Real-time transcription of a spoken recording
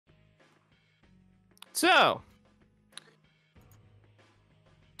So,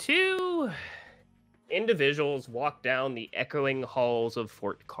 two individuals walk down the echoing halls of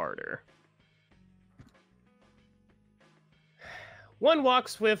Fort Carter. One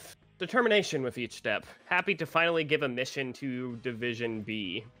walks with determination with each step, happy to finally give a mission to Division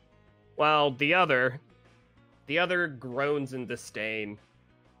B, while the other groans in disdain.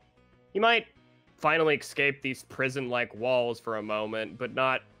 He might finally escape these prison-like walls for a moment, but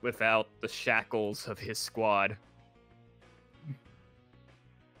not without the shackles of his squad.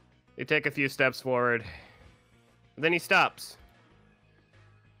 They take a few steps forward, and then he stops.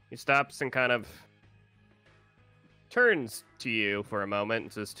 He stops and kind of turns to you for a moment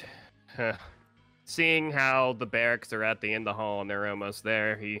and just, seeing how the barracks are at the end of the hall and they're almost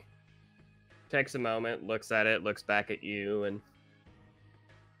there, he takes a moment, looks at it, looks back at you, and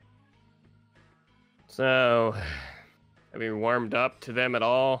so, have you warmed up to them at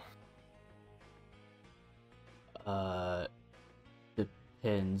all?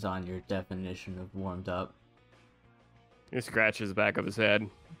 Depends on your definition of warmed up. He scratches the back of his head.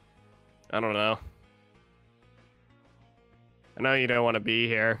 I don't know. I know you don't want to be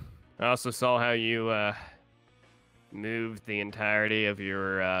here. I also saw how you, moved the entirety of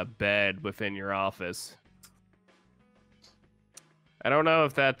your, bed within your office. I don't know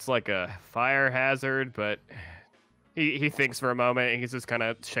if that's like a fire hazard, but he thinks for a moment and he just kind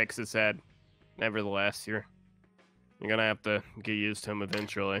of shakes his head. Nevertheless, you're gonna have to get used to him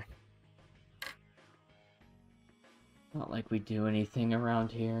eventually. Not like we do anything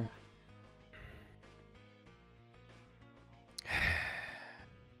around here.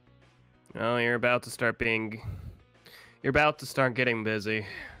 Well, you're about to start getting busy.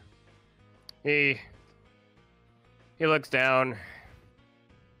 He looks down.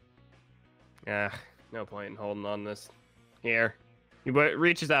 No point in holding on this. Here. He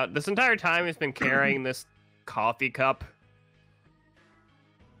reaches out. This entire time he's been carrying this coffee cup.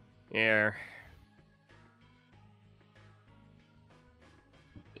 Here.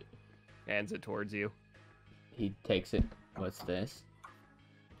 Hands it towards you. He takes it. What's this?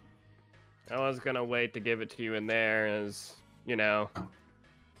 I was gonna wait to give it to you in there as, you know,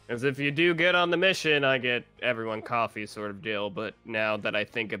 as if you do get on the mission, I get everyone coffee sort of deal, but now that I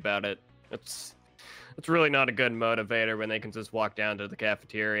think about it, it's really not a good motivator when they can just walk down to the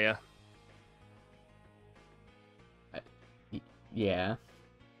cafeteria. Yeah.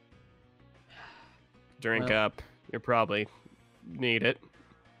 Drink up. You probably need it.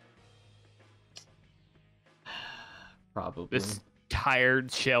 Probably. This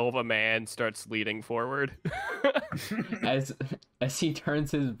tired shell of a man starts leaning forward. As he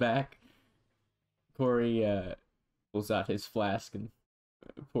turns his back, Corey pulls out his flask and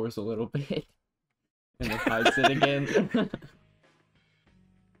pours a little bit, and then hides it again.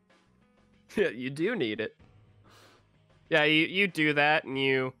 Yeah, you do need it. Yeah, you do that, and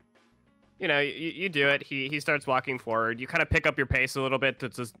you do it. He starts walking forward. You kind of pick up your pace a little bit to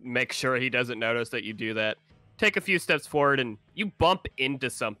just make sure he doesn't notice that you do that. Take a few steps forward, and you bump into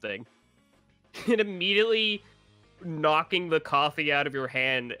something. And immediately knocking the coffee out of your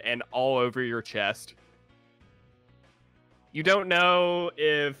hand and all over your chest. You don't know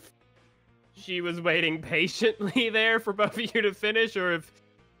if she was waiting patiently there for both of you to finish, or if,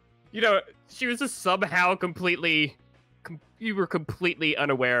 she was just somehow you were completely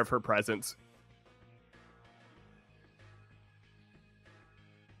unaware of her presence.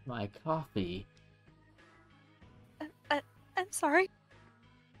 My coffee. I'm sorry.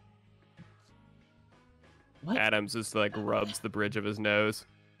 What? Adams just rubs the bridge of his nose.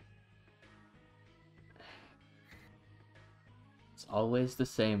 It's always the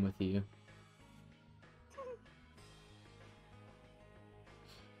same with you.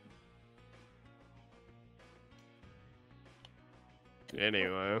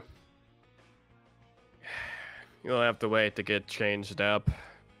 Anyway, you'll have to wait to get changed up.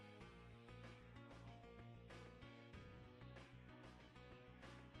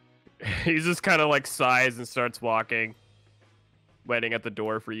 He just kind of sighs and starts walking, waiting at the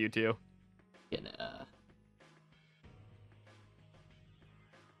door for you two.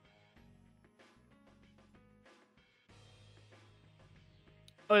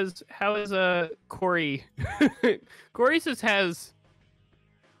 How is Corey? Corey just has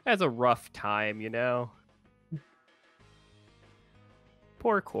a rough time,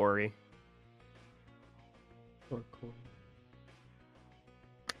 Poor Corey. Poor Corey.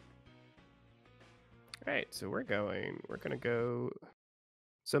 Right, so we're gonna go.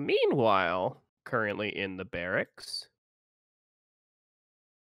 So meanwhile, currently in the barracks,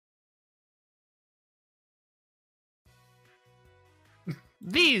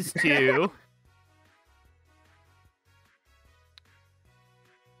 these two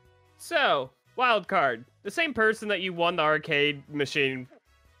So, wild card. The same person that you won the arcade machine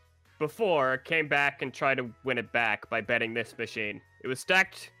before came back and tried to win it back by betting this machine. It was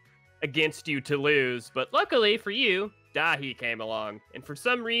stacked against you to lose, but luckily for you, Dahi came along, and for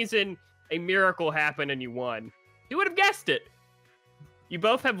some reason, a miracle happened and you won. Who would have guessed it? You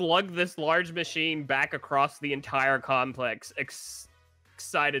both have lugged this large machine back across the entire complex,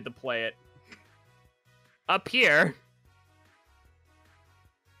 excited to play it. Up here,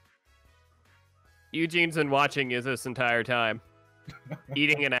 Eugene's been watching you this entire time,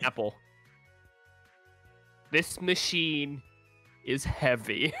 eating an apple. This machine is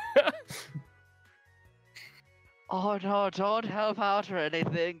heavy. Oh no, don't help out or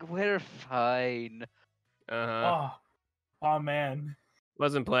anything. We're fine. Uh-huh. Oh man.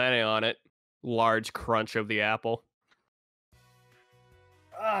 Wasn't planning on it. Large crunch of the apple.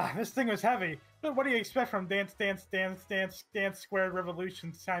 This thing was heavy. But what do you expect from Dance Squared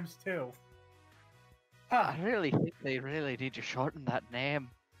Revolution ×2? I really think they really need to shorten that name.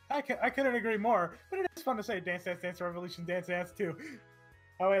 I couldn't agree more, but it is fun to say Dance Revolution Dance 2.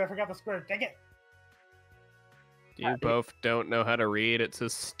 Oh wait, I forgot the square. Dang it! You both don't know how to read. It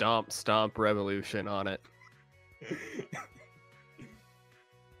says Stomp Stomp Revolution on it.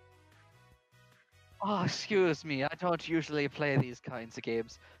 Oh, excuse me. I don't usually play these kinds of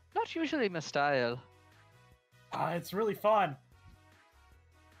games. Not usually my style. It's really fun.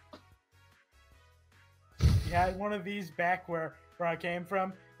 You had one of these back where I came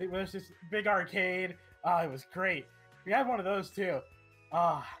from. It was this big arcade. It was great. We had one of those too.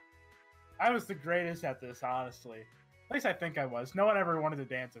 I was the greatest at this, honestly. At least I think I was. No one ever wanted to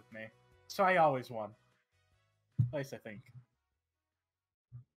dance with me, so I always won. At least I think.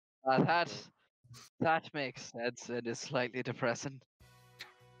 That makes sense and is slightly depressing.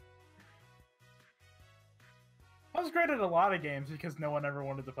 I was great at a lot of games because no one ever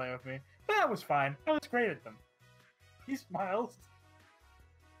wanted to play with me. But that was fine. I was great at them. He smiles.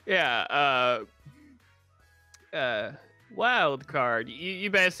 Yeah, wild card. You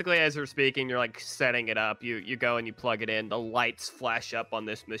basically, as we're speaking, you're like setting it up. You go and you plug it in. The lights flash up on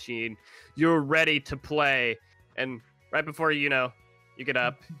this machine. You're ready to play. And right before you get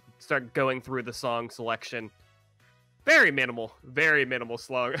up, start going through the song selection. Very minimal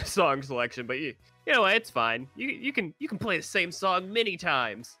song selection, but you know what? It's fine. You can play the same song many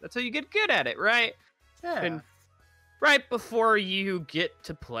times. That's how you get good at it, right? Yeah. And right before you get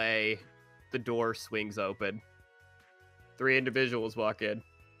to play, the door swings open. 3 individuals walk in.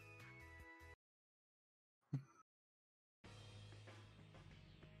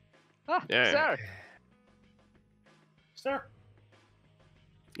 Yeah. Sir. Sir.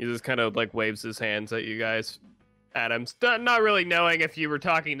 He just kind of like waves his hands at you guys. Adam's not really knowing if you were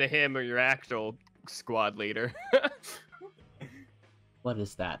talking to him or your actual squad leader. What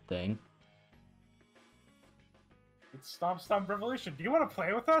is that thing? It's Stomp Stomp Revolution. Do you want to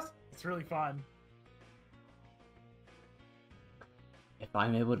play with us? It's really fun. If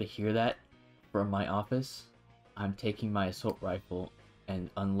I'm able to hear that from my office, I'm taking my assault rifle and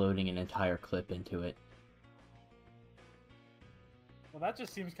unloading an entire clip into it. Well, that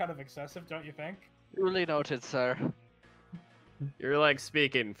just seems kind of excessive, don't you think? Duly noted, sir. You're like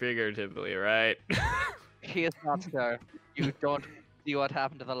speaking figuratively, right? He is not, sir. You don't see what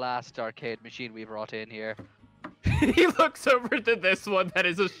happened to the last arcade machine we brought in here. He looks over to this one that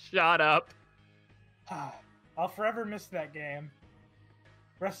is a shot up. I'll forever miss that game.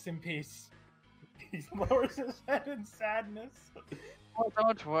 Rest in peace. He lowers his head in sadness. Oh,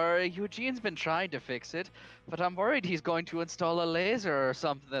 don't worry. Eugene's been trying to fix it, but I'm worried he's going to install a laser or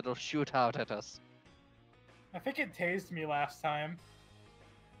something that'll shoot out at us. I think it tased me last time.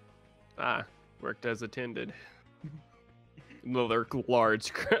 Worked as attended. Another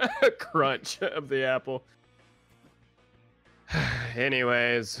large crunch of the apple.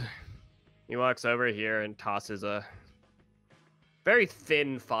 Anyways, he walks over here and tosses a very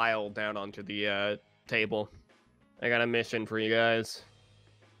thin file down onto the table. I got a mission for you guys.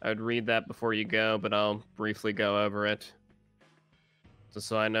 I would read that before you go, but I'll briefly go over it. Just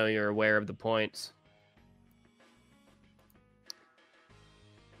so I know you're aware of the points.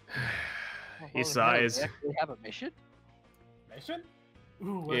 He sighs. We actually have a mission? Mission?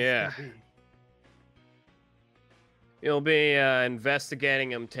 Ooh, what's Yeah. it gonna be? You'll be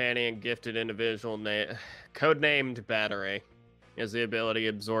investigating obtaining a gifted individual codenamed Battery. He has the ability to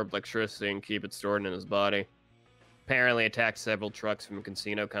absorb electricity and keep it stored in his body. Apparently attacked several trucks from a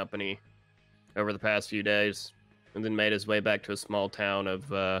casino company over the past few days, and then made his way back to a small town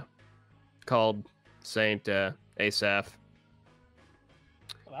of called Saint Asaph.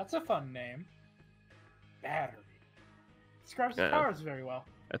 Well, that's a fun name. Battery. Describes his Yeah. powers very well.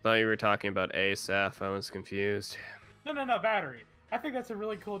 I thought you were talking about Asaph. I was confused. No, Battery. I think that's a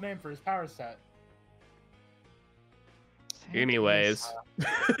really cool name for his power set. Anyways,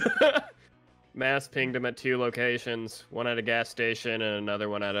 Mass pinged him at 2 locations, one at a gas station and another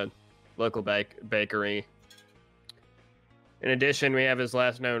one at a local bakery. In addition, we have his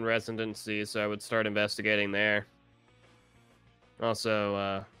last known residency, so I would start investigating there.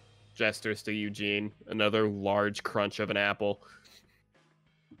 Also, gestures to Eugene, another large crunch of an apple.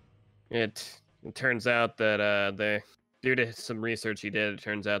 It turns out that due to some research he did, it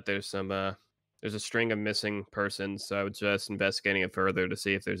turns out there's a string of missing persons, so I was just investigating it further to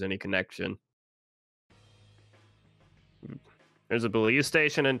see if there's any connection. There's a police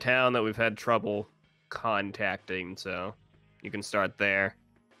station in town that we've had trouble contacting, so you can start there.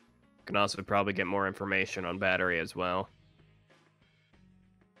 You can also probably get more information on Battery as well.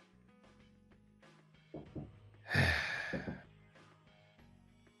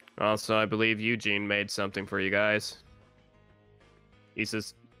 Also, I believe Eugene made something for you guys. He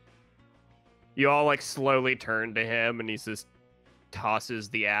says, you all like slowly turn to him, and he just tosses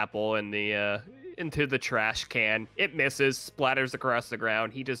the apple in the into the trash can. It misses, splatters across the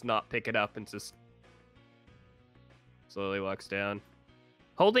ground. He does not pick it up and just slowly walks down,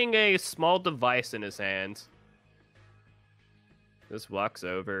 holding a small device in his hands. Just walks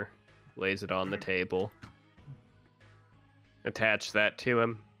over, lays it on the table. Attach that to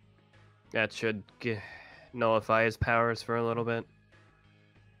him. That should nullify his powers for a little bit.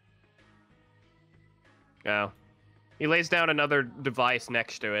 Oh. He lays down another device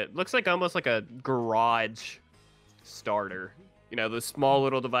next to it. Looks like almost like a garage starter. You know, the small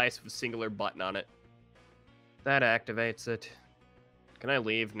little device with a singular button on it. That activates it. Can I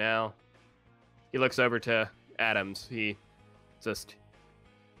leave now? He looks over to Adams. He just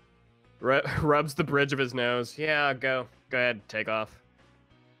rubs the bridge of his nose. Yeah, go. Go ahead, take off.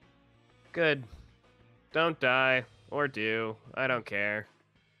 Good. Don't die. Or do. I don't care.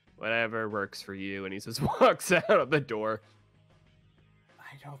 Whatever works for you. And he just walks out of the door.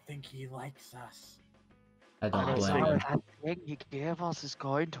 I don't think he likes us. I don't Oh, blame sorry, him. that thing he gave us is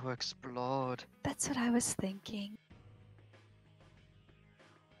going to explode. That's what I was thinking.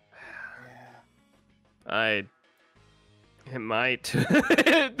 Yeah. It might.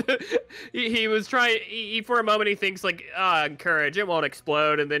 he was trying. He for a moment he thinks like, courage, it won't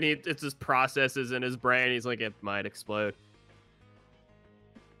explode, and then it just processes in his brain. He's like, it might explode.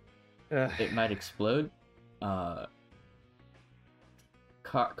 It might explode.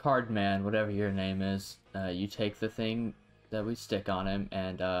 Card man, whatever your name is, you take the thing that we stick on him,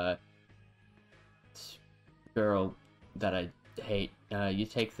 and girl that I hate, you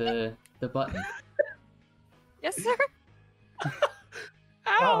take the button. Yes, sir.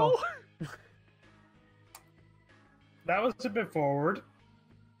 Ow! That was a bit forward.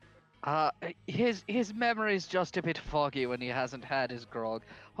 His memory's just a bit foggy when he hasn't had his grog.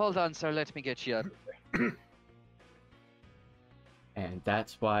 Hold on, sir, let me get you. And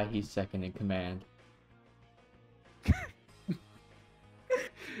that's why he's second in command.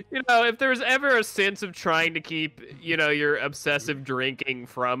 You know, if there's ever a sense of trying to keep, you know, your obsessive drinking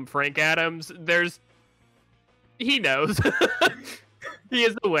from Frank Adams, he knows. He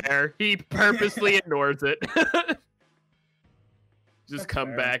is aware. He purposely ignores it. Just That's come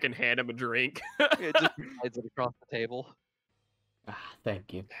fair. back and hand him a drink. It just slides it across the table.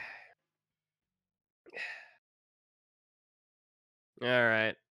 Thank you. All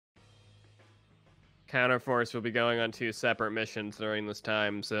right. Counterforce will be going on 2 separate missions during this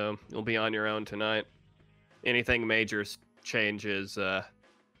time, so you'll be on your own tonight. Anything major changes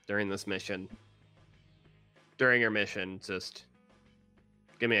during this mission. During your mission, just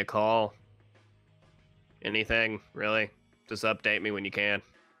give me a call. Anything, really. Just update me when you can.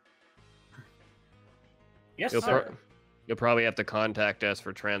 Yes, You'll, sir. you'll probably have to contact us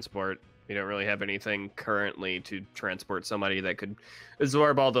for transport. We don't really have anything currently to transport somebody that could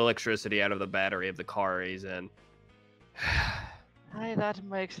absorb all the electricity out of the battery of the car he's in. Aye, that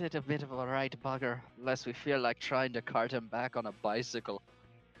makes it a bit of a right bugger, unless we feel like trying to cart him back on a bicycle.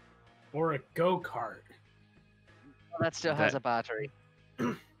 Or a go-kart. That still has a battery.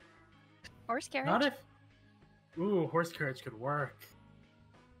 Horse carriage. Not if... Ooh, horse carriage could work.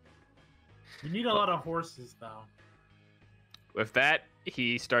 You need a lot of horses, though. With that,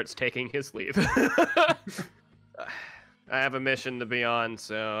 he starts taking his leave. I have a mission to be on,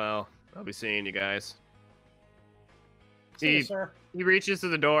 so I'll be seeing you guys. See you, sir. He reaches to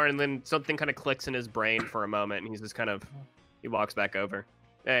the door, and then something kind of clicks in his brain for a moment, and he's just kind of... He walks back over.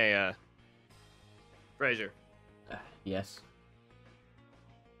 Hey, Fraser. Yes.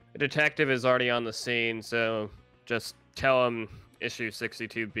 The detective is already on the scene, so just tell him issue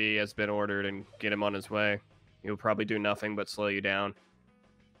 62B has been ordered and get him on his way. He'll probably do nothing but slow you down.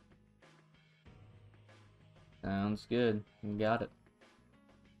 Sounds good. You got it.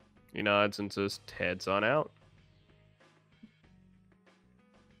 He nods and just heads on out.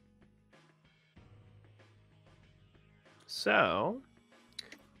 So,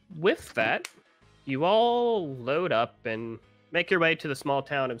 with that, you all load up and make your way to the small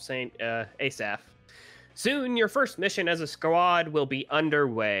town of St. Asaph. Soon, your first mission as a squad will be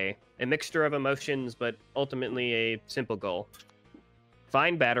underway. A mixture of emotions, but ultimately a simple goal.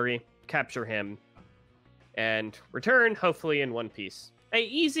 Find Battery, capture him, and return, hopefully in one piece. A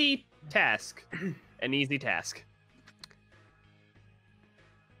easy task. An easy task.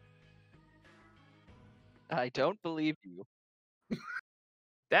 I don't believe you.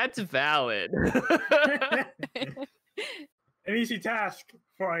 That's valid. An easy task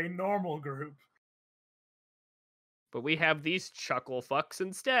for a normal group. But we have these chuckle fucks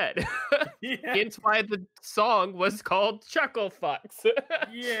instead. Yeah. Hence why the song was called Chuckle Fucks.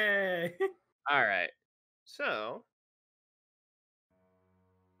 Yay. All right. So,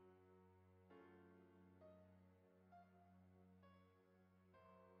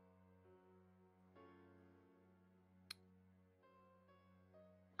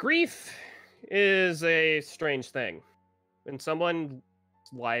 grief is a strange thing. When someone's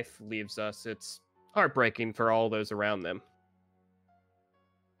life leaves us, it's heartbreaking for all those around them.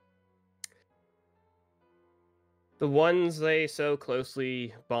 The ones they so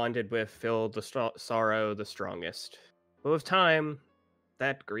closely bonded with feel the sorrow the strongest. But with time,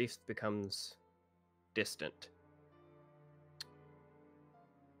 that grief becomes distant.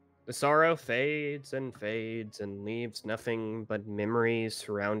 The sorrow fades and leaves nothing but memories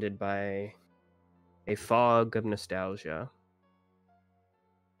surrounded by a fog of nostalgia.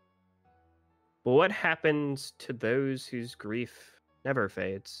 But what happens to those whose grief never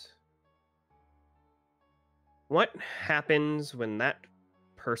fades? What happens when that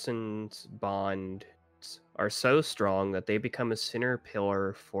person's bonds are so strong that they become a center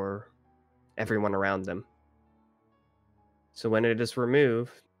pillar for everyone around them? So when it is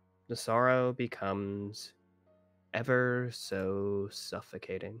removed, the sorrow becomes ever so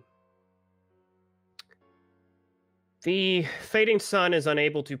suffocating. The fading sun is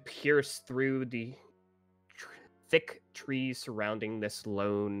unable to pierce through the thick trees surrounding this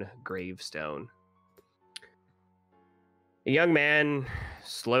lone gravestone. A young man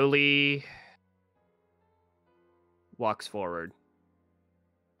slowly walks forward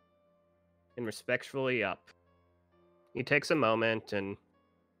and respectfully up. He takes a moment and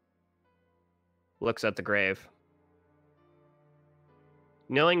looks at the grave.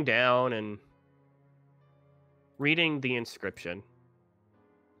 Kneeling down and reading the inscription,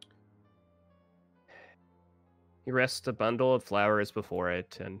 he rests a bundle of flowers before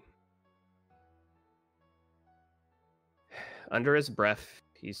it, and under his breath,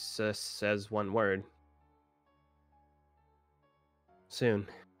 he says one word. Soon.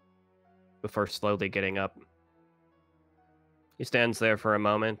 Before slowly getting up. He stands there for a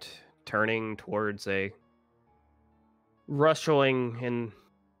moment, turning towards a rustling in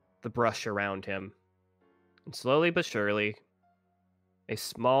the brush around him. And slowly but surely, a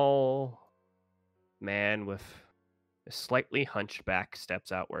small man with a slightly hunched back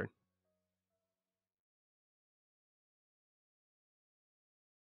steps outward.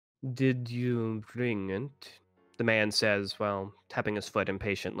 Did you bring it? The man says while tapping his foot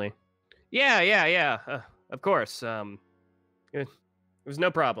impatiently. Yeah. Of course. It was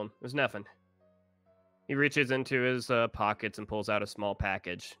no problem. It was nothing. He reaches into his pockets and pulls out a small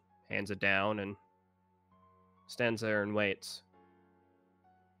package, hands it down, and stands there and waits.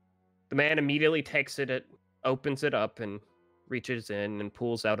 The man immediately takes it, opens it up, and reaches in and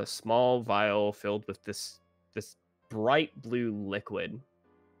pulls out a small vial filled with this bright blue liquid.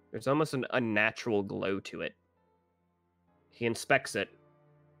 There's almost an unnatural glow to it. He inspects it.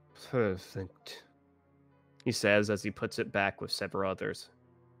 Perfect, he says as he puts it back with several others.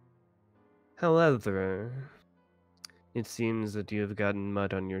 However, it seems that you have gotten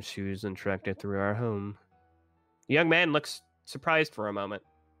mud on your shoes and tracked it through our home. The young man looks surprised for a moment.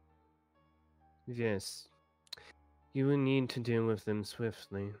 Yes, you will need to deal with them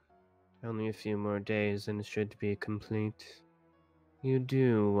swiftly. Only a few more days and it should be complete. You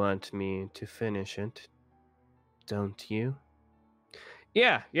do want me to finish it, don't you?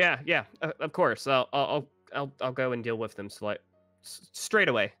 Yeah. Of course. I'll go and deal with them straight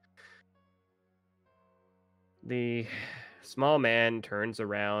away. The small man turns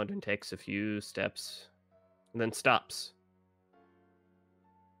around and takes a few steps, and then stops.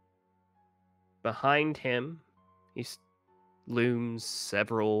 Behind him, he looms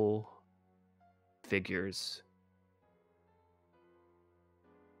several figures.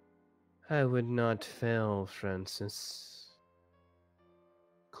 I would not fail, Francis.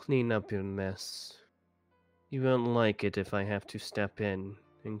 Clean up your mess. You won't like it if I have to step in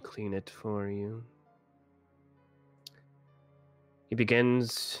and clean it for you. He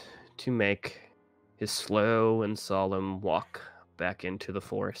begins to make his slow and solemn walk back into the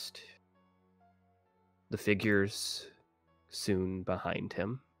forest. The figures soon behind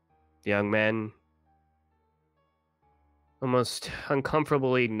him. The young man almost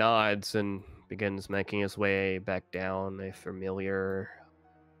uncomfortably nods and begins making his way back down a familiar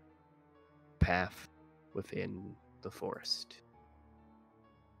path within the forest.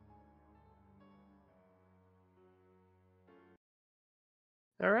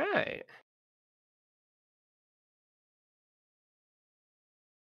 All right.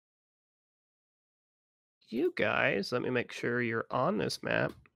 You guys, let me make sure you're on this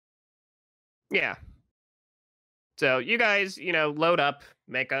map. Yeah. So you guys, load up,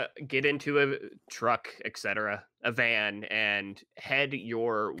 get into a truck, etc., a van, and head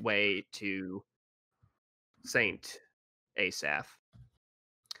your way to Saint Asaph.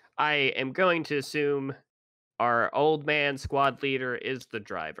 I am going to assume our old man squad leader is the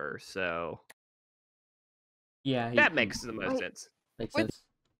driver, so Yeah, that makes the most sense. Makes With- sense.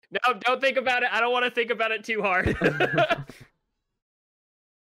 No, don't think about it. I don't want to think about it too hard.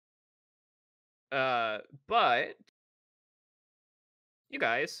 But you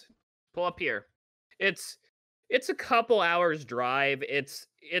guys pull up here. It's a couple hours drive. It's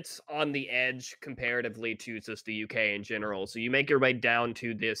on the edge comparatively to just the UK in general. So you make your way down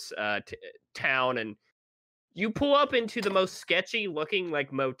to this town, and you pull up into the most sketchy looking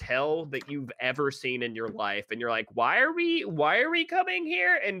like motel that you've ever seen in your life, and you're like, why are we coming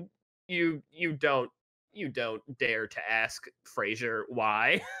here? And you don't dare to ask Fraser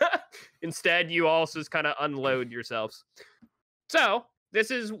why. Instead, you also just kind of unload yourselves. So this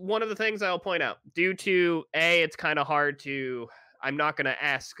is one of the things I'll point out. Due to it's kind of hard to. I'm not going to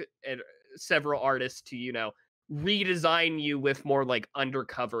ask several artists to redesign you with more like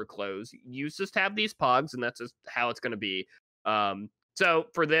undercover clothes. You just have these pogs, and that's just how it's going to be. So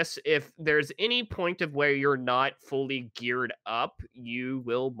for this, if there's any point of where you're not fully geared up, you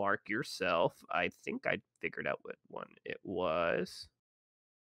will mark yourself. I think I figured out what one it was.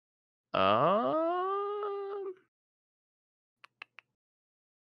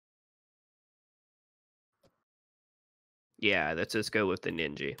 Yeah, let's just go with the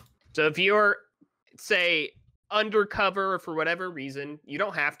ninja. So if you're, say, undercover for whatever reason, you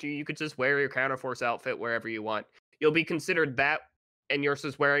don't have to. You could just wear your Counterforce outfit wherever you want. You'll be considered that, and you're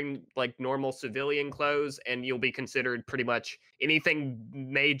just wearing like normal civilian clothes, and you'll be considered pretty much anything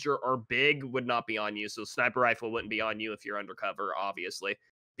major or big would not be on you. So sniper rifle wouldn't be on you if you're undercover, obviously.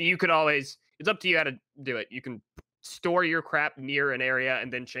 But you could always, it's up to you how to do it. You can store your crap near an area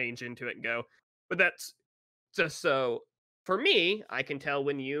and then change into it and go. But that's just so. For me, I can tell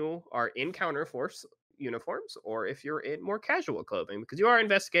when you are in Counterforce uniforms or if you're in more casual clothing, because you are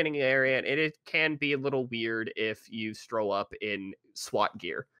investigating the area, and it can be a little weird if you stroll up in SWAT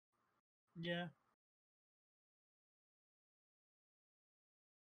gear. Yeah.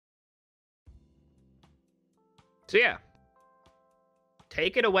 So yeah,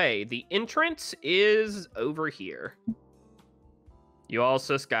 take it away. The entrance is over here. You all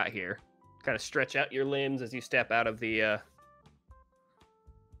just got here. Kind of stretch out your limbs as you step out of the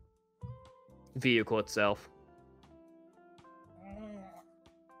vehicle itself.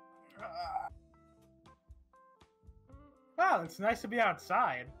 Wow, it's nice to be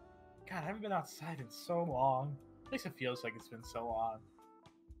outside. God, I haven't been outside in so long. At least it feels like it's been so long.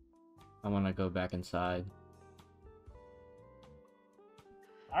 I want to go back inside.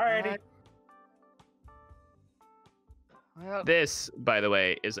 Alrighty. Well, This, by the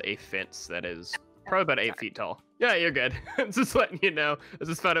way, is a fence that is probably about 8 feet tall. Yeah, you're good. Just letting you know. I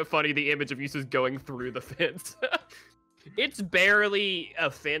just found it funny, the image of you just going through the fence. It's barely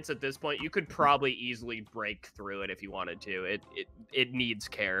a fence at this point. You could probably easily break through it if you wanted to. It needs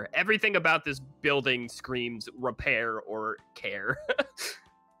care. Everything about this building screams repair or care.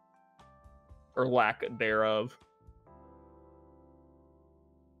 Or lack thereof.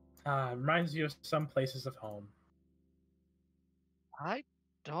 Reminds you of some places of home. I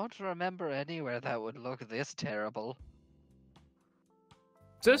don't remember anywhere that would look this terrible.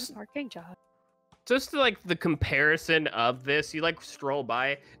 Just Parking job. like the comparison of this, you like stroll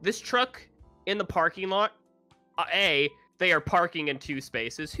by this truck in the parking lot. They are parking in 2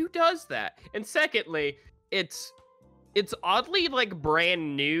 spaces. Who does that? And secondly, it's It's oddly like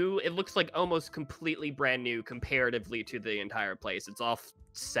brand new. It looks like almost completely brand new comparatively to the entire place. It's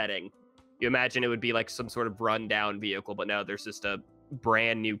offsetting. You imagine it would be like some sort of rundown vehicle, but no, there's just a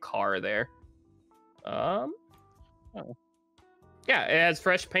brand new car there. Oh. Yeah, it has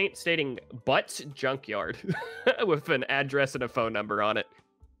fresh paint stating Butts Junkyard with an address and a phone number on it.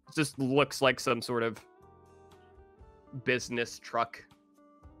 It just looks like some sort of business truck.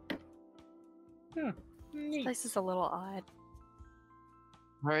 This place is a little odd.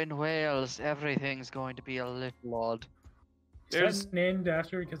 We're in Wales. Everything's going to be a little odd. Is that named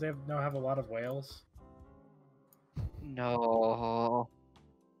after because they now have a lot of whales? No.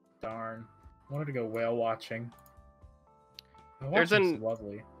 Darn. I wanted to go whale watching. There's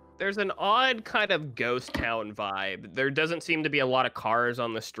Lovely. There's an odd kind of ghost town vibe. There doesn't seem to be a lot of cars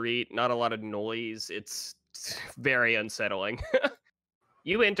on the street, not a lot of noise. It's very unsettling.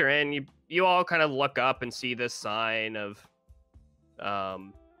 You enter in, you all kind of look up and see this sign of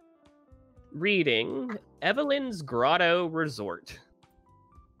reading Evelyn's Grotto Resort.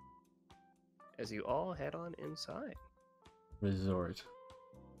 As you all head on inside. Resort.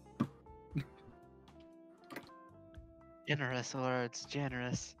 Generous words,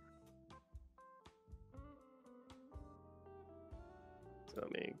 generous. So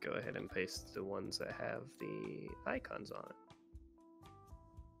let me go ahead and paste the ones that have the icons on it.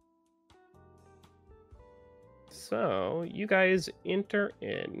 So you guys enter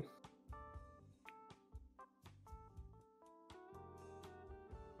in.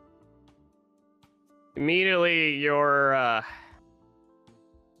 Immediately, you're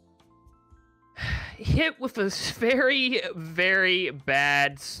hit with this very, very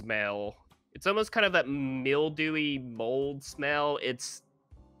bad smell. It's almost kind of that mildewy mold smell. It's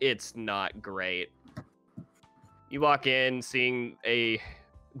not great. You walk in, seeing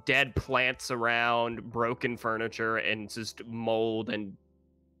dead plants around, broken furniture, and just mold and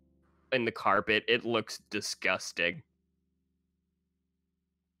in the carpet. It looks disgusting.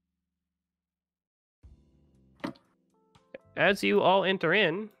 As you all enter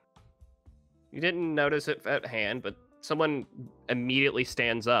in, you didn't notice it at hand, but someone immediately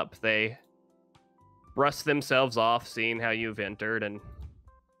stands up. They brush themselves off, seeing how you've entered, and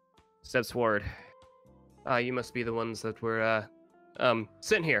steps forward. You must be the ones that were,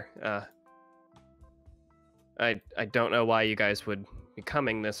 sitting here. I don't know why you guys would be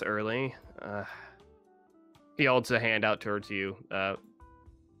coming this early. He holds a hand out towards you,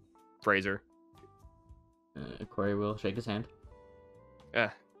 Fraser. Corey will shake his hand.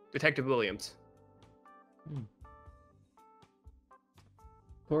 Detective Williams.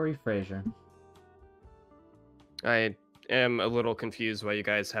 Corey Fraser. I am a little confused why you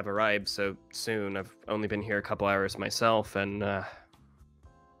guys have arrived so soon. I've only been here a couple hours myself, and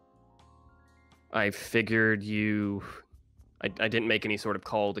I figured you... I didn't make any sort of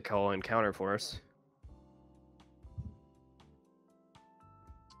call to call encounter for us.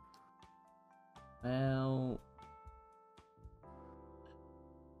 Well...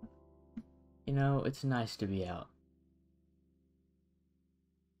 You know, it's nice to be out.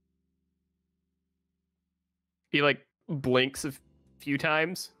 He, like, blinks a few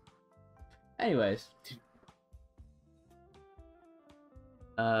times. Anyways.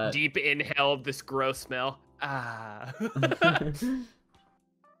 Deep inhale of this gross smell. Ah.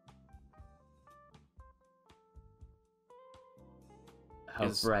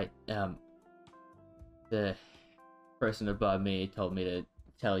 Oh, right. The person above me told me to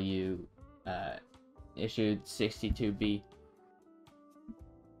tell you, issued 62B.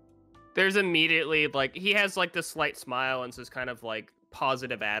 There's immediately, like, he has, like, this slight smile and this kind of, like,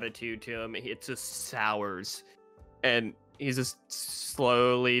 positive attitude to him. It just sours. And he's just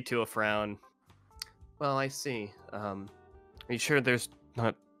slowly to a frown. Well, I see. Are you sure there's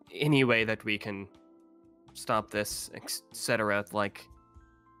not any way that we can stop this, etc.? Like,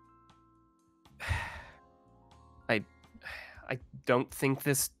 I don't think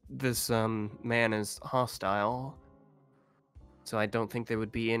this man is hostile. So I don't think there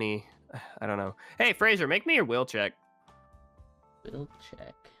would be any... I don't know. Hey, Fraser, make me your will check. Will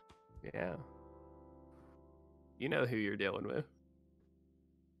check. Yeah. You know who you're dealing with.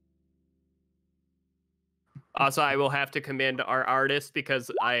 Also, I will have to commend our artist because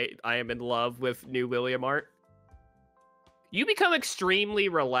I am in love with new William art. You become extremely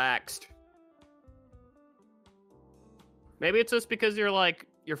relaxed. Maybe it's just because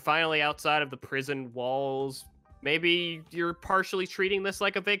you're finally outside of the prison walls. Maybe you're partially treating this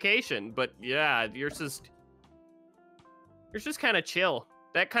like a vacation, but yeah, you're just kind of chill.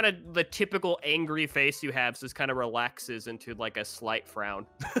 That kind of the typical angry face you have just kind of relaxes into like a slight frown.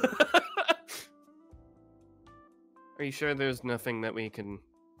 Are you sure there's nothing that we can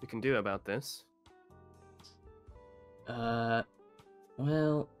do about this?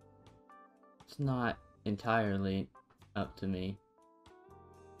 Well, it's not entirely up to me.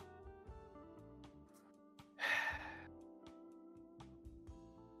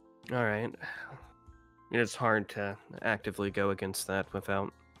 All right. It's hard to actively go against that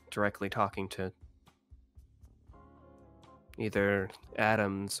without directly talking to either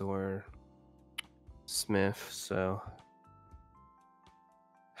Adams or Smith, so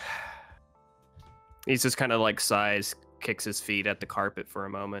he's just kind of like sighs, kicks his feet at the carpet for a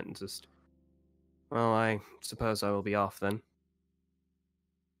moment, and just, well, I suppose I will be off then.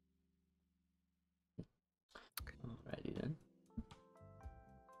 Alrighty then.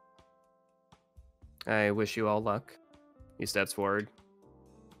 I wish you all luck. He steps forward,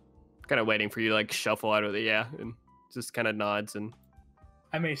 kind of waiting for you to like shuffle out of the and just kind of nods and.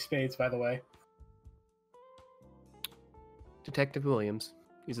 I'm Ace Spades, by the way. Detective Williams.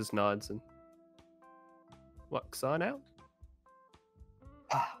 He just nods and walks on out.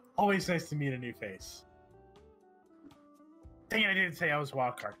 Always nice to meet a new face. Dang it, I didn't say I was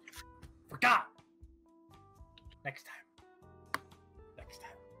wildcard. Forgot! Next time. Next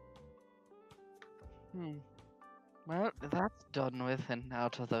time. Well, that's done with and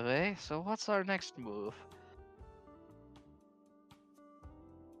out of the way, so what's our next move?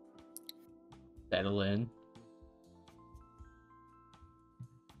 Settle in.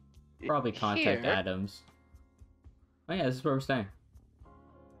 Probably contact Here? Adams. Oh yeah, this is where we're staying.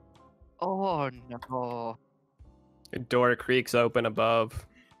 Oh no. The door creaks open above.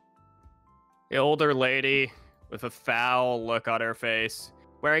 The older lady with a foul look on her face,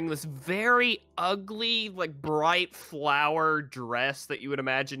 wearing this very ugly, like bright flower dress that you would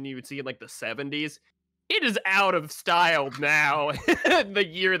imagine you would see in like the 70s. It is out of style now, the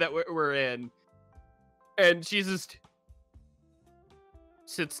year that we're in. And she just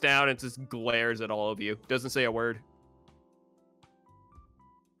sits down and just glares at all of you. Doesn't say a word.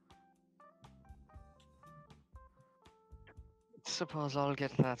 Suppose I'll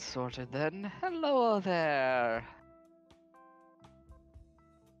get that sorted then. Hello there.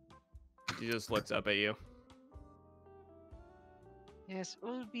 She just looks up at you. Yes,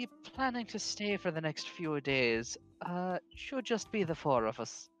 we'll be planning to stay for the next few days. Should just be the four of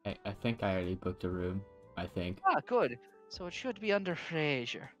us. I think I already booked a room. I think. Ah, good. So it should be under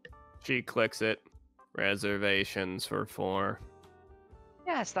Fraser. She clicks it. Reservations for 4.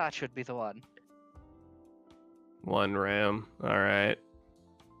 Yes, that should be the one. 1 room. All right.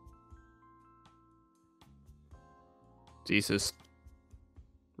 Jesus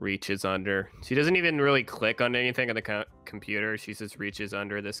reaches under. She doesn't even really click on anything on the computer. She just reaches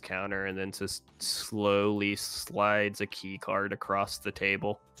under this counter and then just slowly slides a key card across the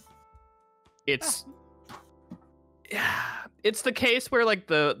table. It's it's the case where like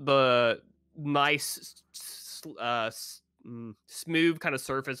the nice smooth kind of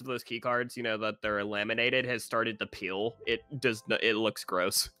surface of those key cards, you know, that they're laminated, has started to peel. It looks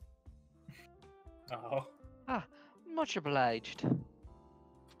gross. Oh. Ah, much obliged.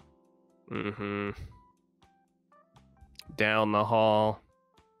 Down the hall,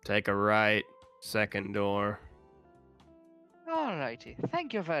 take a right, second door. Alrighty,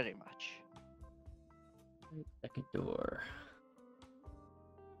 thank you very much. Second door.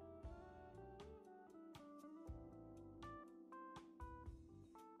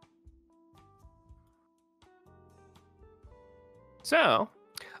 So,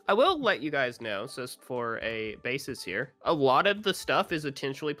 I will let you guys know, just for a basis here, a lot of the stuff is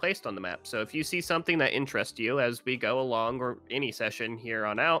intentionally placed on the map. So if you see something that interests you as we go along, or any session here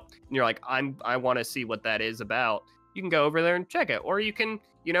on out, and you're like, I want to see what that is about, you can go over there and check it. Or you can,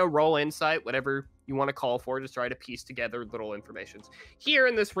 roll insight, whatever you want to call for, to try to piece together little informations. Here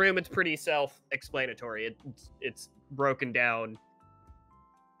in this room, it's pretty self-explanatory. It's broken down.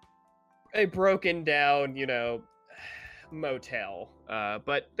 A broken down, motel,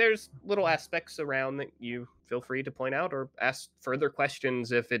 but there's little aspects around that you feel free to point out or ask further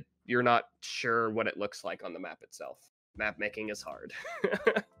questions if you're not sure what it looks like on the map itself. Map making is hard.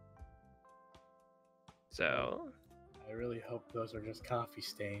 So I really hope those are just coffee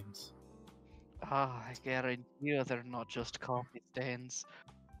stains. Ah, I guarantee you they're not just coffee stains.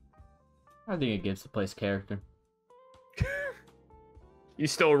 I think it gives the place character. you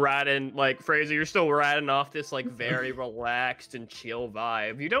still riding, like, Fraser, you're still riding off this, like, very relaxed and chill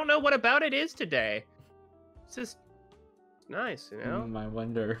vibe. You don't know what about it is today. It's just nice, I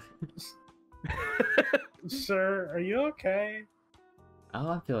wonder. Sir, are you okay? Oh,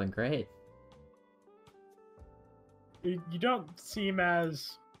 I'm feeling great. You don't seem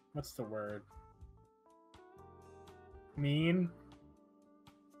as... what's the word? Mean.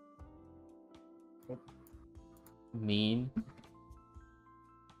 Mean?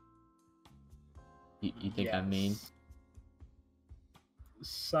 You think I'm mean? Yes.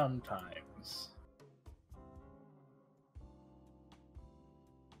 Sometimes.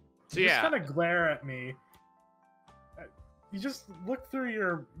 So You yeah. just kind of glare at me. You just look through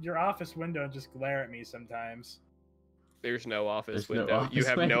your office window and just glare at me sometimes. There's no office There's no window. You office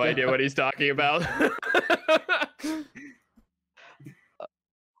have no window. idea what he's talking about.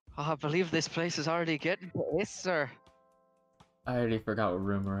 Oh, I believe this place is already getting to this, sir. I already forgot what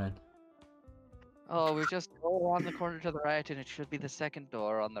room we're in. Oh, we just go around the corner to the right, and it should be the second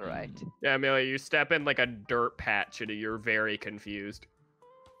door on the right. Yeah, Amelia, you step in like a dirt patch and you're very confused.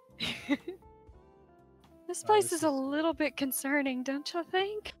 This place this is a is- little bit concerning, don't you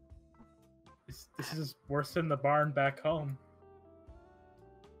think? This is worse than the barn back home.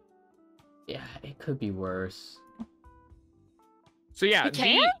 Yeah, it could be worse. So yeah, You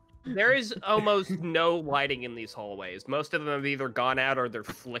can? there is almost no lighting in these hallways. Most of them have either gone out or they're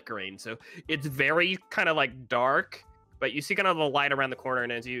flickering. So it's very kind of like dark, but you see kind of the light around the corner,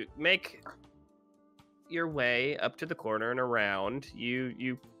 and as you make your way up to the corner and around,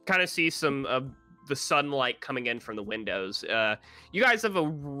 you kind of see some of the sunlight coming in from the windows. You guys have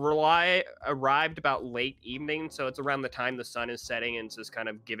arrived about late evening, so it's around the time the sun is setting, and it's just kind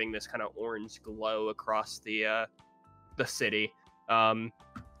of giving this kind of orange glow across the city. And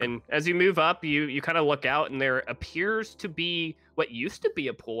as you move up, you kind of look out, and there appears to be what used to be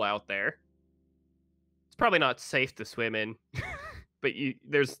a pool out there. It's probably not safe to swim in, but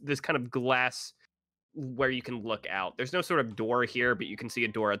there's this kind of glass where you can look out. There's no sort of door here, but you can see a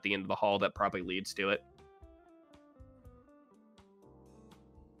door at the end of the hall that probably leads to it.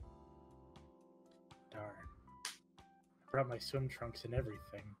 Darn. Brought my swim trunks and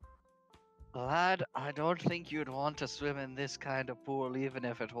everything. Lad, I don't think you'd want to swim in this kind of pool, even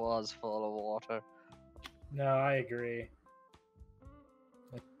if it was full of water. No, I agree.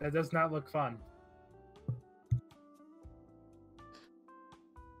 That does not look fun.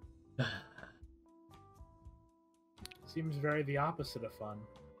 Seems very the opposite of fun.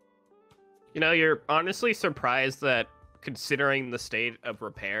 You know, you're honestly surprised that, considering the state of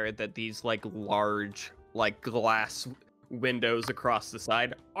repair, that these like large like glass windows across the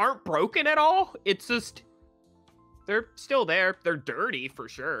side aren't broken at all. It's just they're still there. They're dirty for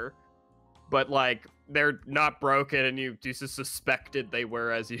sure, but like they're not broken, and you just suspected they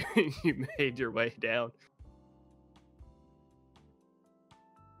were as you you made your way down.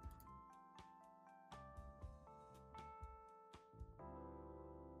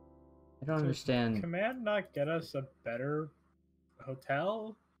 I don't understand. Command not get us a better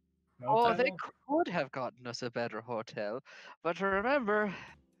hotel? Oh, they Motel? could have gotten us a better hotel, but remember,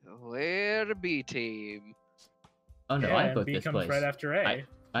 we're B team. Oh no, Yeah, I and booked B this comes place. right after A.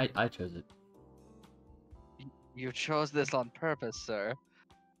 I chose it. You chose this on purpose, sir.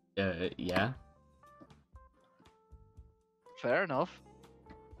 Yeah. Fair enough.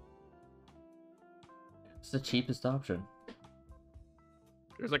 It's the cheapest option.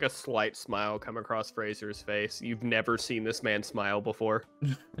 There's like a slight smile come across Fraser's face. You've never seen this man smile before.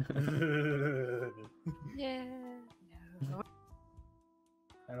 Yeah.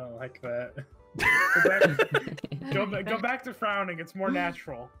 I don't like that. Go back to frowning. It's more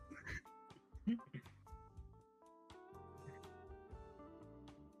natural.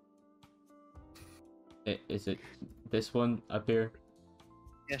 Is it this one up here?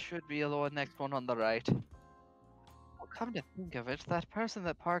 There should be a lower next one on the right. Well, come to think of it, that person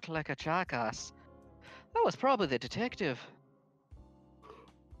that parked like a jackass, that was probably the detective.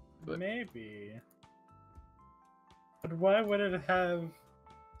 But- Maybe. But why would it have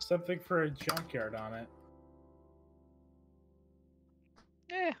something for a junkyard on it?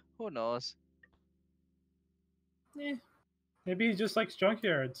 Who knows? Eh. Maybe he just likes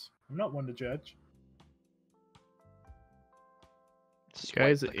junkyards. I'm not one to judge.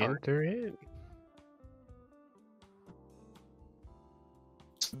 Swipe the card. enter in.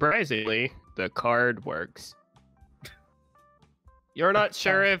 Surprisingly, the card works. You're not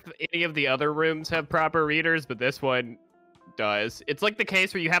sure if any of the other rooms have proper readers, but this one does. It's like the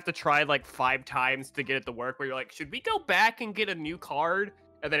case where you have to try like 5 times to get it to work, where you're like, should we go back and get a new card?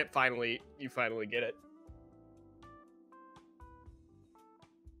 And then you finally get it.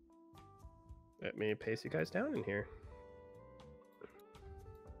 Let me pace you guys down in here.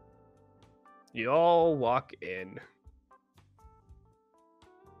 You all walk in.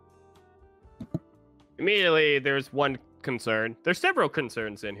 Immediately, there's one concern. There's several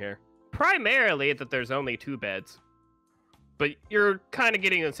concerns in here. Primarily that there's only 2 beds. But you're kind of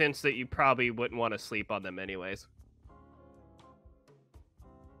getting a sense that you probably wouldn't want to sleep on them anyways.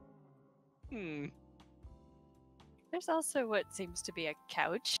 Hmm. There's also what seems to be a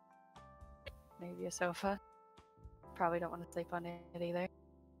couch. Maybe a sofa. Probably don't want to sleep on it either.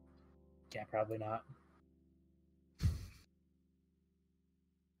 Yeah, probably not.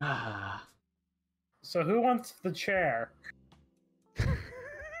 Ah. So who wants the chair?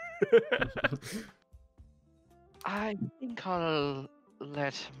 I think I'll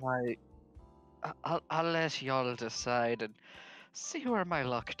let my. I'll let y'all decide and see where my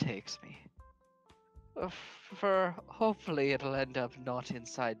luck takes me. For hopefully it'll end up not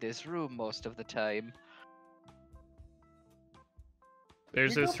inside this room most of the time.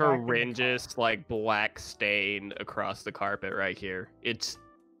 There's We go this back in the car. horrendous, like, black stain across the carpet right here. It's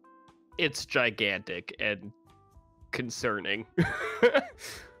gigantic and concerning.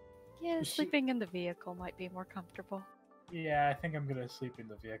 Yeah, Is she- sleeping in the vehicle might be more comfortable. Yeah, I think I'm gonna sleep in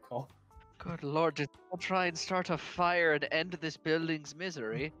the vehicle. Good lord, just I'll try and start a fire and end this building's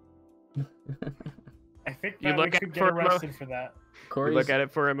misery. I think You that look we at could it get for a mo- arrested for that. You Corey's, look at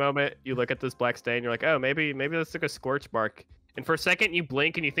it for a moment, you look at this black stain, you're like, oh, maybe this took a scorch mark. And for a second, you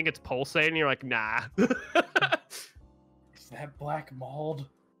blink and you think it's pulsating, and you're like, nah. Is that black mold?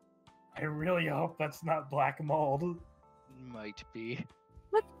 I really hope that's not black mold. Might be.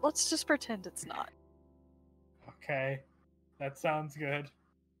 Let's just pretend it's not. Okay, that sounds good.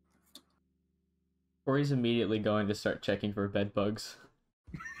 Corey's immediately going to start checking for bed bugs.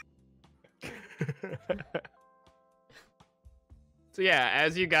 So yeah,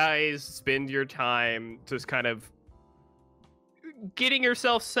 as you guys spend your time just kind of getting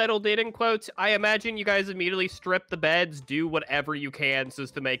yourself settled in quotes, I imagine you guys immediately strip the beds, do whatever you can so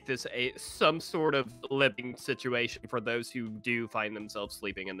as to make this some sort of living situation for those who do find themselves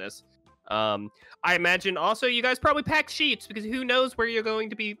sleeping in this. I imagine also you guys probably pack sheets because who knows where you're going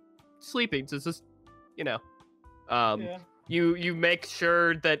to be sleeping. So it's just, Yeah. you make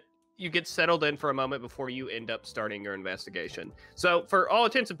sure that you get settled in for a moment before you end up starting your investigation. So for all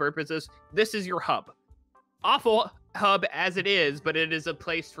intents and purposes, this is your hub. Awful hub as it is, but it is a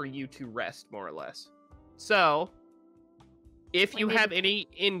place for you to rest, more or less. So if you have any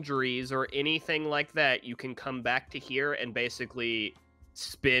injuries or anything like that, you can come back to here and basically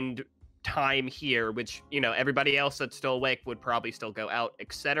spend time here, which, you know, everybody else that's still awake would probably still go out,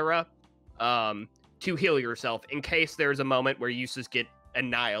 etc. To heal yourself in case there's a moment where you just get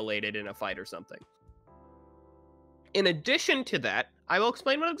annihilated in a fight or something. In addition to that, I will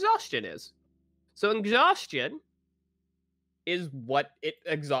explain what exhaustion is. So exhaustion is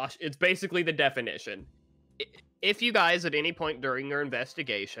it's basically the definition. If you guys at any point during your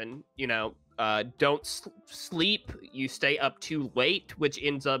investigation, you know, don't sleep, you stay up too late, which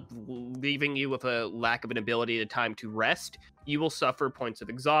ends up leaving you with a lack of an ability to time to rest, you will suffer points of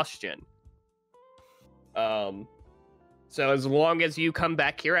exhaustion. So as long as you come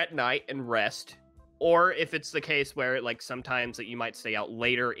back here at night and rest, or if it's the case where, like, sometimes that you might stay out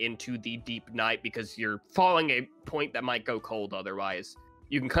later into the deep night because you're falling a point that might go cold otherwise,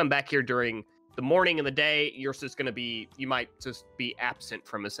 you can come back here during the morning and the day. You might just be absent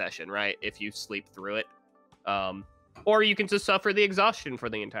from a session, right? If you sleep through it. Or you can just suffer the exhaustion for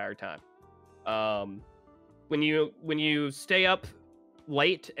the entire time. When you stay up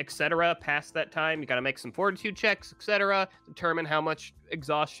late, etc., past that time, you gotta make some fortitude checks, etc., determine how much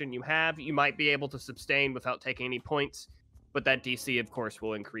exhaustion you have. You might be able to sustain without taking any points, but that DC, of course,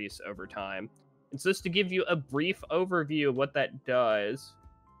 will increase over time. And so just to give you a brief overview of what that does,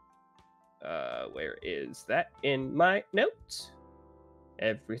 where is that in my notes?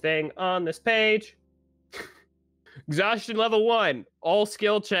 Everything on this page. Exhaustion level 1, all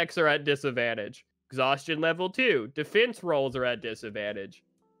skill checks are at disadvantage. Exhaustion level 2, defense rolls are at disadvantage.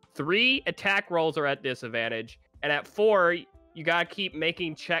 3, attack rolls are at disadvantage. And at 4, you gotta keep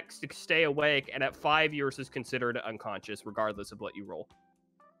making checks to stay awake. And at 5, yours is considered unconscious, regardless of what you roll.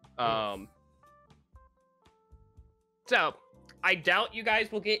 So, I doubt you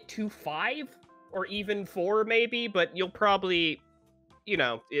guys will get to 5 or even 4 maybe, but you'll probably, you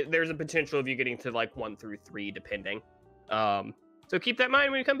know, there's a potential of you getting to like 1 through 3 depending. So keep that in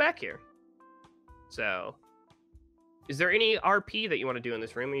mind when you come back here. So, is there any RP that you want to do in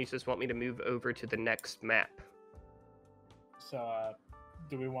this room, or you just want me to move over to the next map? So,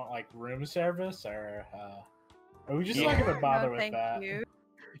 do we want like room service, or are we just Yeah. not gonna bother No, with thank that? you.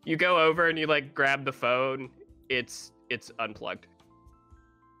 You go over and you like grab the phone. It's unplugged.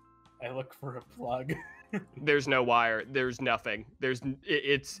 I look for a plug. There's no wire. There's nothing.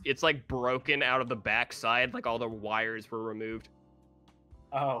 It's like broken out of the backside. Like all the wires were removed.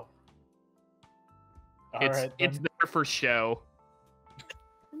 Oh. It's Alright, it's there for show.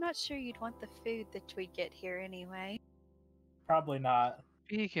 I'm not sure you'd want the food that we get here anyway. probably not.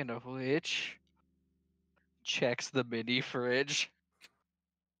 Speaking of which, checks the mini fridge.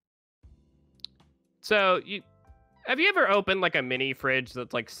 So have you ever opened like a mini fridge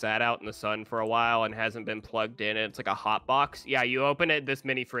that's like sat out in the sun for a while and hasn't been plugged in? And it's like a hot box. Yeah, you open it. This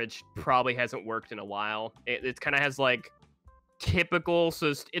mini fridge probably hasn't worked in a while. It kind of has like typical,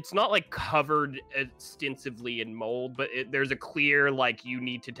 so it's not like covered extensively in mold, but there's a clear like you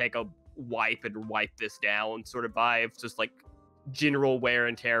need to take a wipe and wipe this down sort of vibe. It's just like general wear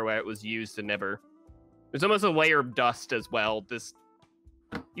and tear where it was used and never. There's almost a layer of dust as well.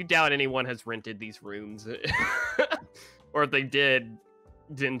 You doubt anyone has rented these rooms, or if they didn't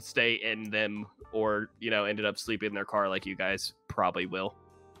stay in them, or ended up sleeping in their car like you guys probably will.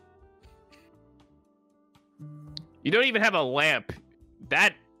 You don't even have a lamp.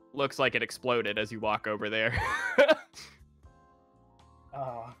 That looks like it exploded as you walk over there.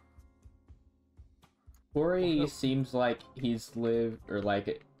 Corey seems like he's lived or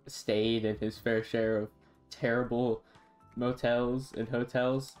like stayed in his fair share of terrible motels and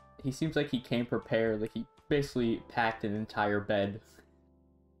hotels. He seems like he came prepared, like he basically packed an entire bed.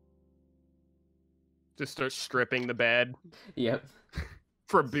 Just start stripping the bed. Yep.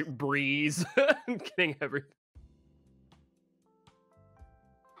 For a breeze. Getting everything.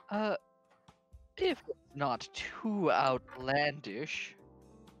 If not too outlandish,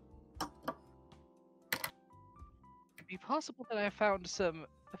 it'd be possible that I found some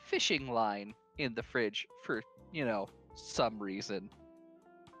fishing line in the fridge for, some reason.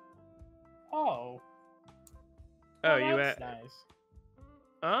 Oh. Oh, That's nice.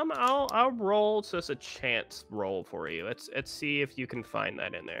 I'll roll. So it's a chance roll for you. Let's see if you can find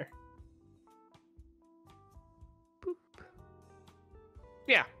that in there. Boop.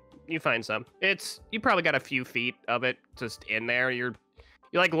 Yeah, you find some. You probably got a few feet of it just in there. You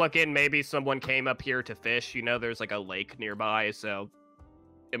like look in. Maybe someone came up here to fish. There's like a lake nearby, so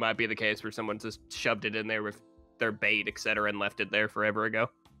it might be the case where someone just shoved it in there with their bait, etc., and left it there forever ago.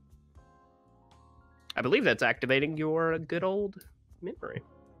 I believe that's activating your good old memory.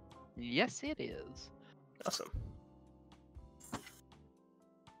 Yes, it is. Awesome.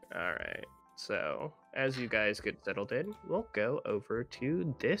 All right. So as you guys get settled in, we'll go over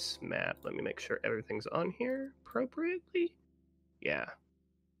to this map. Let me make sure everything's on here appropriately. Yeah.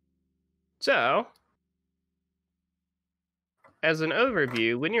 So as an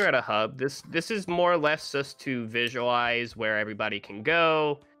overview, when you're at a hub, this is more or less just to visualize where everybody can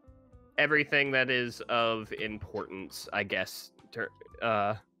go, everything that is of importance, I guess.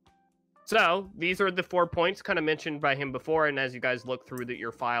 So these are the 4 points kind of mentioned by him before, and as you guys look through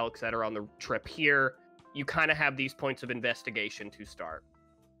your file, etc., on the trip here, you kind of have these points of investigation to start.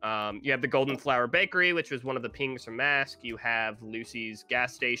 You have the Golden Flower Bakery, which was one of the pings from Mask. You have Lucy's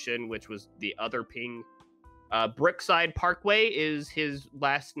gas station, which was the other ping. Brookside Parkway is his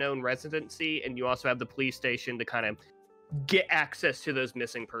last known residency, and you also have the police station to kind of get access to those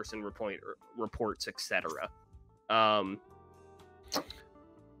missing person reports, etc.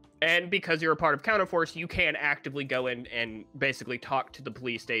 And because you're a part of Counterforce, you can actively go in and basically talk to the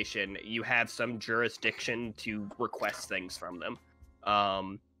police station. You have some jurisdiction to request things from them.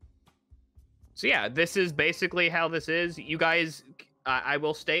 So yeah, this is basically how this is. You guys, I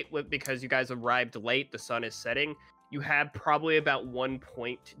will state, because you guys arrived late, the sun is setting, you have probably about 1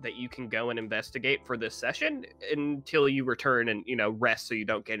 point that you can go and investigate for this session until you return and, rest so you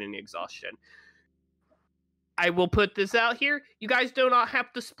don't get any exhaustion. I will put this out here. You guys do not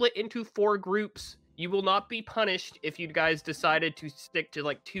have to split into 4 groups. You will not be punished if you guys decided to stick to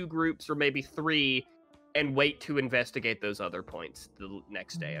like 2 groups or maybe 3 and wait to investigate those other points the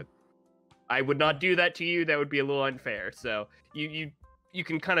next day. I would not do that to you. That would be a little unfair. So you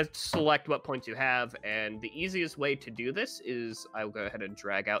can kind of select what points you have, and the easiest way to do this is I'll go ahead and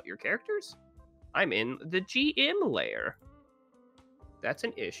drag out your characters. I'm in the GM layer. That's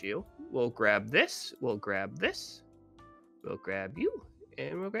an issue. We'll grab this, we'll grab this, we'll grab you,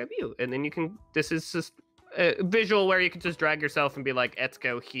 and we'll grab you. And then you can, this is just a visual where you can just drag yourself and be like, let's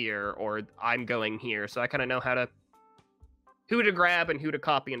go here, or I'm going here. So I kind of know who to grab and who to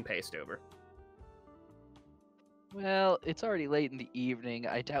copy and paste over. Well, it's already late in the evening.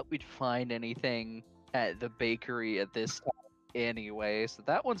 I doubt we'd find anything at the bakery at this time anyway, so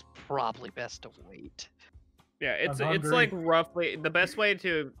that one's probably best to wait. Yeah, it's like roughly, the best way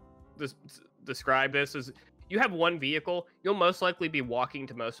to describe this is you have 1 vehicle. You'll most likely be walking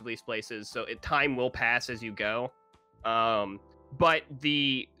to most of these places, so time will pass as you go. But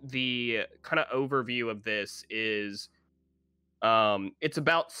the kind of overview of this is it's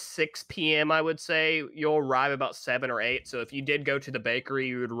about 6 p.m. I would say. You'll arrive about 7 or 8. So if you did go to the bakery,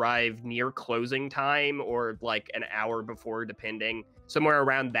 you would arrive near closing time or like an hour before, depending. somewhere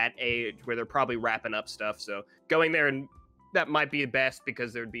around that age where they're probably wrapping up stuff. So going there, and that might be best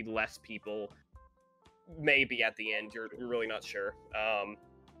because there'd be less people. Maybe at the end, you're really not sure.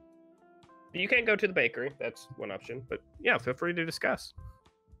 You can go to the bakery. That's one option. But yeah, feel free to discuss.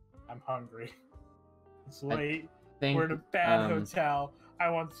 I'm hungry. It's late. Think, We're in a bad hotel. I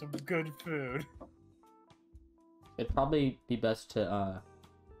want some good food. It'd probably be best to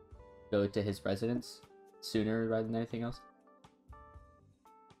go to his residence sooner rather than anything else.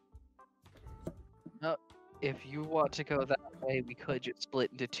 If you want to go that way, we could just split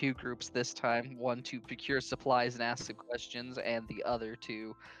into two groups this time. One to procure supplies and ask some questions, and the other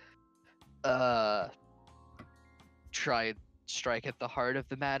to try and strike at the heart of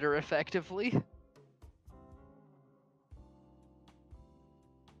the matter effectively. Go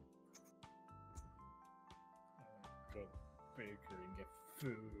to the bakery and get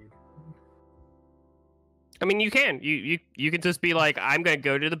food. I mean, you can. You can just be like, I'm gonna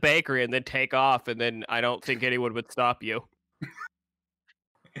go to the bakery and then take off, and then I don't think anyone would stop you.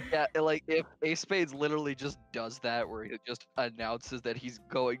 Yeah, like if Ace Spades literally just does that, where he just announces that he's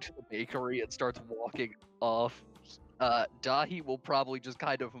going to the bakery and starts walking off, Dahi will probably just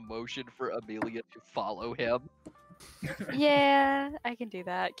kind of motion for Amelia to follow him. Yeah, I can do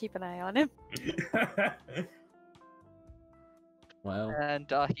that. Keep an eye on him. Well, And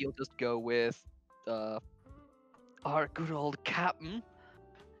he'll just go with our good old captain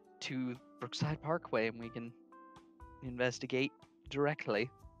to Brookside Parkway, and we can investigate directly.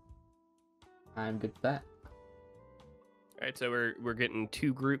 I'm good with that. All right, so we're getting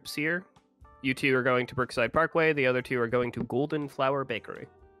two groups here. You two are going to Brookside Parkway. The other two are going to Golden Flower Bakery.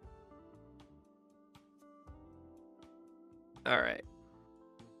 All right.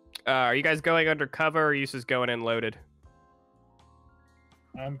 Are you guys going undercover, or are you just going in loaded?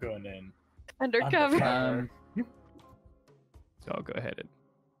 I'm going in. Undercover. So I'll go ahead and...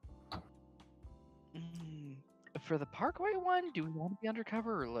 For the Parkway one, do we want to be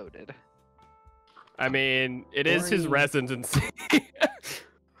undercover or loaded? I mean, it is his Corey- residency.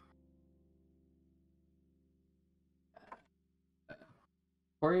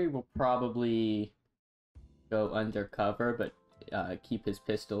 Corey will probably go undercover, but keep his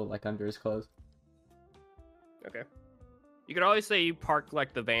pistol like under his clothes. Okay. You could always say you parked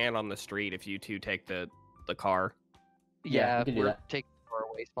like the van on the street if you two take the car. Yeah, we can do we're that. taking our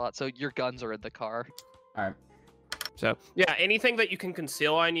away spot, so your guns are in the car. All right. So yeah, anything that you can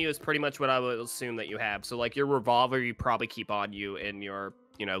conceal on you is pretty much what I would assume that you have. So like your revolver, you probably keep on you in your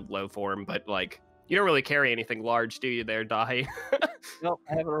low form, but like you don't really carry anything large, do you, there, Dahi? Nope,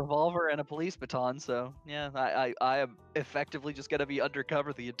 I have a revolver and a police baton, so yeah, I am effectively just gonna be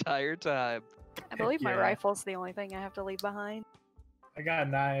undercover the entire time. I believe my Yeah. rifle's the only thing I have to leave behind. I got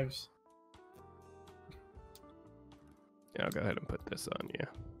knives. Yeah, I'll go ahead and put this on you.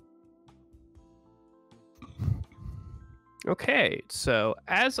 Okay, so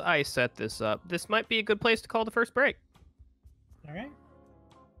as I set this up, this might be a good place to call the first break. All right.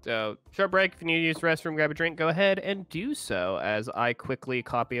 So, short break. If you need to use the restroom, grab a drink, go ahead and do so as I quickly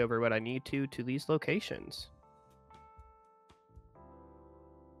copy over what I need to these locations.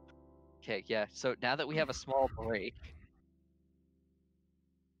 Okay, yeah. So now that we have a small break,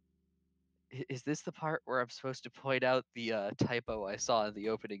 is this the part where I'm supposed to point out the typo I saw in the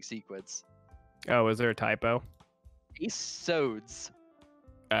opening sequence? Oh, is there a typo? Ace Sodes.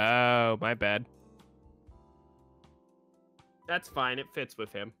 Oh, my bad. That's fine. It fits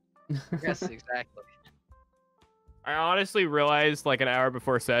with him. Yes, exactly. I honestly realized like an hour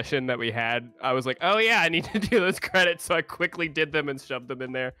before session that we had, I was like, oh yeah, I need to do those credits. So I quickly did them and shoved them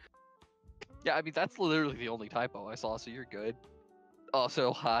in there. Yeah, I mean, that's literally the only typo I saw, so you're good.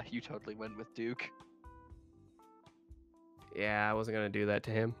 Also, you totally went with Duke. Yeah, I wasn't going to do that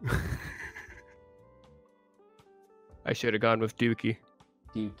to him. I should have gone with Dookie.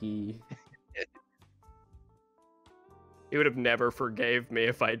 Dookie. He would have never forgave me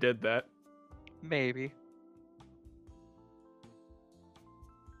if I did that. Maybe.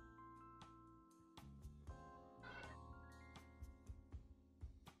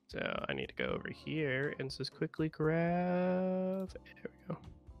 So I need to go over here and just quickly grab... There we go.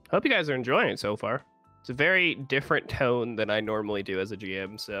 Hope you guys are enjoying it so far. It's a very different tone than I normally do as a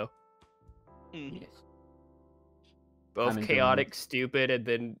GM, so... Yes. Both I'm enjoying chaotic, it. stupid, and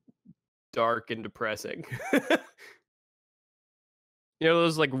then dark and depressing. You know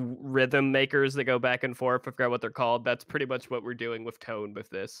those like rhythm makers that go back and forth? I forgot what they're called. That's pretty much what we're doing with tone with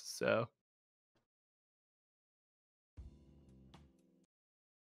this, so...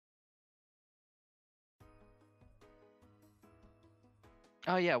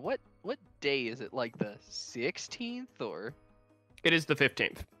 Oh yeah, what day is it? Like the 16th or? It is the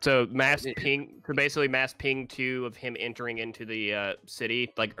 15th. So basically mass ping 2 of him entering into the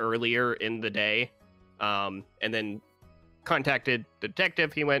city like earlier in the day, and then contacted the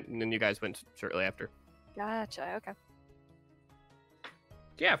detective. He went, and then you guys went shortly after. Gotcha. Okay.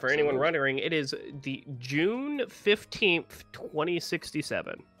 Yeah, for anyone wondering, it is the June 15th,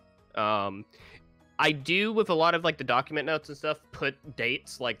 2067. I do, with a lot of like the document notes and stuff, put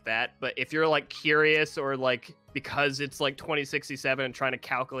dates like that, but if you're like curious or like because it's like 2067 and trying to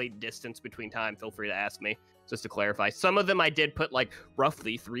calculate distance between time, feel free to ask me just to clarify. Some of them I did put like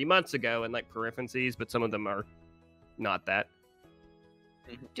roughly 3 months ago in like parentheses, but some of them are not that.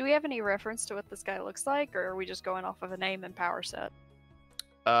 Do we have any reference to what this guy looks like, or are we just going off of a name and power set?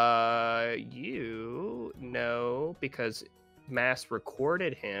 You know, because Mass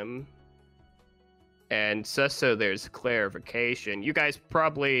recorded him. And just so there's clarification, you guys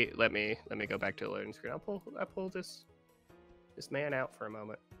probably let me go back to the loading screen. I'll pull this man out for a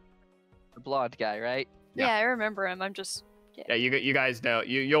moment. The blonde guy, right? Yeah, I remember him. I'm just Yeah, you guys know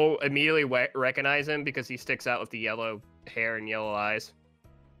you'll immediately recognize him because he sticks out with the yellow hair and yellow eyes.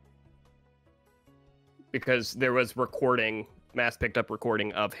 Because there was recording, Mass picked up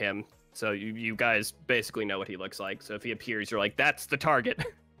recording of him, so you guys basically know what he looks like. So if he appears, you're like, that's the target.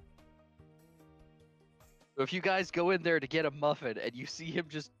 If you guys go in there to get a muffin and you see him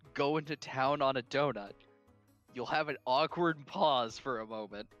just go into town on a donut, you'll have an awkward pause for a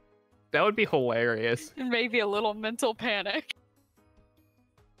moment. That would be hilarious. maybe a little mental panic.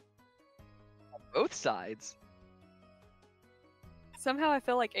 On both sides. Somehow I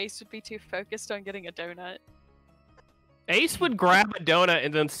feel like Ace would be too focused on getting a donut. Ace would grab a donut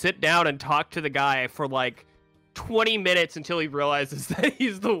and then sit down and talk to the guy for like 20 minutes until he realizes that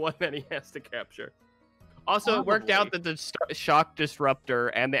he's the one that he has to capture. Also, It worked out that the shock disruptor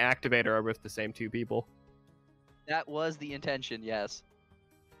and the activator are with the same 2 people. That was the intention, yes.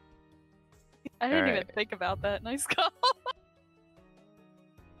 I didn't even think about that. Nice call.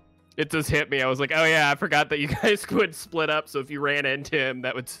 It just hit me. I was like, oh yeah, I forgot that you guys would split up, so if you ran into him,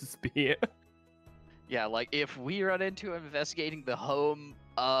 that would just be it. Yeah, like, if we run into him investigating the home,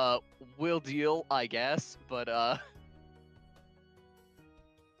 we'll deal, I guess, but,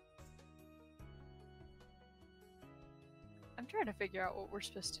 I'm trying to figure out what we're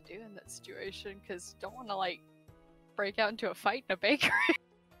supposed to do in that situation, because don't want to, like, break out into a fight in a bakery.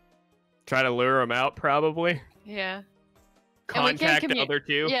 Try to lure him out, probably. Yeah. Contact the other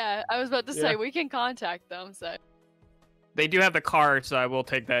 2. Yeah, I was about to say, we can contact them, so... They do have the car, so I will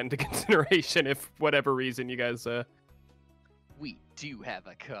take that into consideration if, whatever reason, you guys, we do have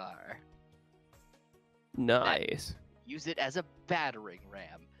a car. Nice. Use it as a battering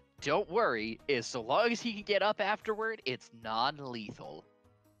ram. Don't worry, so long as he can get up afterward, it's non-lethal.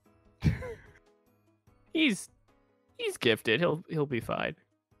 He's gifted. He'll be fine.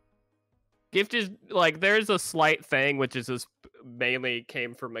 Gift is like there's a slight thing which is just mainly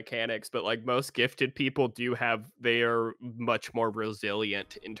came from mechanics, but like most gifted people they are much more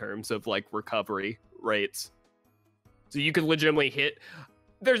resilient in terms of like recovery rates. So you could legitimately hit.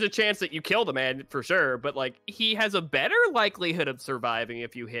 There's a chance that you kill the man for sure, but like he has a better likelihood of surviving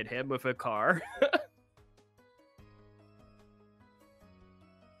if you hit him with a car.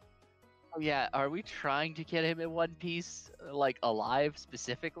 Oh yeah, are we trying to get him in one piece, like alive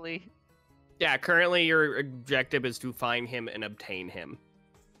specifically? Yeah, currently your objective is to find him and obtain him.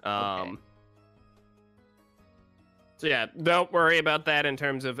 Okay. So yeah, don't worry about that in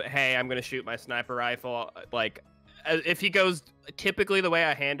terms of, hey, I'm going to shoot my sniper rifle. Like, if he goes, typically the way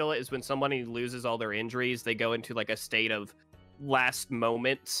I handle it is when somebody loses all their injuries, they go into like a state of last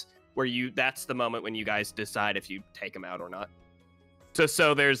moments where that's the moment when you guys decide if you take him out or not.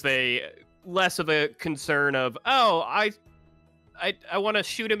 So there's less of a concern of, oh, I want to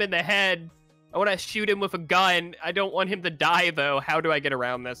shoot him in the head. I want to shoot him with a gun. I don't want him to die, though. How do I get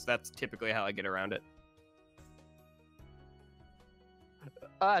around this? That's typically how I get around it.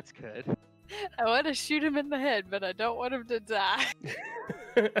 Oh, that's good. I want to shoot him in the head, but I don't want him to die.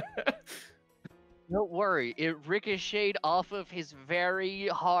 Don't worry, it ricocheted off of his very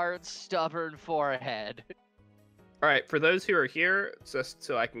hard, stubborn forehead. All right, for those who are here, just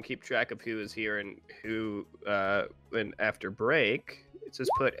so I can keep track of who is here and who, and after break, just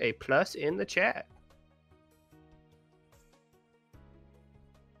put a plus in the chat.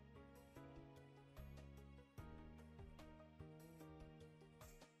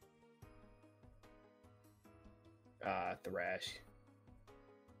 Thrash.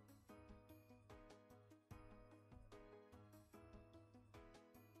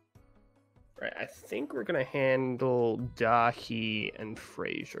 Right, I think we're gonna handle Dahi and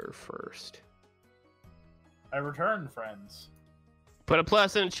Fraser first. I return, friends. Put a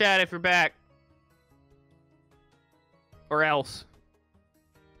plus in the chat if you're back. Or else.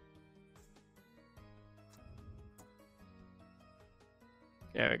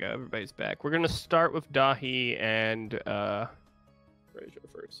 There we go. Everybody's back. We're gonna start with Dahi and Fraser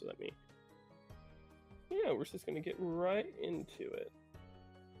first. So we're just gonna get right into it.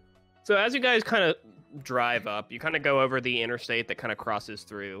 So as you guys kind of drive up, you kind of go over the interstate that kind of crosses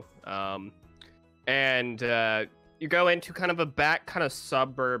through, and you go into kind of a back kind of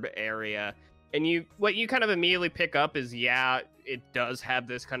suburb area. And what you kind of immediately pick up is, yeah, it does have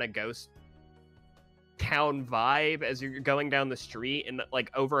this kind of ghost town vibe as you're going down the street, and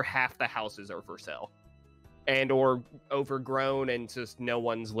like over half the houses are for sale and or overgrown, and just no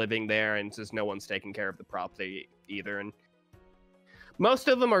one's living there, and just no one's taking care of the property either. And most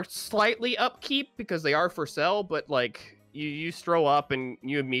of them are slightly upkeep because they are for sale, but like you stroll up and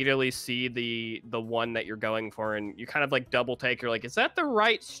you immediately see the one that you're going for, and you kind of like double take. You're like, is that the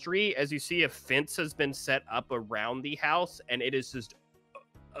right street? As you see a fence has been set up around the house, and it is just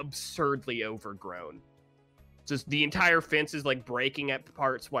absurdly overgrown. Just the entire fence is like breaking at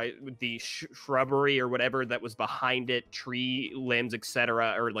parts, while the shrubbery or whatever that was behind it, tree limbs,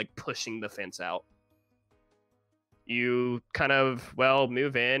 etc., are like pushing the fence out. You kind of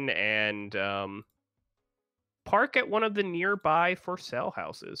move in and park at one of the nearby for sale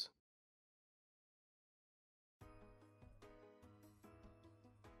houses.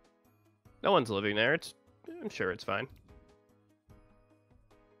 No one's living there. I'm sure it's fine.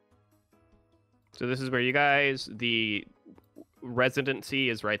 So this is where you guys, the residency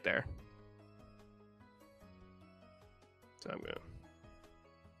is right there. So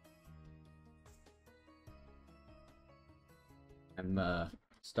I'm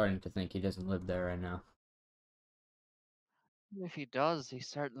starting to think he doesn't live there right now. If he does, he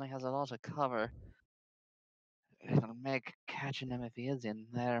certainly has a lot of cover. It'll make catching him if he is in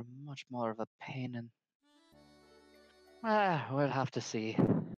there much more of a pain in. We'll have to see.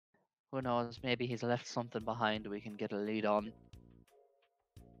 Who knows, maybe he's left something behind we can get a lead on.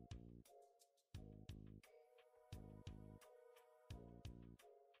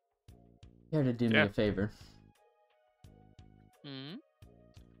 Here to do me a favor.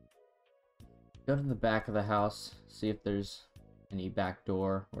 Go to the back of the house, see if there's any back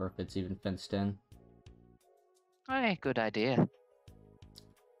door or if it's even fenced in. Hey, good idea.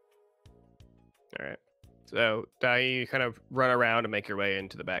 Alright. So, you kind of run around and make your way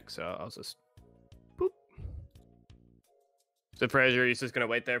into the back, so I'll just... Boop. So, Fraser, you just gonna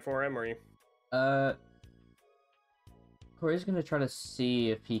wait there for him, or you... Corey's gonna try to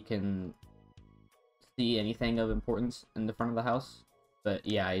see if he can see anything of importance in the front of the house. But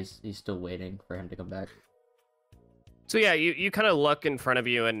yeah, he's still waiting for him to come back. So yeah, you kind of look in front of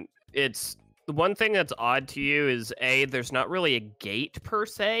you, and it's... The one thing that's odd to you is, there's not really a gate per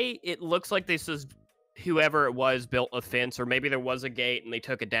se. It looks like this is... Whoever it was built a fence, or maybe there was a gate and they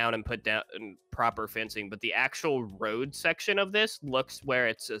took it down and put down proper fencing, but the actual road section of this looks where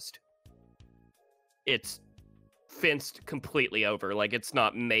it's fenced completely over. Like, it's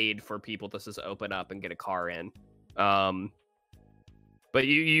not made for people to just open up and get a car in. But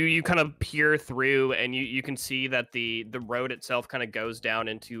you kind of peer through, and you can see that the road itself kind of goes down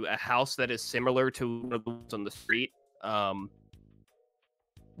into a house that is similar to one of the ones on the street.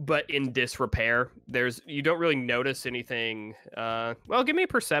 But in disrepair. You don't really notice anything. Well, give me a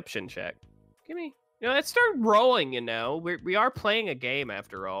perception check. Let's start rolling, We are playing a game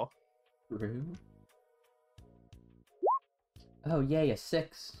after all. True. Oh, yay, a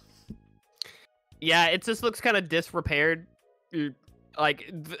 6. Yeah, it just looks kind of disrepaired.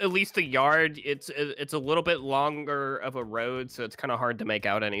 Like, at least the yard, it's a little bit longer of a road, so it's kind of hard to make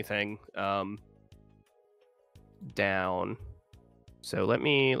out anything down. So let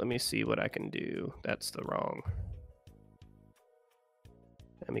me see what I can do. That's the wrong.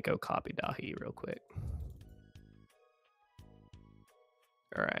 Let me go copy Dahi real quick.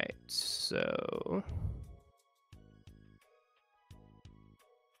 All right, so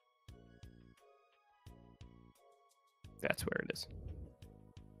that's where it is.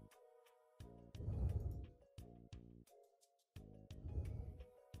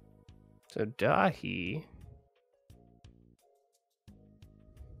 So Dahi.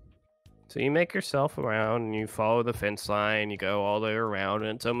 So you make yourself around and you follow the fence line, you go all the way around,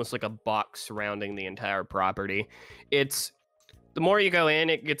 and it's almost like a box surrounding the entire property. The more you go in,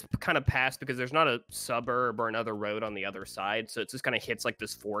 it gets kind of past because there's not a suburb or another road on the other side, so it just kind of hits like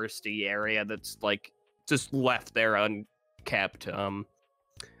this foresty area that's like just left there unkept.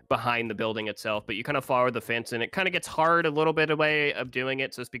 behind the building itself, but you kind of follow the fence, and it kind of gets hard a little bit away of doing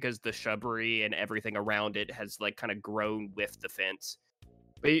it just because the shrubbery and everything around it has like kind of grown with the fence.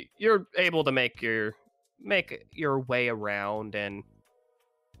 But you're able to make your way around and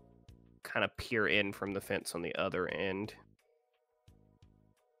kind of peer in from the fence on the other end.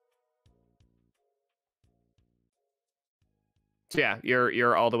 So yeah,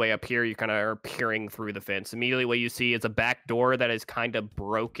 you're all the way up here. You kind of are peering through the fence. Immediately, what you see is a back door that is kind of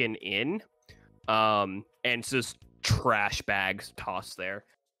broken in, and it's just trash bags tossed there.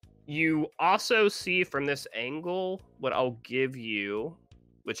 You also see from this angle, what I'll give you,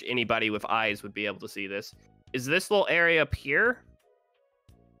 which anybody with eyes would be able to see this, is this little area up here.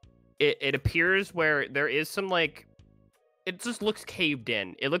 It appears where there is some like, it just looks caved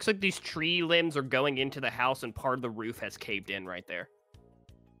in. It looks like these tree limbs are going into the house and part of the roof has caved in right there.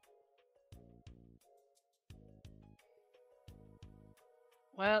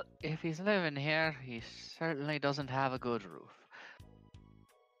 Well, if he's living here, he certainly doesn't have a good roof.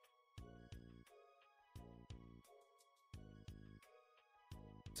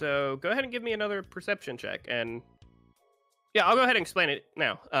 So go ahead and give me another perception check, and yeah, I'll go ahead and explain it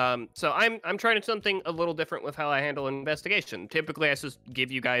now. So I'm trying something a little different with how I handle investigation. Typically, I just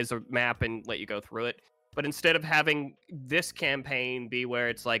give you guys a map and let you go through it. But instead of having this campaign be where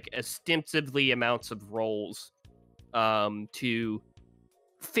it's like ostensibly amounts of rolls to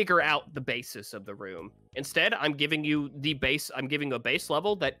figure out the basis of the room, instead I'm giving you the base. I'm giving a base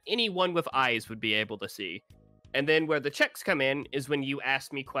level that anyone with eyes would be able to see. And then where the checks come in is when you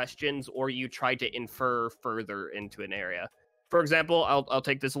ask me questions or you try to infer further into an area. For example, I'll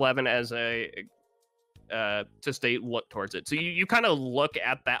take this 11 as a just a look towards it. So you kind of look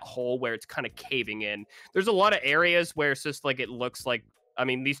at that hole where it's kind of caving in. There's a lot of areas where it's just like it looks like, I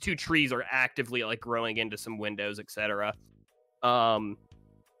mean, these two trees are actively like growing into some windows, etc.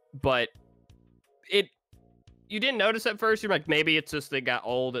 But you didn't notice at first. You're like, maybe it's just they got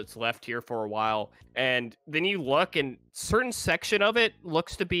old, it's left here for a while. And then you look and certain section of it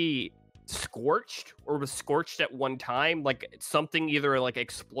looks to be scorched or was scorched at one time, like something either like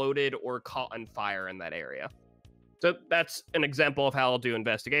exploded or caught on fire in that area. So that's an example of how I'll do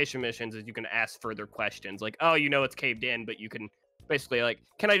investigation missions, is you can ask further questions like, oh, you know it's caved in, but you can basically like,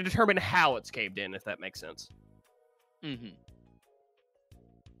 can I determine how it's caved in, if that makes sense? Mm-hmm.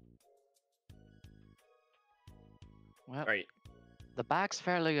 Well, Right. The back's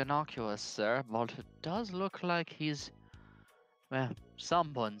fairly innocuous, sir, but it does look like he's, well,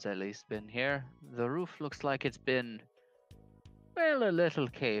 someone's at least been here. The roof looks like it's been, well, a little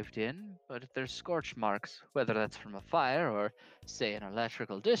caved in, but if there's scorch marks, whether that's from a fire or, say, an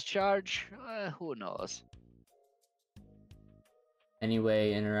electrical discharge, who knows? Any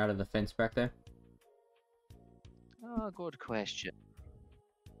way in or out of the fence back there? Oh, good question.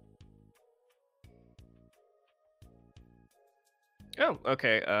 Oh,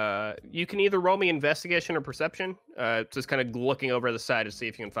 okay. You can either roll me investigation or perception. Just kind of looking over the side to see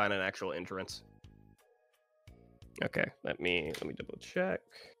if you can find an actual entrance. Okay, let me double check.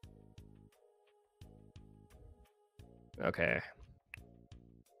 Okay.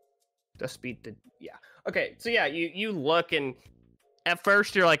 The speed to, yeah. Okay, so yeah, you look, and at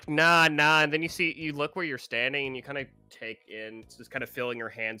first you're like, nah, and then you look where you're standing and you kind of take in, just kind of feeling your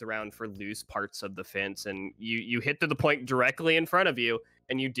hands around for loose parts of the fence, and you hit to the point directly in front of you,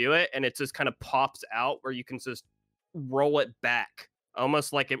 and you do it, and it just kind of pops out where you can just roll it back,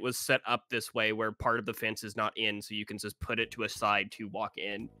 almost like it was set up this way where part of the fence is not in, so you can just put it to a side to walk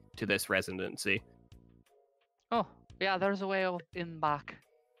in to this residency. Oh, yeah, there's a way in back.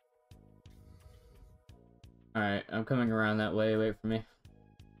 Alright, I'm coming around that way. Wait for me.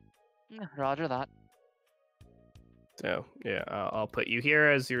 Roger that. So, yeah, I'll put you here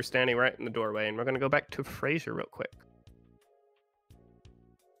as you're standing right in the doorway, and we're going to go back to Fraser real quick.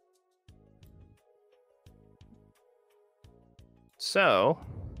 So,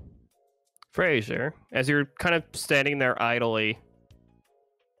 Fraser, as you're kind of standing there idly,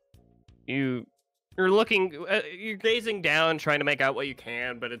 you're looking, you're gazing down, trying to make out what you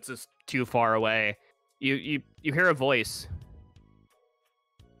can, but it's just too far away. You hear a voice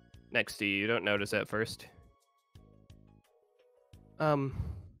next to you. You don't notice at first.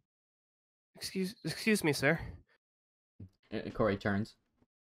 Excuse me, sir. Corey turns.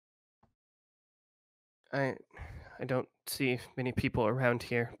 I don't see many people around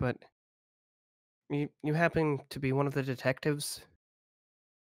here, but you happen to be one of the detectives?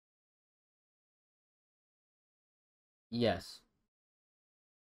 Yes.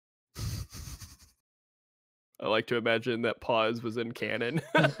 I like to imagine that pause was in canon.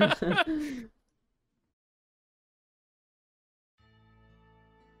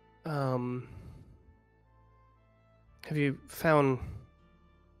 Have you found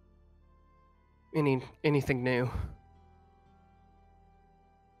anything new?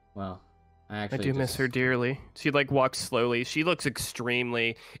 Well, I I actually do miss her dearly. She like walks slowly. She looks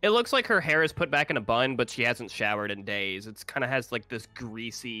extremely. It looks like her hair is put back in a bun, but she hasn't showered in days. It's kind of has like this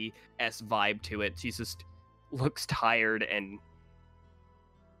greasy vibe to it. She just looks tired and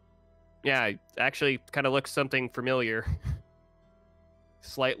yeah, actually kind of looks something familiar.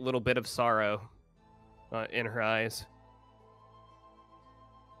 Slight little bit of sorrow in her eyes.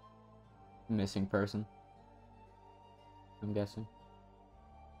 missing person, I'm guessing.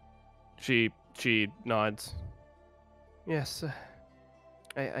 She nods. Yes,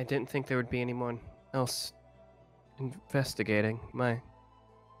 I didn't think there would be anyone else investigating. I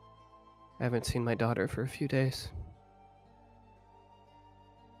haven't seen my daughter for a few days.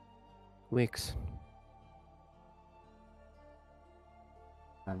 Weeks.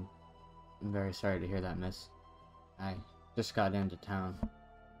 I'm very sorry to hear that, miss. I just got into town.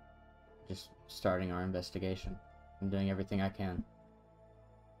 Just starting our investigation. I'm doing everything I can.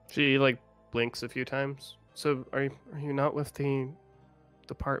 She like blinks a few times. So are you not with the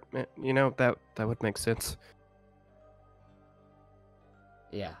department? You know that would make sense.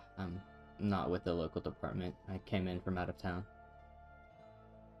 Yeah, I'm not with the local department. I came in from out of town.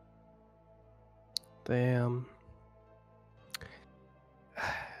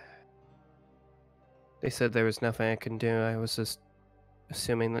 They said there was nothing I can do. I was just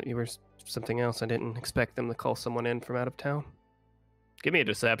assuming that you were something else. I didn't expect them to call someone in from out of town. Give me a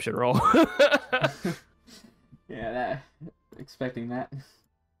deception roll. Yeah, expecting that.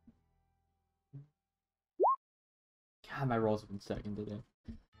 God, my rolls have been second today.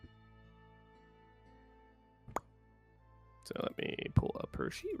 So let me pull up her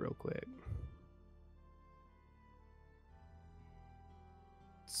sheet real quick.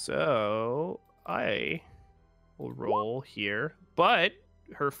 So I will roll here, but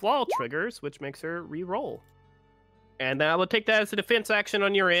her flaw triggers, which makes her re-roll. And I will take that as a defense action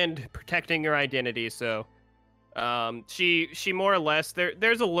on your end, protecting your identity. So she more or less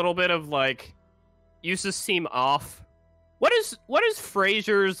there's a little bit of like you just seem off. What is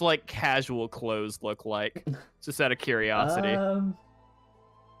Fraser's like casual clothes look like? Just out of curiosity.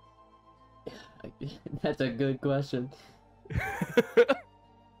 That's a good question.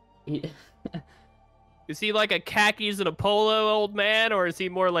 Is he like a khakis and a polo old man, or is he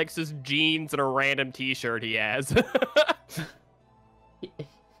more like just jeans and a random t-shirt he has?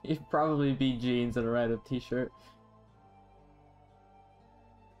 It'd probably be jeans and a random t-shirt.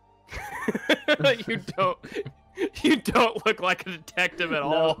 You don't look like a detective at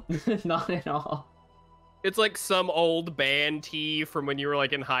all. No, not at all. It's like some old band tee from when you were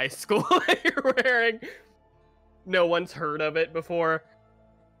like in high school that you're wearing. No one's heard of it before.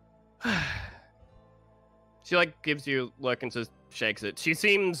 She like gives you a look and just shakes it. She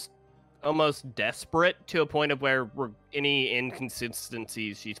seems almost desperate to a point of where any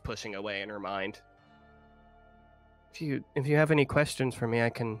inconsistencies she's pushing away in her mind. If you have any questions for me, I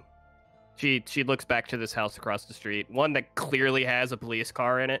can. She looks back to this house across the street, one that clearly has a police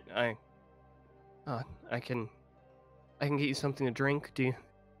car in it. I can get you something to drink. Do you?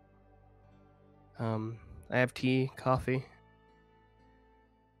 I have tea, coffee.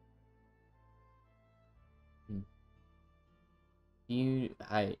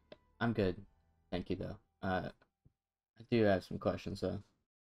 I'm good. Thank you though. I do have some questions though.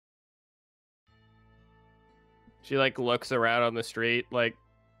 She like looks around on the street like,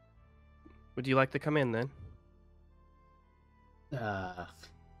 would you like to come in then?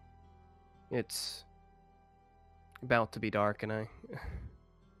 It's about to be dark and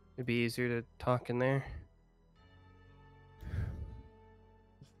it'd be easier to talk in there.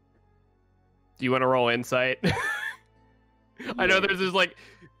 Do you want to roll insight? I know there's this like,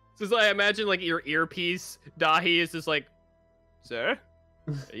 I imagine like your earpiece, Dahi is just like, sir,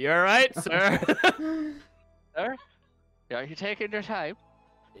 are you all right, sir? Sir? Are you taking your time?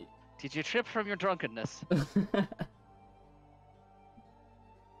 Did you trip from your drunkenness?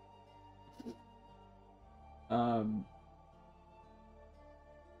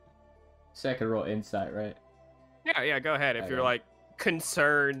 Second roll insight, right? Yeah, go ahead if you're Okay. like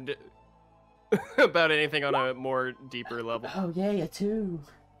concerned about anything on a more deeper level. Oh yeah, too.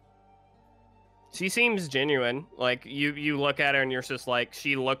 She seems genuine. Like you look at her and you're just like,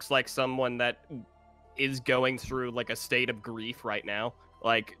 she looks like someone that is going through like a state of grief right now.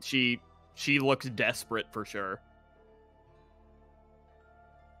 Like she looks desperate for sure.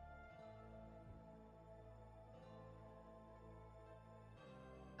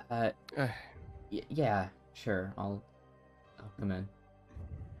 Yeah, sure. I'll come in.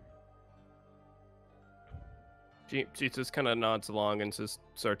 Jesus kind of nods along and just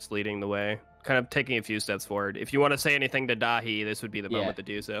starts leading the way, kind of taking a few steps forward. If you want to say anything to Dahi, this would be the moment to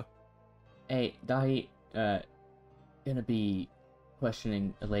do so. Hey, Dahi, gonna be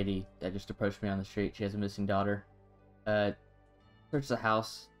questioning a lady that just approached me on the street. She has a missing daughter. Search the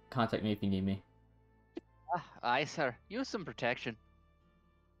house. Contact me if you need me. Aye, sir. Use some protection.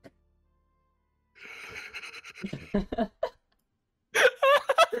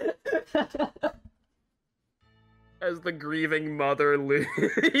 As the grieving mother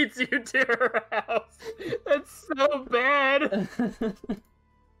leads you to her house. That's so bad.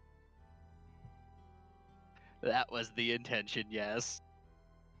 That was the intention, yes.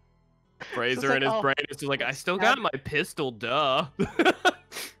 Fraser like, in his oh, brain is just like, I let's still stab got my pistol, duh.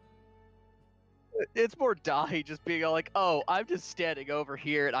 It's more Dahi just being all like, oh, I'm just standing over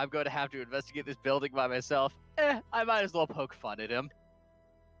here and I'm going to have to investigate this building by myself. I might as well poke fun at him.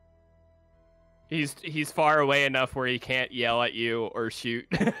 He's far away enough where he can't yell at you or shoot.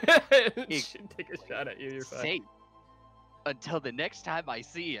 Take a shot at you, you're fine. Safe. Until the next time I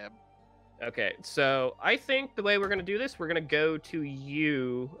see him. Okay, so I think the way we're gonna do this, we're gonna go to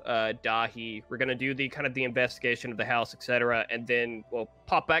you, Dahi. We're gonna do the kind of the investigation of the house, etc., and then we'll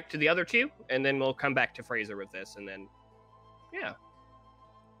pop back to the other two, and then we'll come back to Fraser with this, and then, yeah.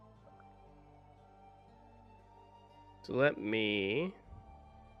 So let me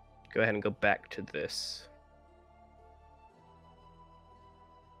go ahead and go back to this.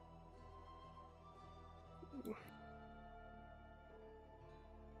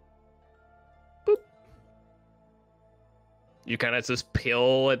 You kind of just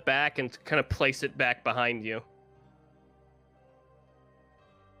peel it back and kind of place it back behind you.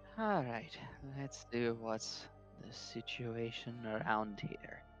 All right, let's do what's the situation around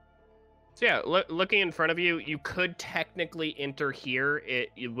here. So yeah, looking in front of you, you could technically enter here.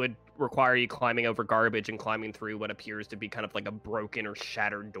 It would require you climbing over garbage and climbing through what appears to be kind of like a broken or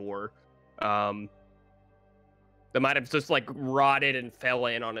shattered door. That might have just like rotted and fell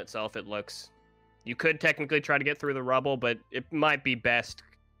in on itself, it looks. You could technically try to get through the rubble, but it might be best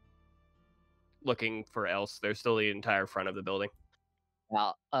looking for else. There's still the entire front of the building.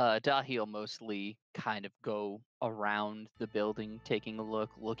 Now, Dahi will mostly kind of go around the building, taking a look,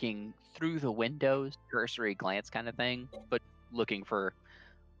 looking through the windows, cursory glance kind of thing, but looking for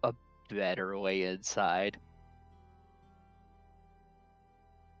a better way inside.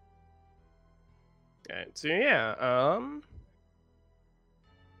 Okay, so yeah,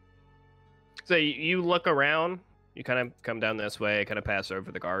 so you look around, you kind of come down this way, kind of pass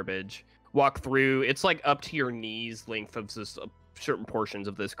over the garbage, walk through. It's like up to your knees length of this certain portions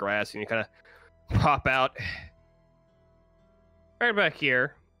of this grass, and you kind of pop out. Right back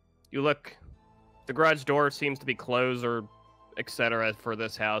here, you look. The garage door seems to be closed or etc. for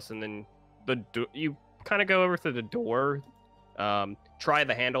this house, and then you kind of go over to the door, try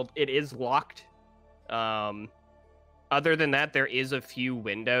the handle. It is locked. Other than that, there is a few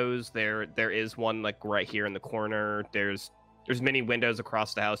windows. There is one like right here in the corner. There's many windows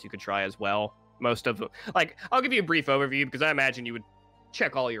across the house you could try as well. Most of them, like, I'll give you a brief overview because I imagine you would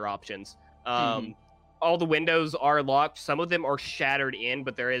check all your options. All the windows are locked. Some of them are shattered in,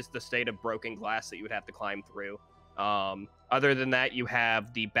 but there is the state of broken glass that you would have to climb through. Other than that, you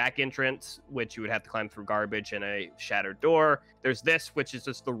have the back entrance, which you would have to climb through garbage and a shattered door. There's this, which is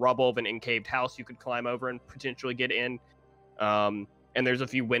just the rubble of an encaved house you could climb over and potentially get in. And there's a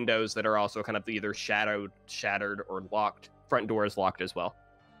few windows that are also kind of either shattered, or locked. Front door is locked as well.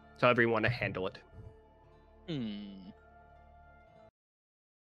 So however you want to handle it.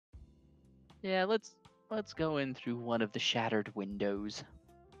 Yeah, let's go in through one of the shattered windows.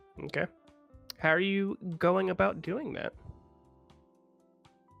 Okay. How are you going about doing that?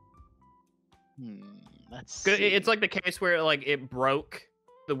 Let's see. It's like the case where like it broke,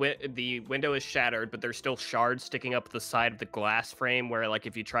 the window is shattered, but there's still shards sticking up the side of the glass frame where like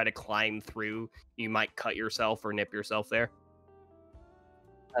if you try to climb through, you might cut yourself or nip yourself there.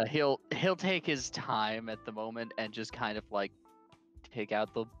 He'll take his time at the moment and just kind of like take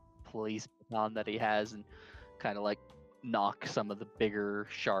out the police baton that he has and kind of like knock some of the bigger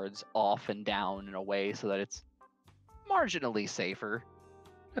shards off and down in a way so that it's marginally safer.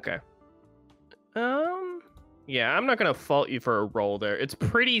 Okay. Yeah, I'm not gonna fault you for a roll there. It's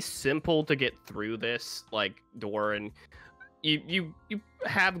pretty simple to get through this like door, and you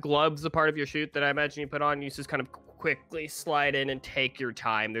have gloves, a part of your chute that I imagine you put on. You just kind of quickly slide in and take your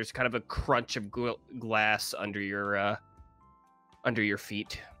time. There's kind of a crunch of glass under your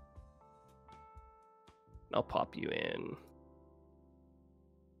feet. I'll pop you in.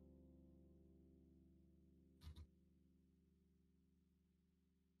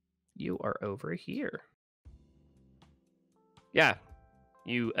 You are over here. Yeah,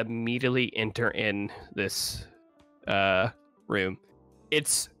 you immediately enter in this room.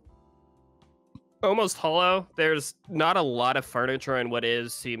 It's almost hollow. There's not a lot of furniture, and what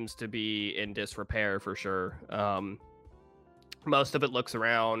is seems to be in disrepair for sure. Most of it looks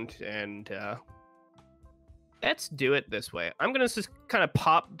around, and let's do it this way. I'm gonna just kind of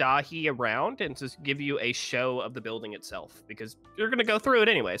pop Dahi around and just give you a show of the building itself, because you're gonna go through it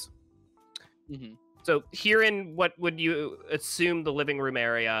anyways. Mm-hmm. So here in what would you assume the living room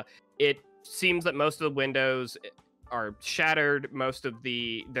area, it seems that most of the windows are shattered.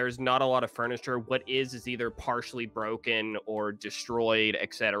 There's not a lot of furniture. What is either partially broken or destroyed,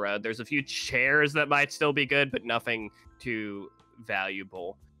 etc. There's a few chairs that might still be good, but nothing too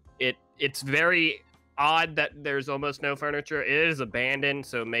valuable. It's very odd that there's almost no furniture. It is abandoned,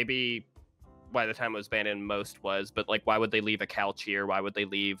 so maybe by the time it was abandoned, most was. But like, why would they leave a couch here? Why would they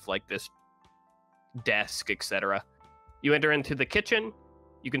leave like this desk, etc.? You enter into the kitchen.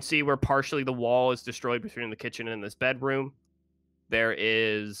 You can see where partially the wall is destroyed between the kitchen and this bedroom. There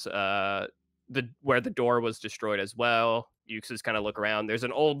is where the door was destroyed as well. You just kind of look around. There's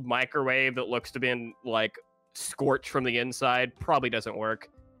an old microwave that looks to be like scorched from the inside. Probably doesn't work.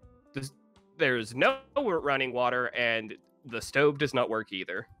 There's no running water, and the stove does not work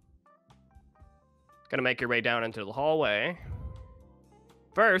either. Gonna make your way down into the hallway.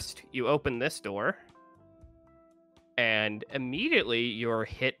 First, you open this door, and immediately you're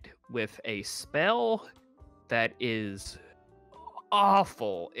hit with a spell that is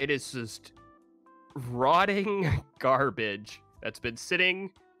awful. It is just rotting garbage that's been sitting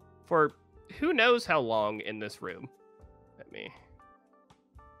for who knows how long in this room. Let me...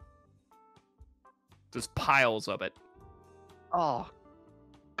 Just piles of it. Oh,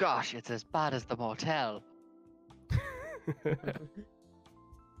 gosh, it's as bad as the motel.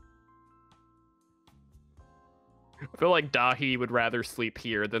 I feel like Dahi would rather sleep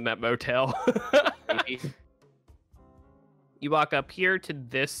here than that motel. You walk up here to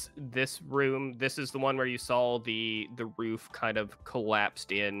this room. This is the one where you saw the roof kind of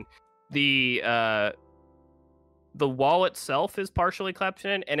collapsed in. The wall itself is partially collapsed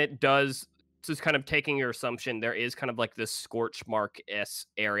in, and it does, just kind of taking your assumption, there is kind of like this scorch mark-esque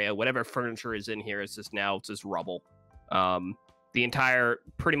area. Whatever furniture is in here is just now just rubble. The entire,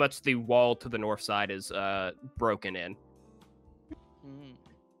 pretty much the wall to the north side is broken in. Mm.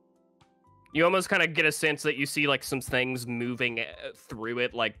 You almost kind of get a sense that you see like some things moving through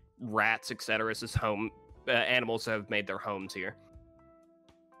it, like rats, etc. It's just animals have made their homes here.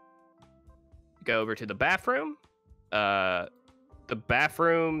 Go over to the bathroom. The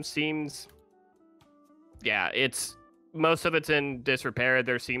bathroom seems... Yeah, most of it's in disrepair.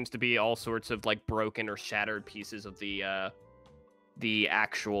 There seems to be all sorts of like broken or shattered pieces of the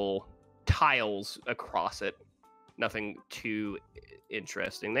actual tiles across it. Nothing too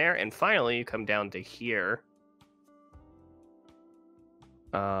interesting there. And finally, you come down to here.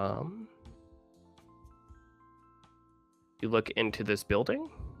 You look into this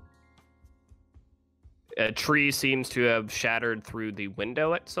building. A tree seems to have shattered through the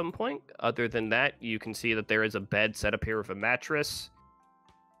window at some point. Other than that, you can see that there is a bed set up here with a mattress,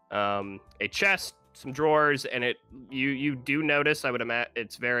 a chest, some drawers, and you do notice, I would imagine,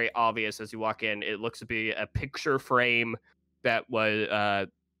 it's very obvious as you walk in, it looks to be a picture frame that was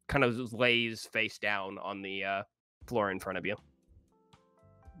kind of lays face down on the floor in front of you.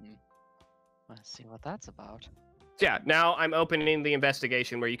 Let's see what that's about. Yeah, now I'm opening the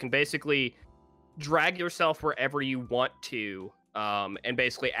investigation where you can basically drag yourself wherever you want to, and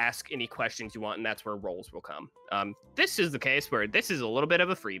basically ask any questions you want, and that's where rolls will come. This is the case where this is a little bit of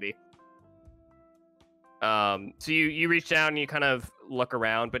a freebie. So you reach down and you kind of look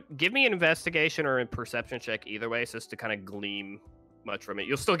around, but give me an investigation or a perception check either way, so just to kind of glean much from it.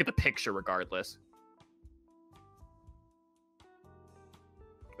 You'll still get the picture regardless.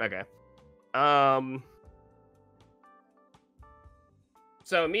 Okay.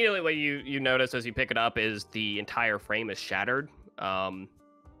 So immediately what you notice as you pick it up is the entire frame is shattered.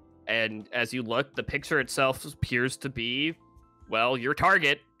 And as you look, the picture itself appears to be, well, your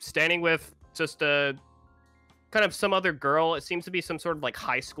target, standing with just a kind of some other girl. It seems to be some sort of like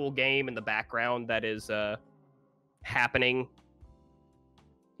high school game in the background that is happening.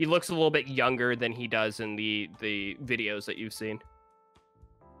 He looks a little bit younger than he does in the videos that you've seen.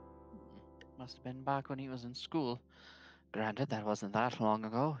 Must have been back when he was in school. Granted, that wasn't that long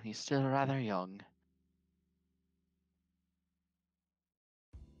ago. He's still rather young.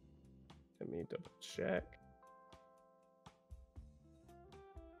 Let me double check.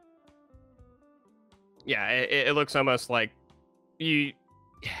 Yeah, it looks almost like you...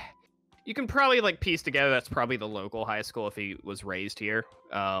 You can probably like piece together that's probably the local high school if he was raised here.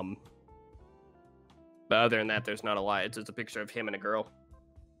 But other than that, there's not a lot. It's just a picture of him and a girl.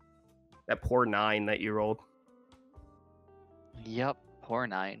 That poor 9 that you rolled. Yep, poor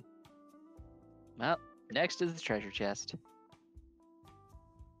 9. Well, next is the treasure chest.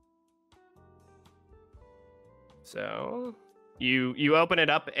 So you open it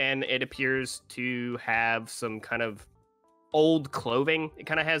up and it appears to have some kind of old clothing. It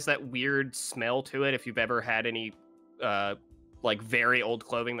kind of has that weird smell to it if you've ever had any like very old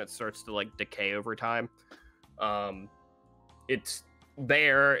clothing that starts to like decay over time. It's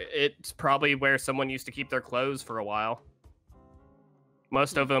there. It's probably where someone used to keep their clothes for a while.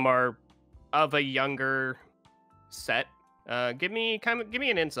 Most of them are of a younger set. Give me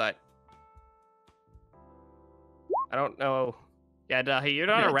an insight. I don't know. Yeah, Dahi, you're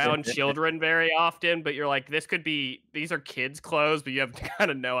not around children very often, but you're like, these are kids' clothes, but you have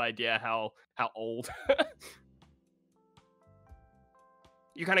kind of no idea how old.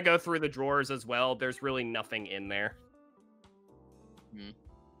 You kind of go through the drawers as well. There's really nothing in there.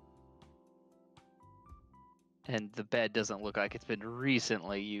 And the bed doesn't look like it's been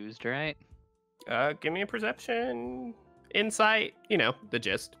recently used, right? Give me a perception, insight, the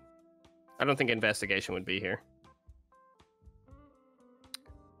gist. I don't think investigation would be here.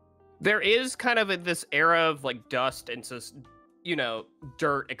 There is kind of this era of like dust and just,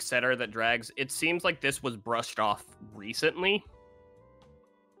 dirt, etc. that drags. It seems like this was brushed off recently.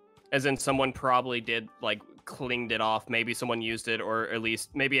 As in someone probably did like cleaned it off. Maybe someone used it, or at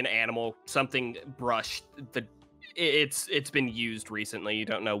least maybe an animal, something brushed the. It's been used recently. You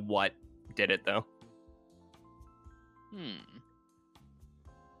don't know what did it though.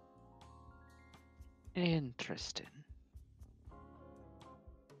 Interesting.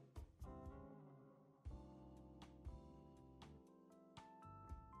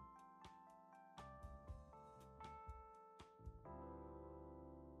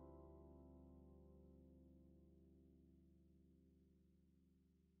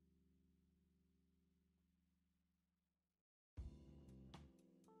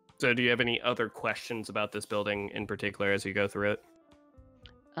 So do you have any other questions about this building in particular as you go through it?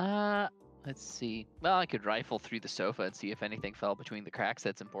 Let's see. Well, I could rifle through the sofa and see if anything fell between the cracks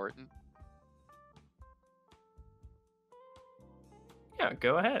that's important. Yeah,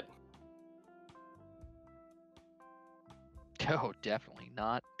 go ahead. Oh, definitely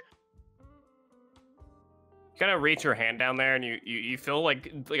not. You kind of reach your hand down there and you feel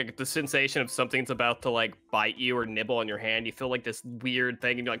like the sensation of something's about to like bite you or nibble on your hand. You feel like this weird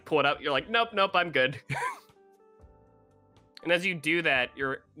thing and you like pull it up. You're like, nope, I'm good. And as you do that,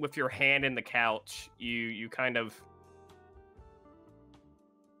 you're with your hand in the couch, you kind of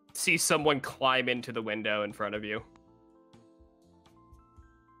see someone climb into the window in front of you.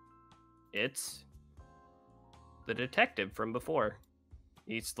 It's the detective from before.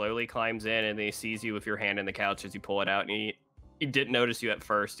 He slowly climbs in and he sees you with your hand in the couch as you pull it out, and he didn't notice you at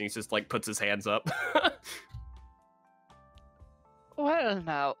first, and he just like puts his hands up. Well,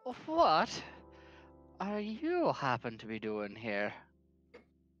 now, what are you happen to be doing here?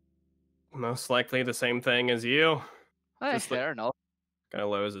 Most likely the same thing as you. Just Fair enough. Kind of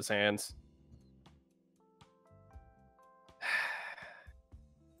lowers his hands.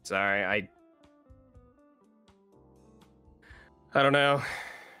 Sorry, I don't know.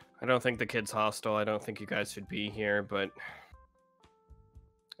 I don't think the kid's hostile. I don't think you guys should be here, but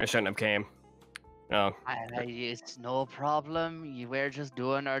I shouldn't have came. No. It's no problem. We're just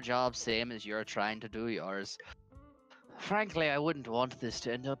doing our job same as you're trying to do yours. Frankly, I wouldn't want this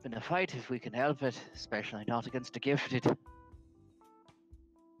to end up in a fight if we can help it, especially not against the gifted.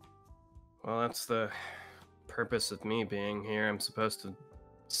 Well, that's the purpose of me being here. I'm supposed to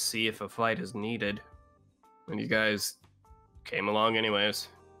see if a fight is needed. And you guys came along anyways.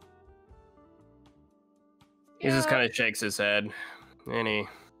 He just kind of shakes his head.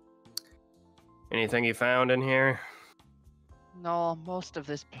 Anything you found in here? No, most of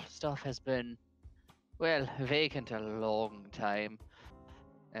this stuff has been, well, vacant a long time.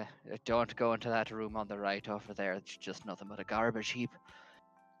 Don't go into that room on the right over there. It's just nothing but a garbage heap.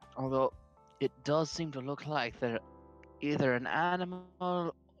 Although, it does seem to look like that either an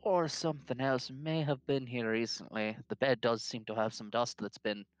animal or something else may have been here recently. The bed does seem to have some dust that's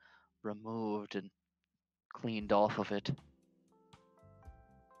been removed and cleaned off of it.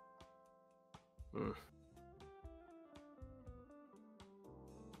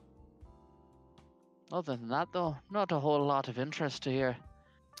 Other than that, though, not a whole lot of interest to hear.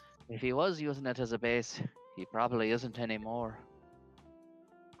 If he was using it as a base, he probably isn't anymore.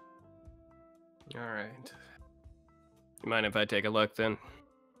 Alright. You mind if I take a look then?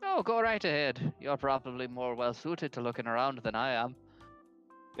 Oh, go right ahead. You're probably more well suited to looking around than I am.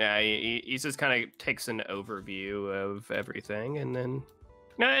 Yeah, he just kind of takes an overview of everything, and then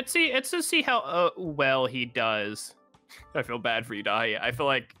it's to see how well he does. I feel bad for you, Dahi. I feel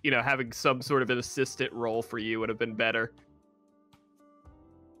like having some sort of an assistant role for you would have been better.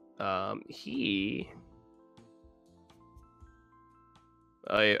 He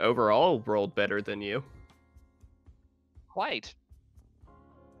overall rolled better than you. Quite.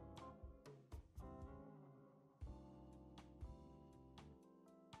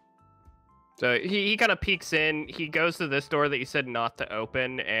 So he kind of peeks in. He goes to this door that you said not to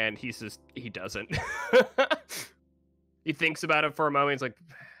open, and he doesn't. He thinks about it for a moment. He's like,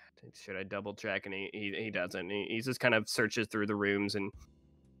 should I double check? And he doesn't. He just kind of searches through the rooms. And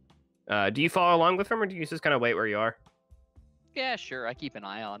do you follow along with him, or do you just kind of wait where you are? Yeah, sure. I keep an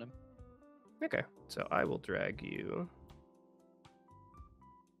eye on him. Okay, so I will drag you.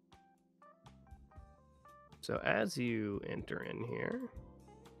 So as you enter in here,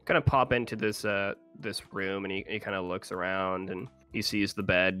 kind of pop into this this room, and he kind of looks around, and he sees the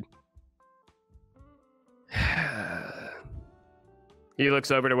bed. He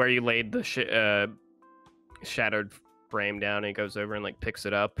looks over to where you laid the shattered frame down, and he goes over and like picks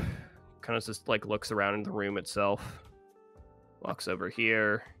it up. Kind of just like looks around in the room itself. Walks over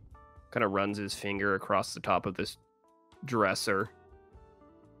here, kind of runs his finger across the top of this dresser,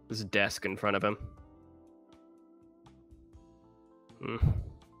 this desk in front of him.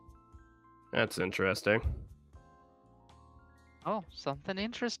 That's interesting. Oh, something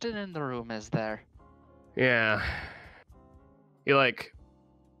interesting in the room, is there? Yeah. I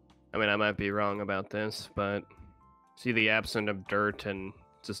mean, I might be wrong about this, but see the absence of dirt and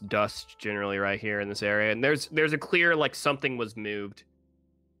just dust generally right here in this area. And there's a clear, like, something was moved.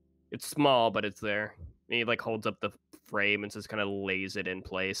 It's small, but it's there. And he, like, holds up the frame and just kind of lays it in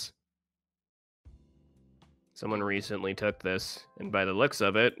place. Someone recently took this, and by the looks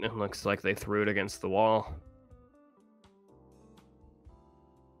of it, it looks like they threw it against the wall.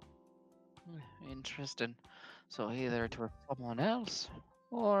 Interesting. So either it was someone else,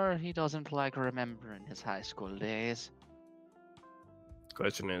 or he doesn't like remembering his high school days.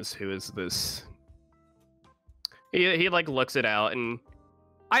 Question is, who is this? He like looks it out, and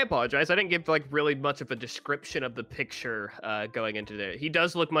I apologize. I didn't give like really much of a description of the picture going into it. He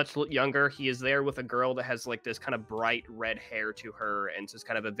does look much younger. He is there with a girl that has like this kind of bright red hair to her, and just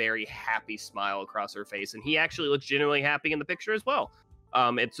kind of a very happy smile across her face. And he actually looks genuinely happy in the picture as well.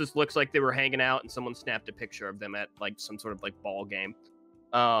 It just looks like they were hanging out, and someone snapped a picture of them at like some sort of like ball game.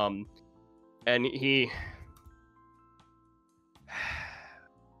 And he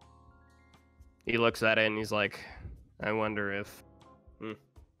looks at it and he's like, I wonder if.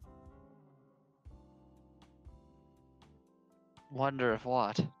 Wonder if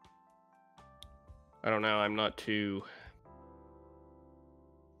what? I don't know. I'm not too.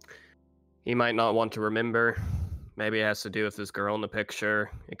 He might not want to remember. Maybe it has to do with this girl in the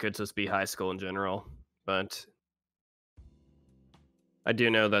picture. It could just be high school in general. But I do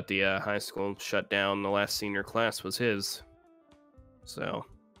know that the high school shut down. The last senior class was his. So.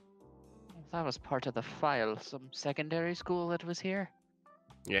 That was part of the file. Some secondary school that was here?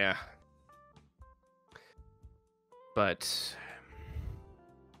 Yeah. But.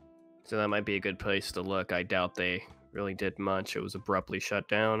 So that might be a good place to look. I doubt they really did much. It was abruptly shut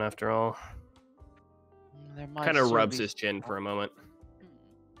down after all. Kind of rubs his chin for a moment.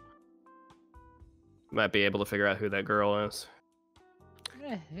 Might be able to figure out who that girl is.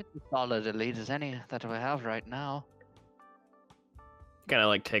 It's as solid a lead as any that we have right now. Kind of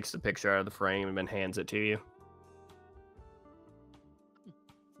like takes the picture out of the frame and then hands it to you.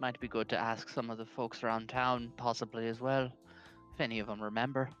 Might be good to ask some of the folks around town, possibly as well, if any of them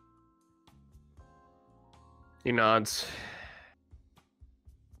remember. He nods.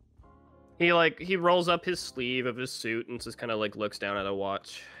 He rolls up his sleeve of his suit and just kind of like looks down at a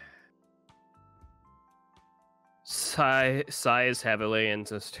watch. Sighs heavily and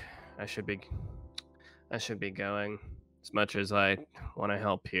just, I should be going. As much as I want to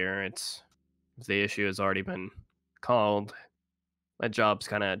help here, the issue has already been called. My job's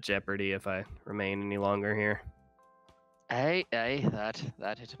kind of at jeopardy if I remain any longer here. Aye, that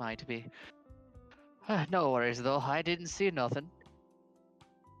it might be. No worries though, I didn't see nothing.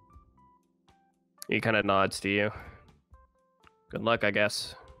 He kind of nods to you. Good luck, I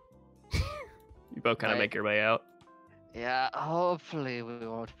guess. You both kind of make your way out. Yeah, hopefully we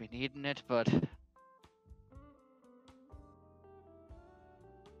won't be needing it, but...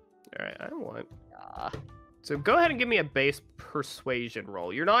 Alright, I want... So go ahead and give me a base persuasion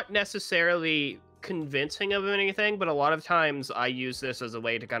roll. You're not necessarily convincing of anything, but a lot of times I use this as a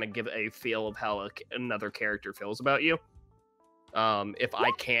way to kind of give a feel of how another character feels about you. If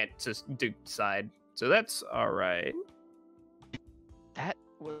I can't just decide. So that's all right. That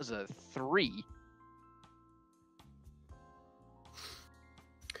was a 3.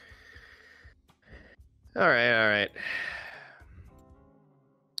 All right.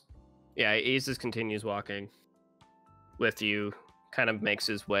 Yeah, he just continues walking with you, kind of makes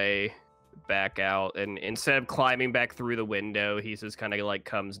his way back out, and instead of climbing back through the window, he just kind of like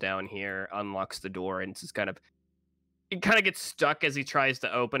comes down here, unlocks the door, and just it kind of gets stuck as he tries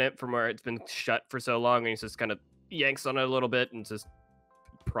to open it from where it's been shut for so long, and he just kind of yanks on it a little bit and just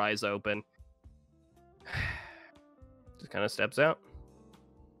pries open. Just kind of steps out.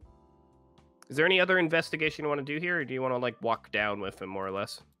 Is there any other investigation you want to do here, or do you want to like walk down with him more or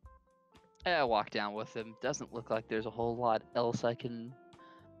less? I walk down with him. Doesn't look like there's a whole lot else I can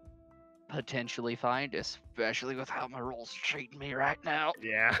potentially find, especially with how my roll's treating me right now.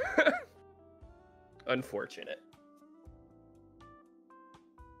 Yeah. Unfortunate.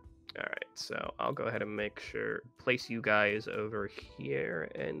 All right, so I'll go ahead and place you guys over here,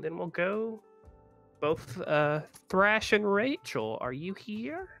 and then we'll go. Both Thrash and Rachel, are you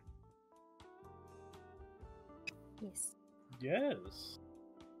here? Yes. Yes.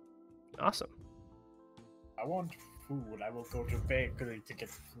 Awesome. I want food. I will go to bakery to get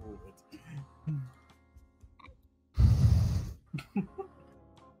food.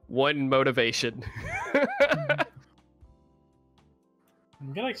 One motivation.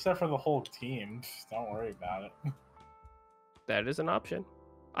 I'm gonna accept for the whole team. Just don't worry about it. That is an option.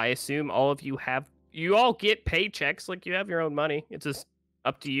 I assume all of you all get paychecks, like you have your own money. It's just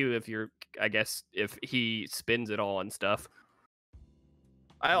up to you if he spends it all on stuff.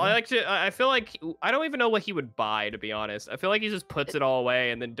 I feel like I don't even know what he would buy, to be honest. I feel like he just puts it all away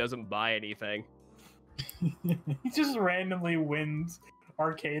and then doesn't buy anything. He just randomly wins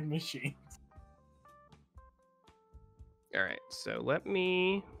arcade machines. All right, so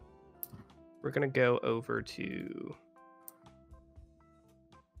we're gonna go over to.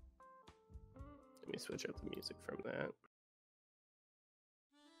 Let me switch up the music from that.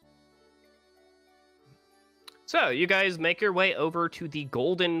 So, you guys make your way over to the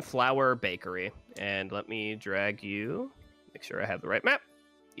Golden Flower Bakery. And let me drag you. Make sure I have the right map.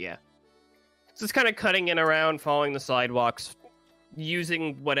 Yeah. So it's kind of cutting in around, following the sidewalks,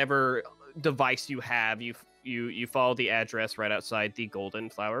 using whatever device you have. You follow the address right outside the Golden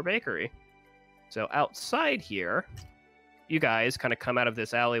Flower Bakery. So outside here, you guys kind of come out of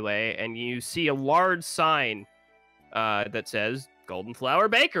this alleyway, and you see a large sign that says Golden Flower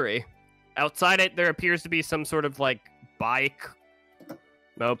Bakery. Outside it, there appears to be some sort of like bike,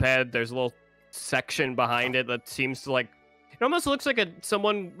 moped. There's a little section behind it that seems to like, it almost looks like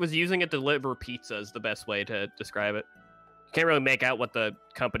someone was using it to deliver pizza is the best way to describe it. Can't really make out what the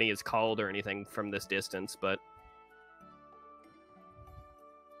company is called or anything from this distance, but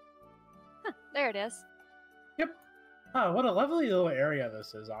There it is. Yep. Oh, what a lovely little area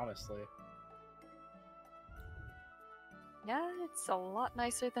this is, honestly. Yeah, it's a lot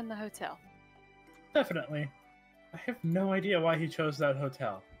nicer than the hotel. Definitely. I have no idea why he chose that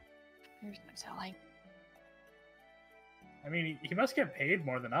hotel. There's no telling. I mean, he must get paid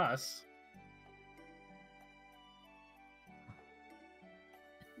more than us.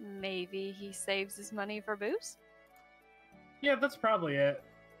 Maybe he saves his money for booze? Yeah, that's probably it.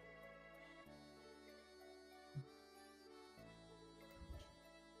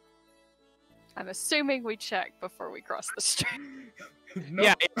 I'm assuming we check before we cross the street. No.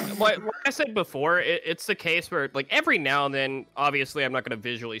 yeah, like I said before, it's the case where like every now and then, obviously I'm not going to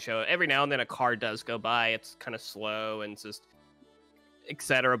visually show it. Every now and then a car does go by. It's kind of slow and just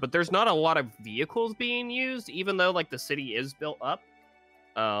etc. But there's not a lot of vehicles being used, even though like the city is built up.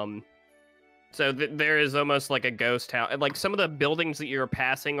 So there is almost like a ghost town. And like some of the buildings that you're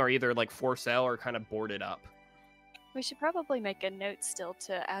passing are either like for sale or kind of boarded up. We should probably make a note still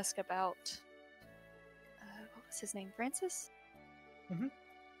to ask about. What was his name? Francis?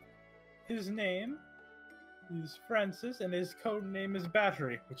 His name is Francis, and his code name is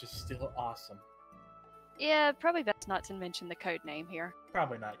Battery, which is still awesome. Yeah, probably best not to mention the code name here.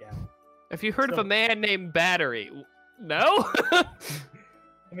 Probably not yet. Have you heard of a man named Battery? No?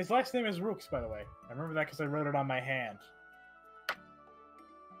 And his last name is Rooks, by the way. I remember that because I wrote it on my hand.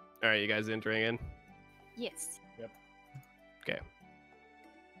 All right, you guys entering in? Yes. Okay.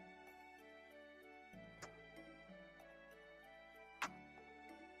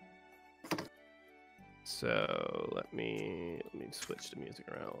 So let me switch the music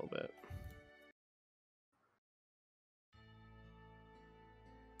around a little bit.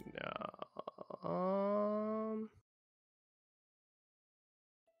 No.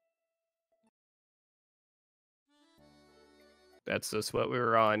 That's just what we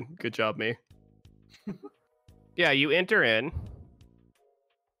were on. Good job, me. Yeah, you enter in.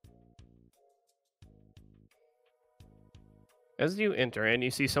 As you enter in,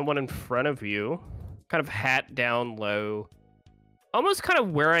 you see someone in front of you, kind of hat down low, almost kind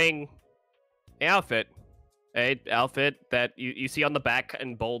of wearing an outfit. Outfit that you see on the back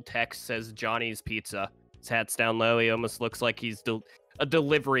in bold text says Johnny's Pizza. His hat's down low. He almost looks like he's a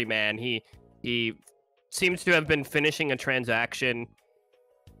delivery man. He seems to have been finishing a transaction.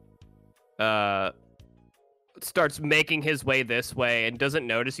 Starts making his way this way and doesn't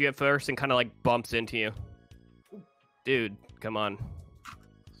notice you at first and kind of like bumps into you. Dude, come on.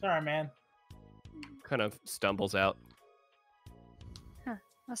 Sorry, man. Kind of stumbles out. Huh.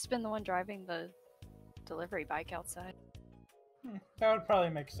 Must have been the one driving the delivery bike outside. That would probably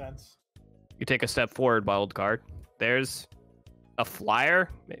make sense. You take a step forward, wild card. There's a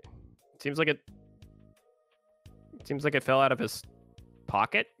flyer. It seems like it fell out of his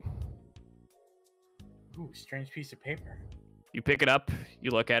pocket. Ooh, strange piece of paper. You pick it up,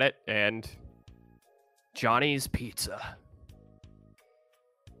 you look at it, and Johnny's Pizza.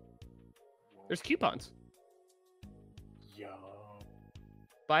 There's coupons. Yo.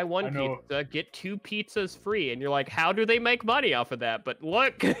 Buy one pizza, get 2 pizzas free. And you're like, how do they make money off of that? But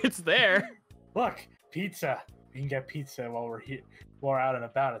look, it's there. Look, pizza. We can get pizza while we're out and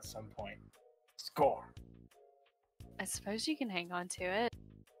about at some point. Score. I suppose you can hang on to it.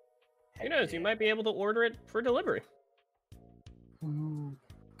 Who knows? You might be able to order it for delivery. Ooh,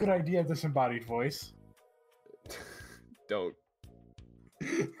 good idea, disembodied voice. Don't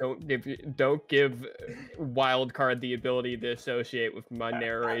give Wildcard the ability to associate with my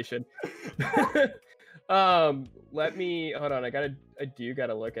narration. Let me hold on. I do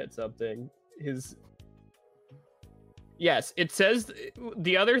gotta look at something. Yes, it says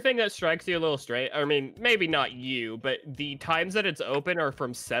the other thing that strikes you a little straight. I mean, maybe not you, but the times that it's open are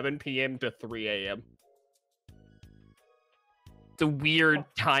from 7 p.m. to 3 a.m. It's a weird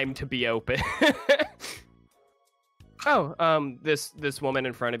time to be open. Oh, this woman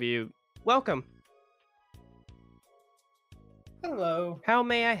in front of you. Welcome. Hello. How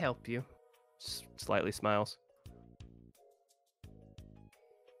may I help you? Slightly smiles.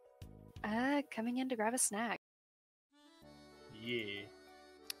 Coming in to grab a snack. Yeah.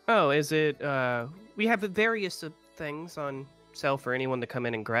 Oh, is it, we have various things on sale for anyone to come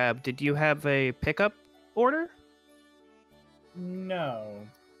in and grab. Did you have a pickup order? No.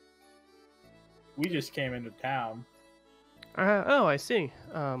 We just came into town. Oh, I see.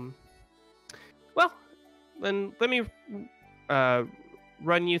 Well, then let me,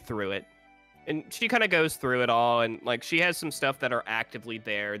 run you through it. And she kind of goes through it all, and, like, she has some stuff that are actively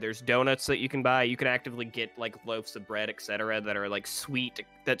there. There's donuts that you can buy. You can actively get, like, loaves of bread, etc., that are, like, sweet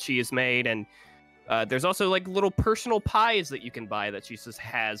that she has made. And there's also, like, little personal pies that you can buy that she just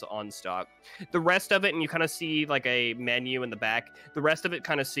has on stock. The rest of it, and you kind of see, like, a menu in the back. The rest of it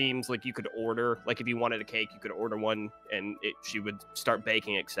kind of seems like you could order. Like, if you wanted a cake, you could order one, and she would start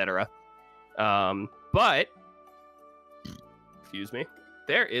baking, etc. But, excuse me.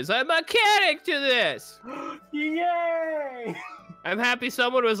 There is a mechanic to this! Yay! I'm happy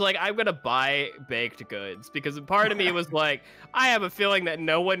someone was like, I'm gonna buy baked goods. Because part of me was like, I have a feeling that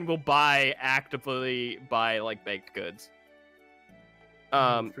no one will actively buy, like, baked goods.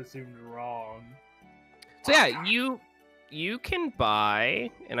 Presumed wrong. So yeah, you can buy,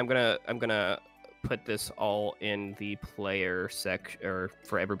 and I'm gonna put this all in the player section, or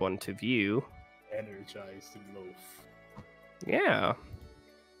for everyone to view. Energized loaf. Yeah.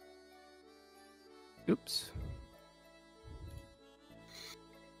 Oops.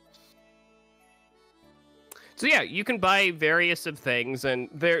 So yeah, you can buy various of things, and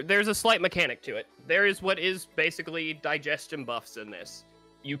there's a slight mechanic to it. There is what is basically digestion buffs in this.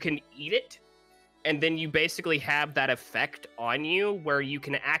 You can eat it, and then you basically have that effect on you where you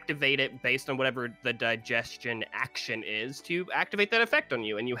can activate it based on whatever the digestion action is to activate that effect on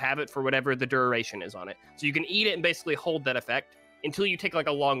you, and you have it for whatever the duration is on it. So you can eat it and basically hold that effect until you take like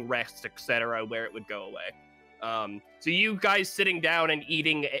a long rest, etc., where it would go away. So you guys sitting down and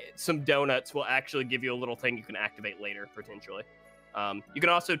eating some donuts will actually give you a little thing you can activate later, potentially. You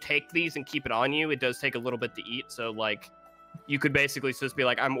can also take these and keep it on you. It does take a little bit to eat, so like you could basically just be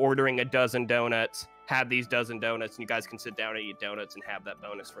like, I'm ordering a dozen donuts, have these dozen donuts, and you guys can sit down and eat donuts and have that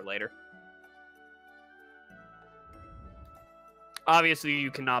bonus for later. Obviously,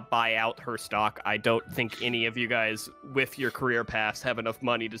 you cannot buy out her stock. I don't think any of you guys with your career pass have enough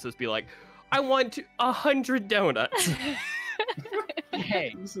money to just be like, I want 100 donuts.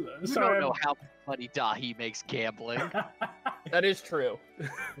 Hey, you don't know how much money Dahi makes gambling. That is true. Yeah.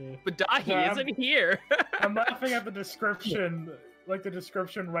 But Dahi So I'm- isn't here. I'm laughing at the description, like the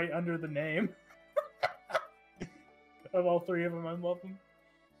description right under the name. Of all three of them, I love them.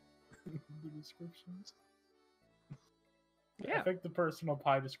 The descriptions. I Yeah. think the personal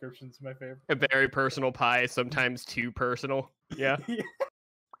pie description's my favorite. A very personal pie, sometimes too personal. Yeah. Yeah.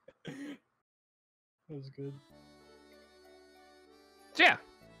 That was good. So yeah.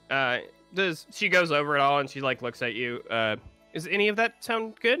 She goes over it all and she like looks at you. Does any of that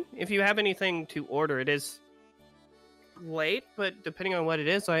sound good? If you have anything to order, it is late, but depending on what it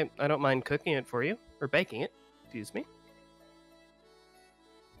is, I don't mind cooking it for you or baking it. Excuse me.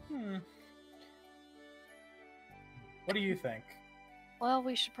 What do you think? Well,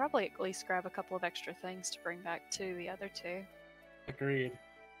 we should probably at least grab a couple of extra things to bring back to the other two. Agreed.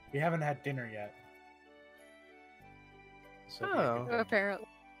 We haven't had dinner yet. So it'd be a Oh. good thing. Apparently.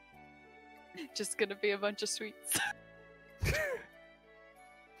 Just gonna be a bunch of sweets.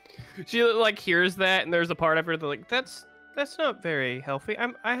 She like hears that, and there's a part of her that like that's not very healthy.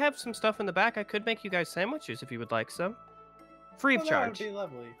 I have some stuff in the back. I could make you guys sandwiches if you would like some, free of Oh, that charge. would be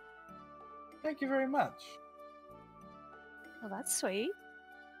lovely. Thank you very much. Well, that's sweet.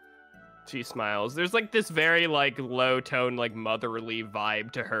 She smiles. There's like this very like low tone, like motherly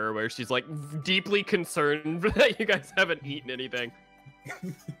vibe to her, where she's like deeply concerned that you guys haven't eaten anything.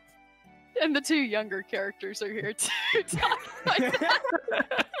 And the two younger characters are here too. talking like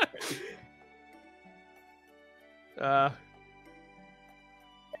that. So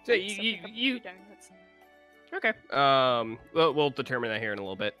Except for a couple you of donuts. okay. We'll determine that here in a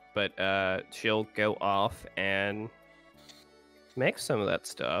little bit, but she'll go off and make some of that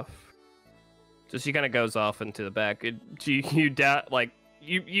stuff. So she kind of goes off into the back. She just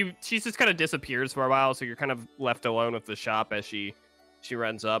kind of disappears for a while, so you're kind of left alone with the shop as she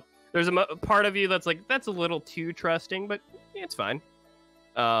runs up. There's a part of you that's like, that's a little too trusting, but it's fine.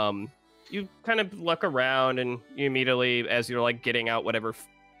 You kind of look around, and you immediately, as you're like getting out whatever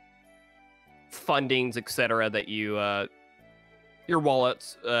fundings, etc., that you your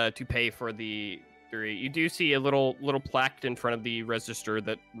wallets to pay for the three, you do see a little plaque in front of the register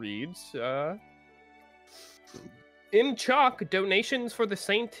that reads, in chalk, donations for the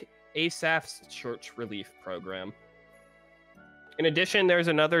Saint Asaph's Church Relief Program. In addition, there's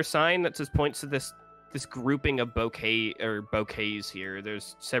another sign that points to this grouping of bouquets here.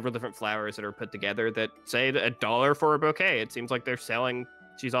 There's several different flowers that are put together that say $1 for a bouquet. It seems like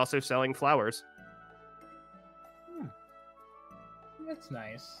she's also selling flowers. That's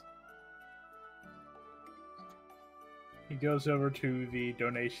nice. He goes over to the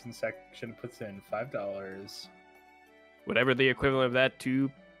donation section, puts in $5. Whatever the equivalent of that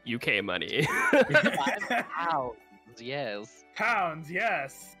to UK money. Pounds, yes. Pounds,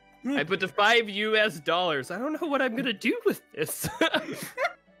 yes. I put the $5 US. I don't know what I'm gonna do with this. Where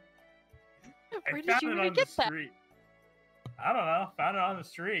did you even get that? Street. I don't know. Found it on the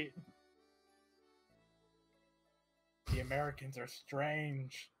street. The Americans are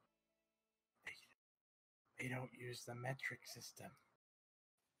strange. They don't use the metric system.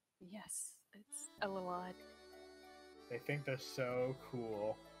 Yes, it's a little odd. They think they're so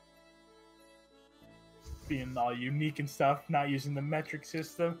cool. Being all unique and stuff, not using the metric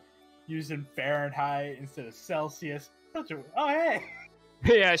system, using Fahrenheit instead of Celsius. Oh, hey!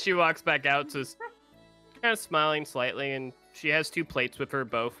 Yeah, she walks back out, just kind of smiling slightly, and she has 2 plates with her,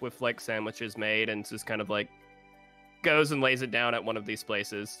 both with like sandwiches made, and just kind of like goes and lays it down at one of these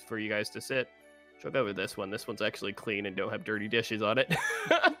places for you guys to sit. She'll go with this one. This one's actually clean and don't have dirty dishes on it.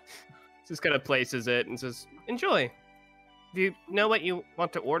 Just kind of places it and says, enjoy. If you know what you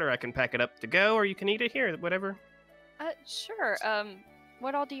want to order, I can pack it up to go, or you can eat it here, whatever. Sure.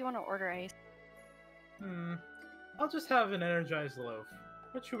 What all do you want to order, Ace? I'll just have an energized loaf.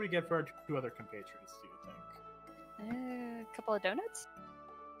 What should we get for our 2 other compatriots, do you think? A couple of donuts?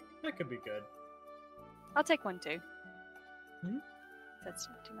 That could be good. I'll take one too. Hmm? That's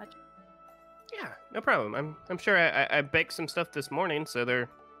not too much. Yeah, no problem. I'm sure I baked some stuff this morning, so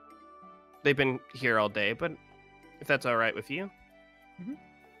they've been here all day, but if that's all right with you.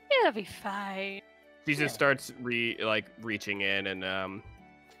 It'll be fine. She just starts reaching in and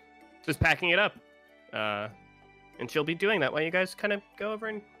just packing it up. And she'll be doing that while you guys kind of go over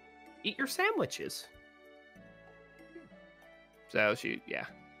and eat your sandwiches. So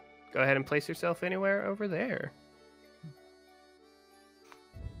go ahead and place yourself anywhere over there.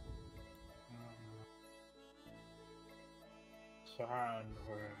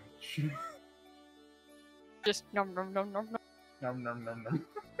 Sandwich. Just nom nom nom nom nom. Nom nom nom nom.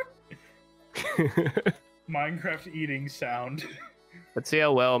 Minecraft eating sound. Let's see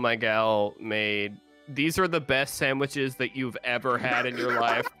how well my gal made these are the best sandwiches that you've ever had in your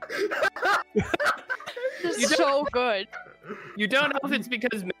life. They're so good. You don't know if it's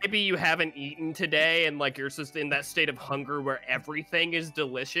because maybe you haven't eaten today and like you're just in that state of hunger where everything is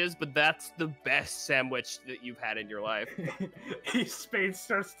delicious, but that's the best sandwich that you've had in your life. Spade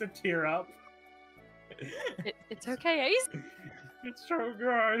starts to tear up. It's okay, Ace. It's so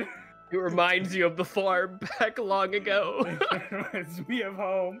good. It reminds you of the farm back long ago. It reminds me of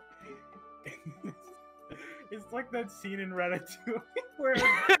home. It's like that scene in Ratatouille where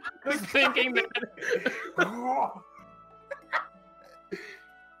I was thinking that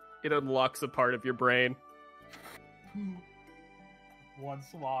it unlocks a part of your brain. Once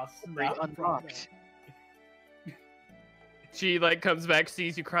lost, Very now unlocked. She like comes back,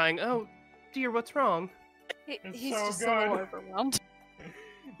 sees you crying. Oh, dear, what's wrong? It's He's so just a little good. overwhelmed.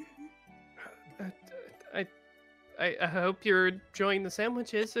 I hope you're enjoying the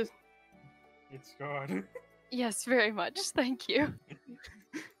sandwiches. It's good. Yes, very much. Thank you.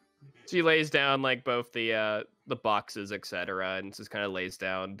 She lays down like both the boxes, etc., and just kind of lays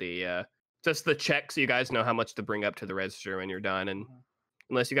down the just the check so you guys know how much to bring up to the register when you're done. And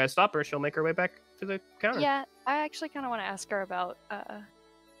unless you guys stop her, she'll make her way back to the counter. Yeah, I actually kind of want to ask her about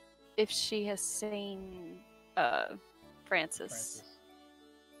if she has seen Francis.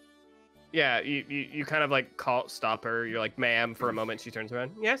 Yeah, you kind of like stop her. You're like, ma'am, for a moment. She turns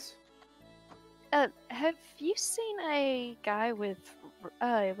around. Yes. Have you seen a guy with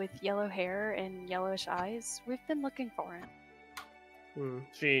yellow hair and yellowish eyes? We've been looking for him.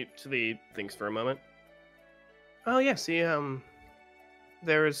 She thinks for a moment. Oh yes,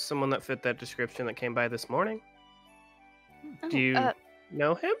 there is someone that fit that description that came by this morning. Do you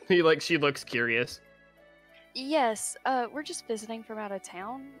know him? She looks curious. Yes, we're just visiting from out of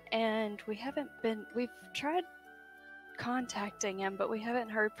town, and we've tried contacting him, but we haven't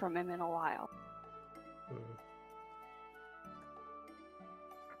heard from him in a while.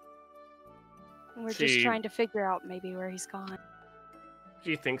 And we're just trying to figure out maybe where he's gone.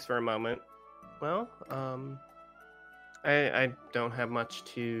 She thinks for a moment. Well, I don't have much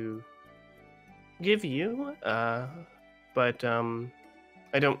to give you, but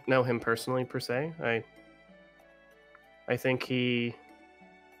I don't know him personally per se. I think he's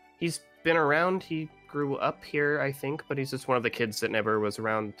been around. He grew up here, I think, but he's just one of the kids that never was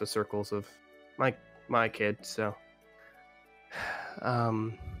around the circles of my kid. So,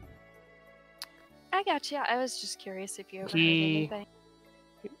 I got you. I was just curious if you ever heard anything.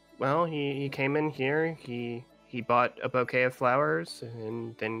 Well, he came in here. He bought a bouquet of flowers,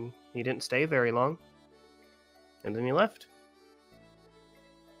 and then he didn't stay very long, and then he left.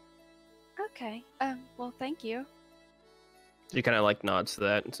 Okay. Well, thank you. She kind of like nods to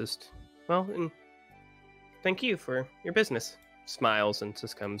that and just, well, and thank you for your business. Smiles and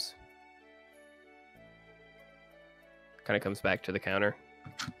just comes back to the counter.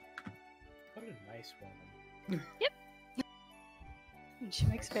 What a nice woman. Yep. And she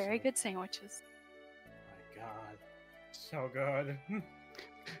makes very good sandwiches. My God, so good.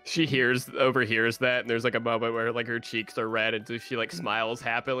 She overhears that, and there's like a moment where like her cheeks are red, and so she like smiles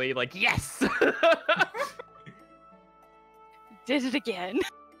happily, like yes. Did it again.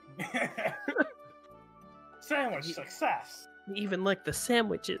 Sandwich success. Even like the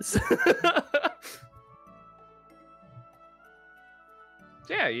sandwiches.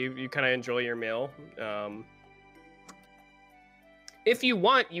 Yeah, you kind of enjoy your meal. If you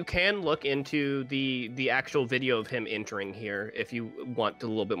want, you can look into the actual video of him entering here if you want a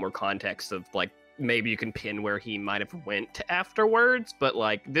little bit more context of like maybe you can pin where he might have went afterwards, but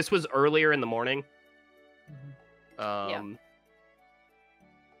like this was earlier in the morning. Yeah.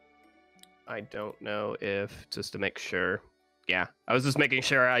 I don't know if, just to make sure. Yeah, I was just making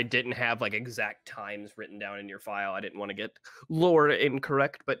sure I didn't have like exact times written down in your file. I didn't want to get lore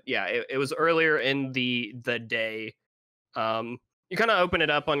incorrect, but yeah, it was earlier in the day. You kind of open it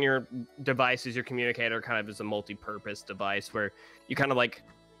up on your device as your communicator, kind of as a multi-purpose device where you kind of like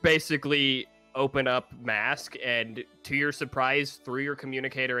basically open up Mask, and to your surprise, through your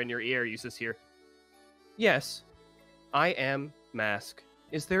communicator in your ear, you just hear, "Yes, I am Mask.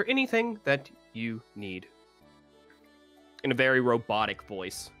 Is there anything that you need?" In a very robotic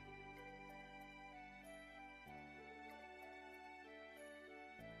voice.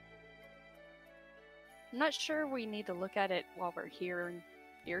 I'm not sure we need to look at it while we're here in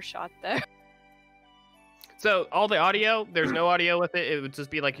earshot, though. So all the audio, there's no audio with it. It would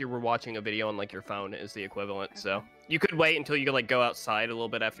just be like you were watching a video on like your phone is the equivalent. So Okay. you could wait until you could like go outside a little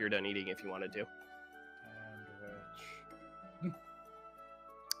bit after you're done eating if you wanted to.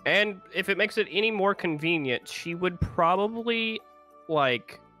 And if it makes it any more convenient, she would probably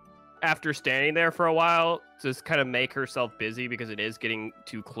like after standing there for a while, just kind of make herself busy because it is getting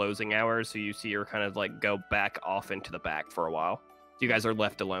to closing hours. So you see her kind of like go back off into the back for a while. You guys are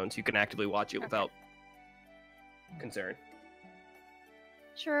left alone, so you can actively watch it without concern.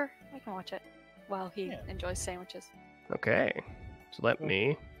 Sure, I can watch it while he enjoys sandwiches. Okay, so let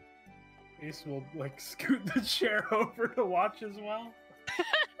me. Ace will like scoot the chair over to watch as well.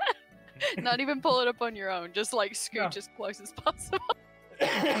 Not even pull it up on your own, just like scooch as close as possible.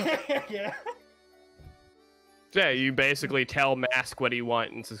 Yeah. Yeah, you basically tell Mask what you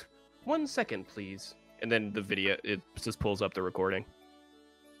want and says, 1 second, please. And then the video, it just pulls up the recording.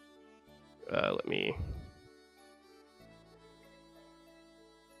 Let me...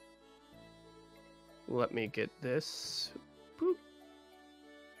 Let me get this. Boop.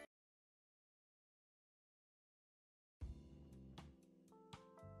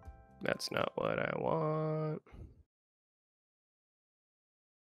 That's not what I want.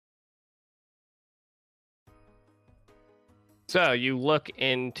 So you look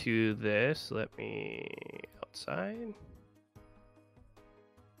into this. Let me outside.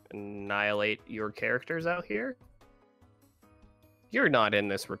 Annihilate your characters out here. You're not in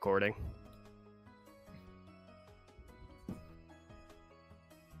this recording.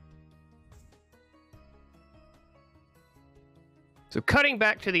 So cutting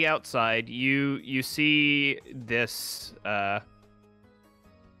back to the outside, you see this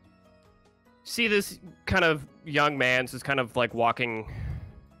see this kind of young man just kind of like walking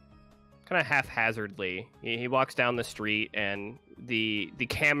kind of haphazardly. He walks down the street, and the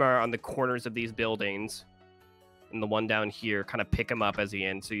camera on the corners of these buildings and the one down here kind of pick him up as he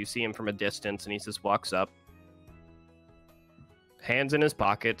ends. So you see him from a distance, and he just walks up, hands in his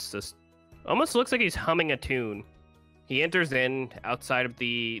pockets, just almost looks like he's humming a tune. He enters in outside of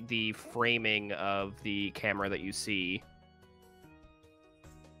the framing of the camera that you see,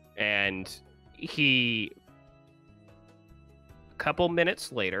 and a couple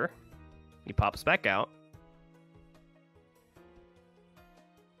minutes later, he pops back out.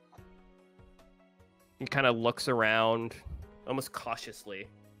 He kind of looks around, almost cautiously.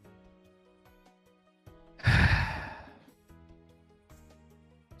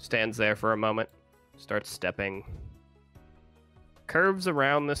 Stands there for a moment, starts stepping, curves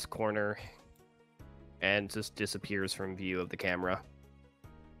around this corner, and just disappears from view of the camera.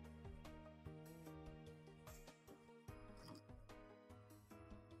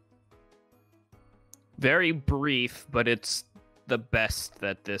 Very brief, but it's the best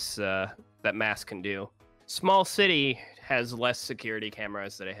that this that Mask can do. Small city has less security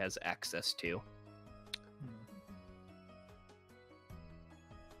cameras that it has access to.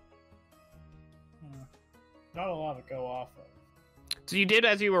 Not a lot to go off of. So you did,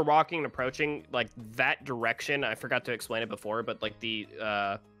 as you were walking and approaching, like that direction. I forgot to explain it before, but like the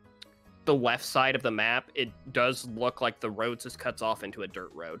left side of the map, it does look like the road just cuts off into a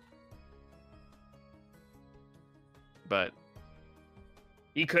dirt road. But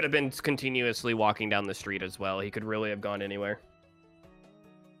he could have been continuously walking down the street as well. He could really have gone anywhere.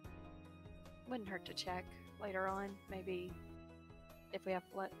 Wouldn't hurt to check later on. Maybe if we have,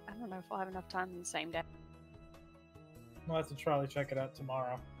 I don't know if we'll have enough time in the same day. We'll have to try to check it out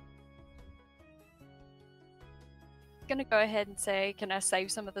tomorrow. Gonna go ahead and say, can I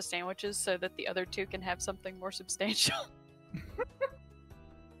save some of the sandwiches so that the other two can have something more substantial?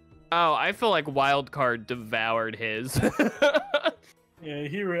 Oh, I feel like Wildcard devoured his. Yeah,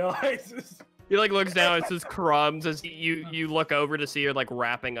 he realizes. He like looks down at his crumbs as you look over to see her like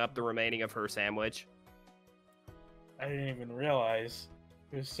wrapping up the remaining of her sandwich. I didn't even realize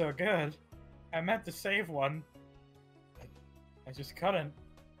it was so good. I meant to save one. I just couldn't.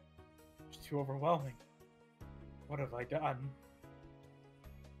 It's too overwhelming. What have I done?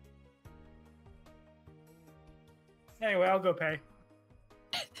 Anyway, I'll go pay.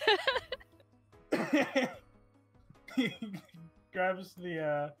 He grabs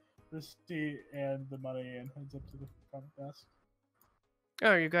the receipt and the money and heads up to the front desk. Oh,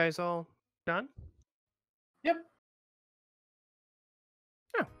 are you guys all done? Yep.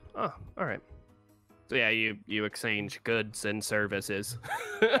 Oh, all right. So yeah, you exchange goods and services.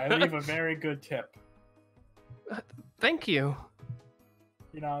 I leave a very good tip. Thank you.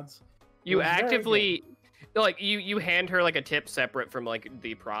 He nods. You actively, like, you hand her like a tip separate from like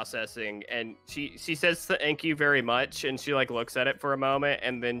the processing, and she says thank you very much, and she like looks at it for a moment,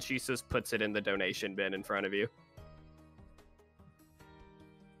 and then she just puts it in the donation bin in front of you.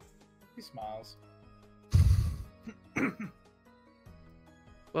 He smiles.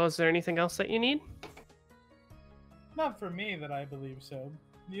 Well, is there anything else that you need? Not for me that I believe so.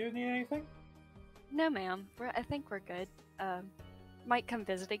 Do you need anything? No, ma'am. I think we're good. might come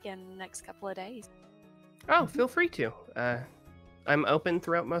visit again in the next couple of days. Oh, feel free to. I'm open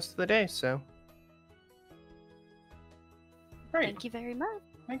throughout most of the day, so. Great. Thank you very much.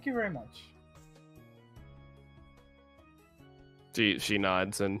 Thank you very much. She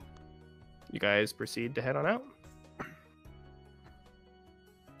nods, and you guys proceed to head on out.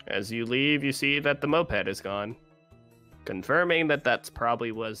 As you leave, you see that the moped is gone, confirming that that's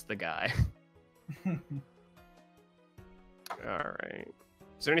probably was the guy. All right.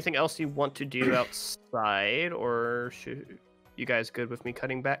 Is there anything else you want to do outside, or should you guys good with me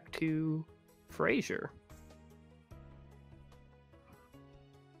cutting back to Fraser?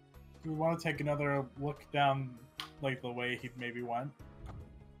 Do we want to take another look down, like, the way he maybe went?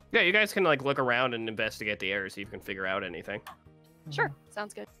 Yeah, you guys can like look around and investigate the area, see if you can figure out anything. Sure,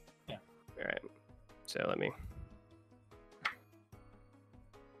 sounds good. All right. So let me.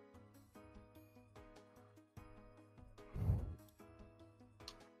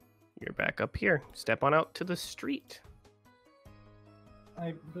 You're back up here. Step on out to the street.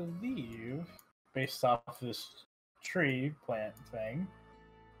 I believe, based off this tree plant thing,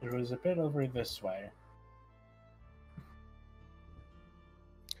 it was a bit over this way.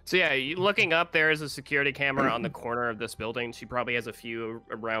 So yeah, looking up, there is a security camera on the corner of this building. She probably has a few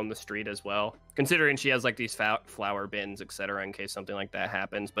around the street as well, considering she has like these flower bins, etc., in case something like that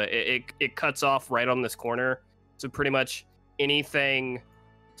happens. But it cuts off right on this corner. So pretty much anything,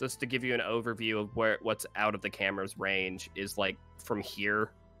 just to give you an overview of what's out of the camera's range, is like from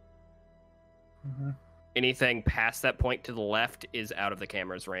here. Mm-hmm. Anything past that point to the left is out of the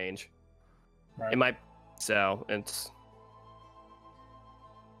camera's range. Right. It might, so it's.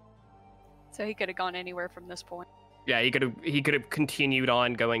 So he could have gone anywhere from this point. Yeah, he could have continued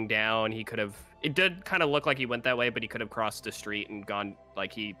on going down. He could have. It did kind of look like he went that way, but he could have crossed the street and gone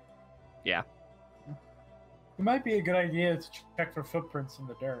like he. Yeah. It might be a good idea to check for footprints in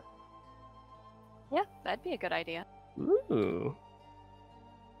the dirt. Yeah, that'd be a good idea. Ooh,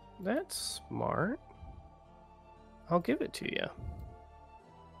 that's smart. I'll give it to you.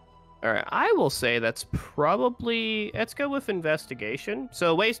 All right, I will say that's probably. Let's go with investigation.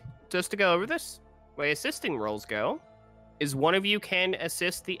 So, just to go over this, way assisting rolls go, is one of you can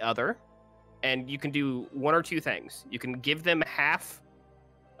assist the other, and you can do one or two things. You can give them half.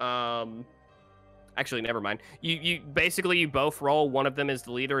 Actually, never mind. You basically you both roll. One of them is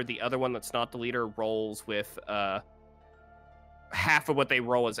the leader. The other one that's not the leader rolls with half of what they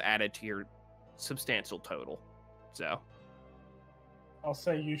roll is added to your substantial total. So. I'll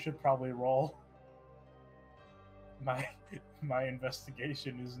say you should probably roll. My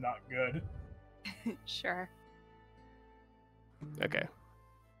investigation is not good. Sure. Okay.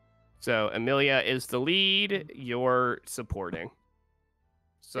 So Amelia is the lead. You're supporting.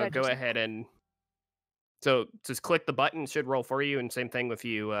 So Yeah, go just- ahead and. So just click the button. It should roll for you. And same thing with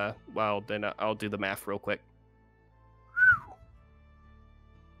you. Well, then I'll do the math real quick.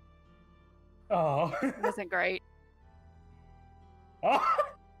 Oh. It wasn't great. Oh.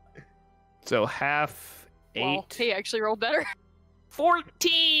 So half 8. Well, he actually rolled better.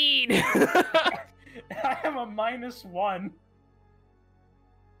 14! I am a -1.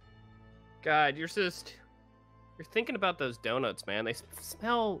 God, you're thinking about those donuts, man. They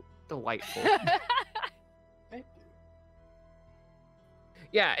smell delightful.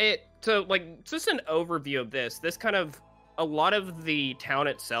 Yeah, so like just an overview of this kind of a lot of the town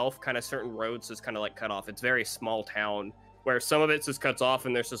itself, kind of certain roads just kind of like cut off. It's a very small town where some of it just cuts off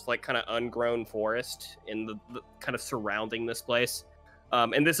and there's just like kind of ungrown forest in the kind of surrounding this place.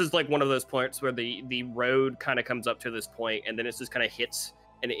 And this is like one of those points where the road kind of comes up to this point and then it just kind of hits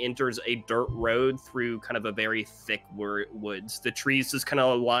and it enters a dirt road through kind of a very thick woods. The trees just kind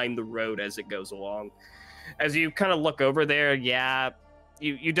of line the road as it goes along. As you kind of look over there, yeah,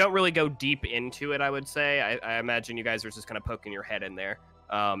 you don't really go deep into it, I would say. I imagine you guys are just kind of poking your head in there.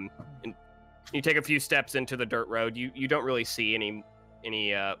 And you take a few steps into the dirt road. You don't really see any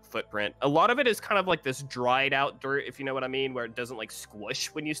footprint. A lot of it is kind of like this dried out dirt, if you know what I mean, where it doesn't like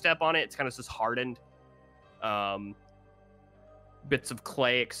squish when you step on it. It's kind of just hardened. Bits of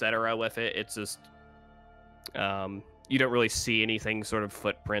clay, etc. with it. It's just you don't really see anything sort of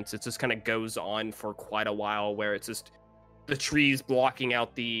footprints. It just kind of goes on for quite a while where it's just the trees blocking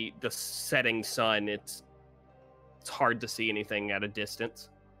out the setting sun. It's hard to see anything at a distance.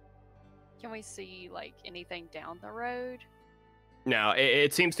 Can we see like anything down the road? No,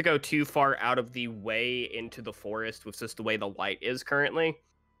 it seems to go too far out of the way into the forest with just the way the light is currently.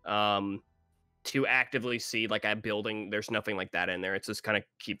 To actively see like a building, there's nothing like that in there. It just kind of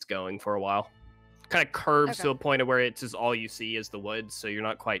keeps going for a while. Kind of curves to a point of where it's just all you see is the woods, so you're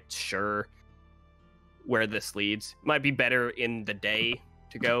not quite sure where this leads. Might be better in the day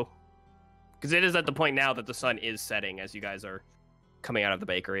to go, because it is at the point now that the sun is setting as you guys are coming out of the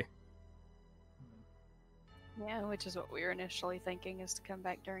bakery. Yeah, which is what we were initially thinking, is to come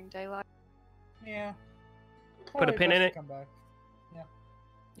back during daylight. Yeah. Put a Probably pin in best to it. Come back.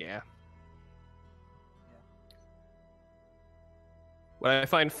 Yeah. What I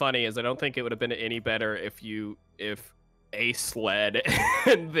find funny is I don't think it would have been any better if Ace led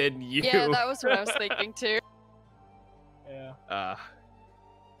and then you. Yeah, that was what I was thinking too. Yeah.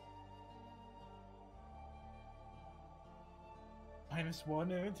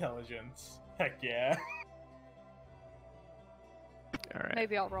 -1 in intelligence. Heck yeah. All right.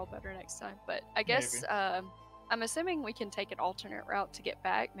 Maybe I'll roll better next time. But I guess I'm assuming we can take an alternate route to get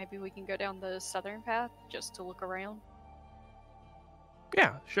back. Maybe we can go down the southern path just to look around.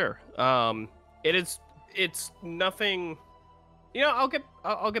 Yeah, sure. It's nothing. You know,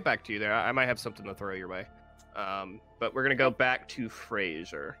 I'll get back to you there. I might have something to throw your way. But we're gonna go back to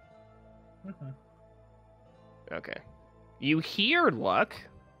Fraser. Mhm. Okay. You hear Luck?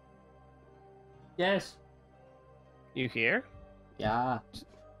 Yes. You hear? Yeah. So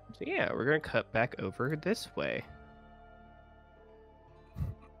yeah, we're gonna cut back over this way.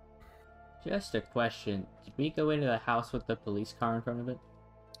 Just a question. Did we go into the house with the police car in front of it?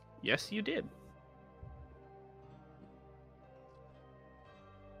 Yes, you did.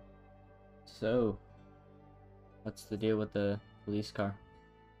 So, what's the deal with the police car?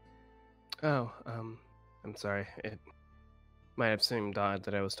 Oh, I'm sorry. It might have seemed odd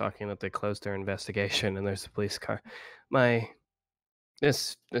that I was talking that they closed their investigation and there's a police car.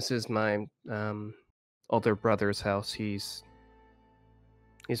 This is my older brother's house. He's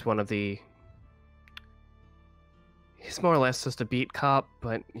one of the. He's more or less just a beat cop,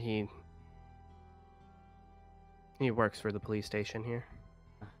 but he works for the police station here.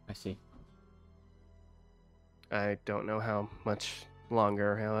 I see. I don't know how much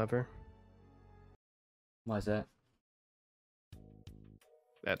longer, however. Why is that?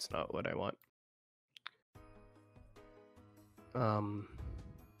 That's not what I want.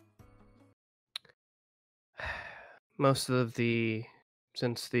 Most of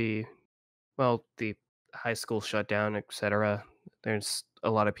since the high school shut down, etc., there's a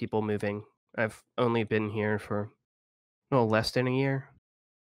lot of people moving. I've only been here for less than a year.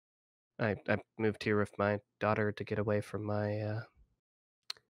 I moved here with my daughter to get away from my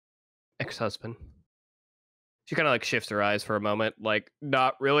ex-husband. She kind of like shifts her eyes for a moment, like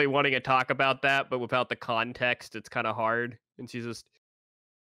not really wanting to talk about that, but without the context, it's kind of hard. And she's just,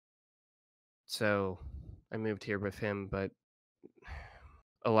 so I moved here with him, but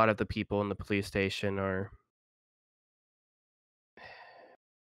a lot of the people in the police station are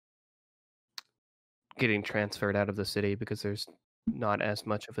getting transferred out of the city because there's not as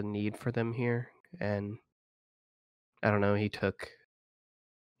much of a need for them here. And I don't know, he took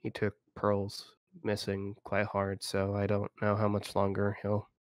Pearl's missing quite hard, so I don't know how much longer he'll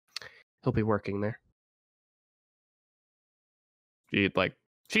be working there.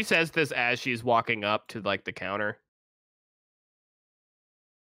 She says this as she's walking up to like the counter.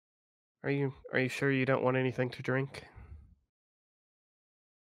 Are you sure you don't want anything to drink?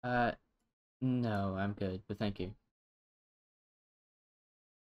 No, I'm good, but thank you.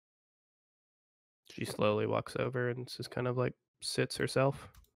 She slowly walks over and just kind of like sits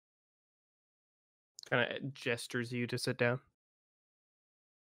herself. Kind of gestures you to sit down.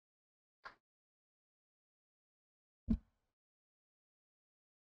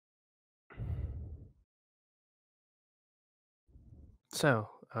 So,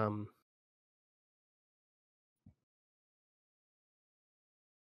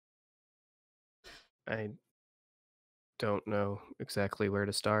 I don't know exactly where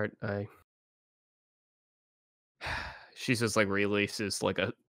to start. She just like releases like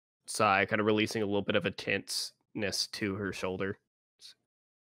a sigh, kind of releasing a little bit of a tenseness to her shoulder.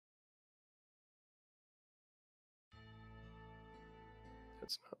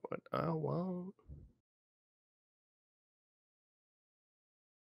 That's not what I want.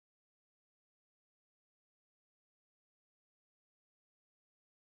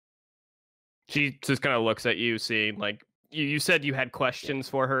 She just kind of looks at you, seeing like you said you had questions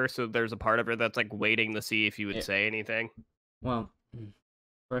for her, so there's a part of her that's like waiting to see if you would say anything. Well,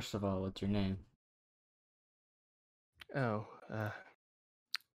 first of all, what's your name? Oh,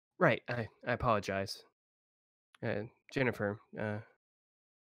 right. I apologize. Jennifer.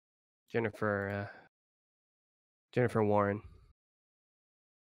 Jennifer Warren.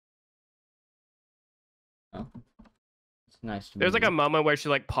 Oh, it's nice to meet There's like you. a moment where she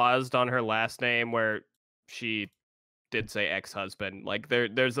like paused on her last name, where she did say ex-husband. Like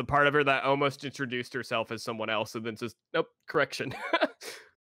there's a part of her that almost introduced herself as someone else and then just nope, correction.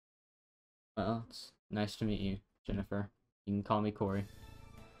 Well, it's nice to meet you, Jennifer. You can call me Corey.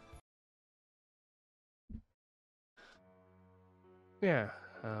 Yeah.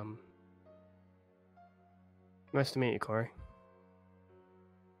 Nice to meet you, Corey.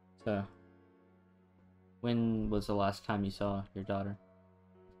 So, when was the last time you saw your daughter?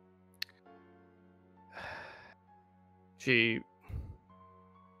 She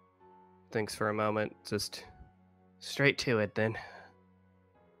thinks for a moment, just straight to it then.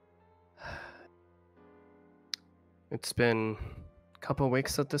 It's been a couple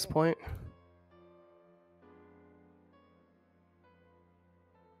weeks at this point.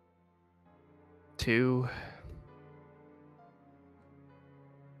 Two.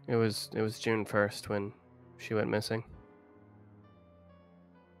 It was June 1st when she went missing.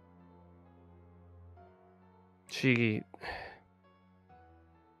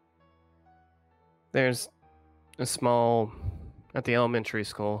 There's a small, at the elementary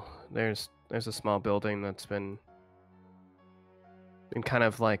school, there's a small building that's been kind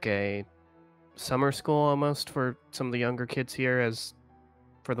of like a summer school almost for some of the younger kids here, as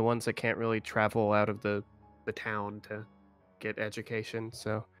for the ones that can't really travel out of the town to get education.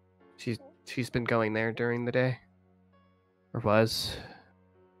 So she's been going there during the day, or was.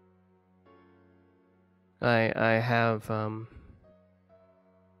 I have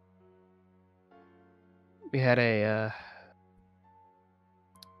we had a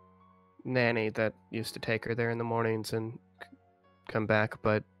nanny that used to take her there in the mornings and come back,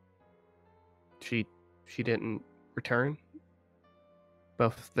 but she didn't return.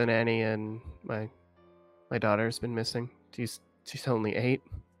 Both the nanny and my daughter's been missing. She's only 8.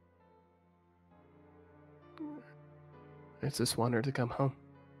 I just want her to come home.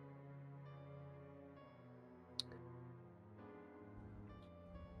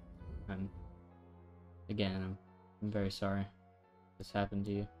 Again, I'm very sorry this happened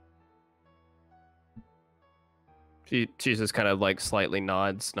to you. She just kind of like slightly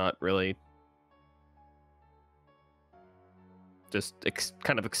nods, not really, just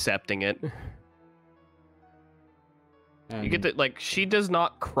kind of accepting it. And, You get that, like, she does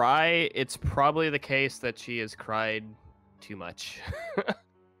not cry. It's probably the case that she has cried too much.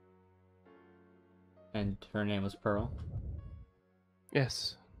 and her name was Pearl?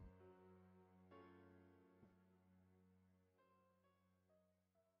 Yes.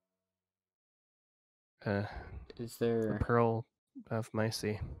 Is there... The Pearl of my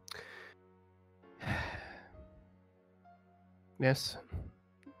sea. Yes.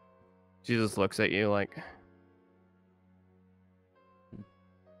 She just looks at you like...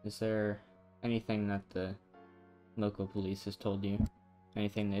 Is there anything that the local police has told you?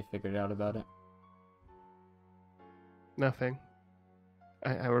 Anything they figured out about it? Nothing.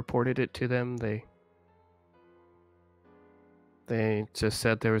 I reported it to them. They just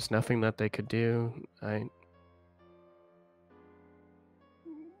said there was nothing that they could do. I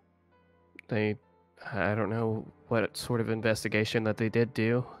don't know what sort of investigation that they did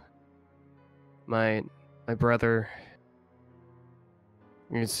do. My brother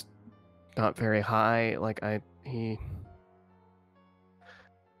is not very high. Like he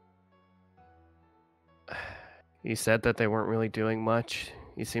said that they weren't really doing much.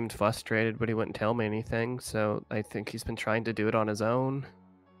 He seemed frustrated, but he wouldn't tell me anything, so I think he's been trying to do it on his own.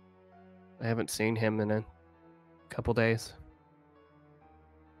 I haven't seen him in a couple days.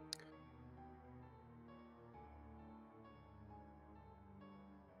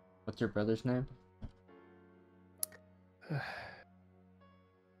 What's your brother's name?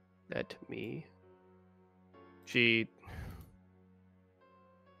 Let me. She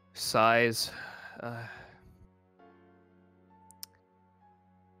sighs.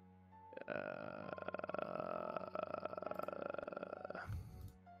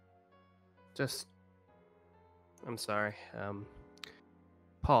 I'm sorry.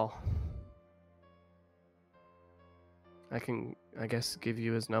 Paul. I can, I guess, give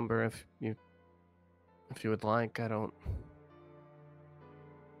you his number if you would like. I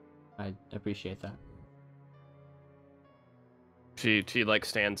appreciate that. She like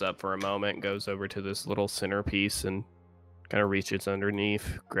stands up for a moment, goes over to this little centerpiece and kind of reaches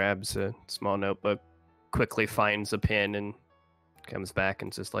underneath, grabs a small notebook, quickly finds a pen and comes back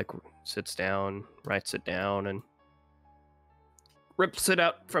and just like sits down, writes it down, and rips it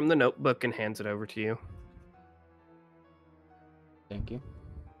out from the notebook and hands it over to you. Thank you.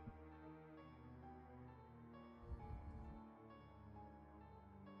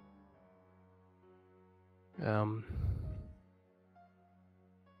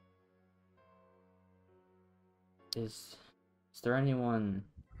 Is there anyone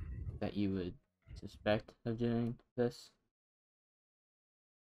that you would suspect of doing this?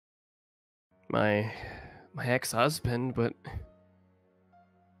 My ex-husband, but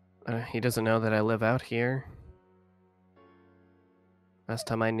he doesn't know that I live out here. Last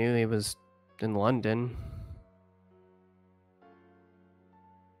time I knew, he was in London.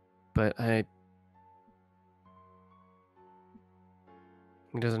 But he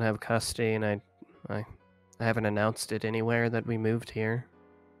doesn't have custody, and I haven't announced it anywhere that we moved here.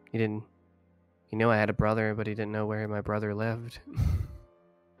 He knew I had a brother, but he didn't know where my brother lived.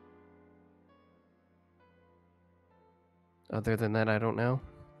 Other than that, I don't know.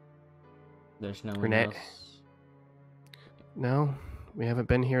 There's no one Renee- else. No, we haven't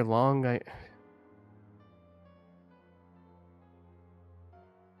been here long.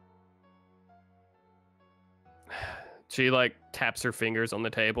 She like taps her fingers on the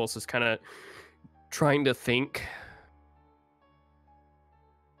table, so it's kind of trying to think.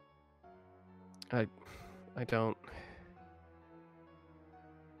 I don't.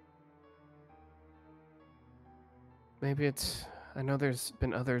 Maybe it's. I know there's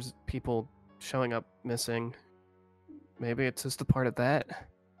been people showing up missing. Maybe it's just a part of that.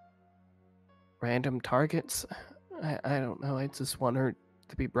 Random targets. I don't know. I just want her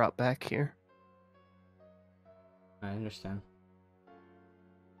to be brought back here. I understand.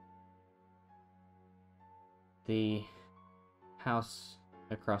 The house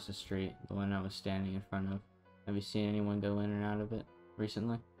across the street, the one I was standing in front of, have you seen anyone go in and out of it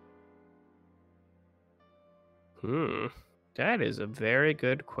recently? That is a very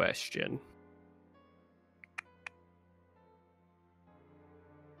good question.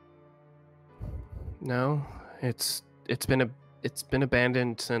 No, it's been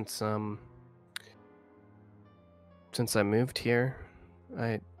abandoned since I moved here.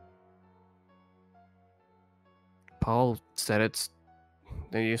 Paul said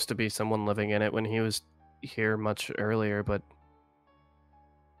there used to be someone living in it when he was here much earlier, but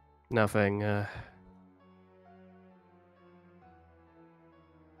nothing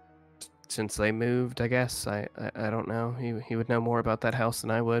since they moved, I guess. I don't know. He would know more about that house than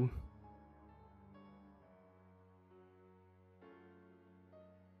I would.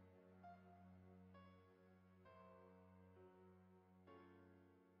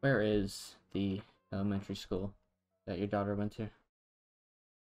 Where is the elementary school that your daughter went to?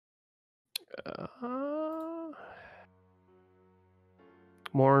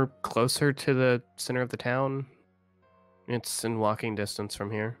 More closer to the center of the town. It's in walking distance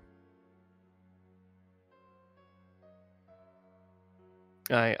from here.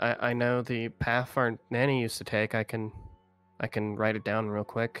 I know the path our nanny used to take. I can write it down real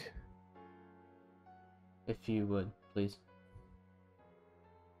quick. If you would, please.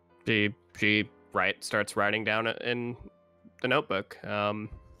 She starts writing down it in the notebook.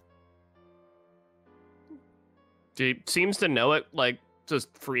 She seems to know it like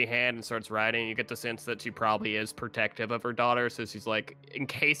just freehand and starts writing. You get the sense that she probably is protective of her daughter, so she's like, in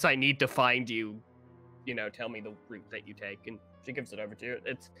case I need to find you, tell me the route that you take, and she gives it over to you.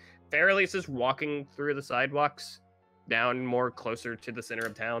 It's fairly just walking through the sidewalks down more closer to the center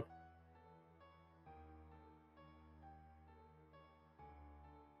of town.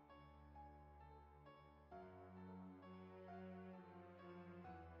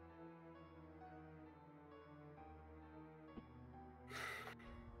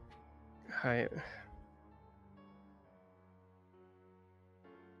 I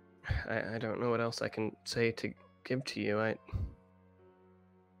don't know what else I can say to give to you.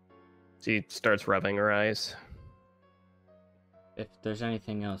 She starts rubbing her eyes. If there's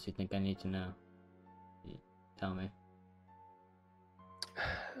anything else you think I need to know, you tell me.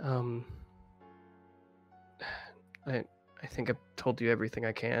 I think I've told you everything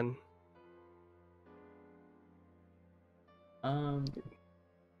I can.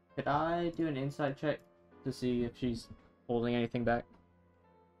 Could I do an insight check to see if she's holding anything back?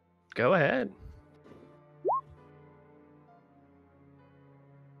 Go ahead.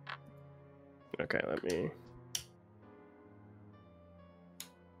 Okay, let me...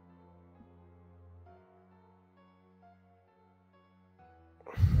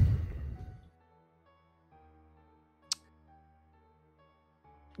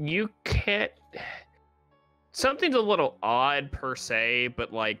 You can't... Something's a little odd per se,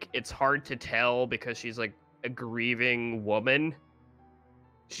 but like it's hard to tell because she's like a grieving woman.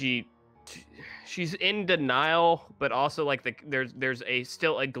 She's in denial, but also like there's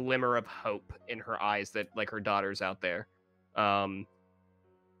still a glimmer of hope in her eyes that like her daughter's out there. And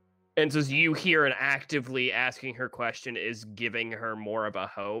so you hear an actively asking her question is giving her more of a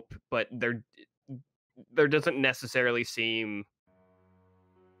hope, but there doesn't necessarily seem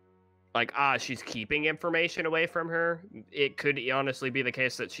like, she's keeping information away from her. It could honestly be the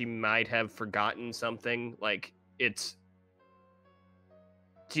case that she might have forgotten something. Like,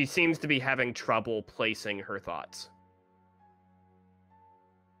 she seems to be having trouble placing her thoughts.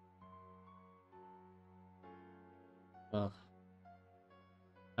 Well,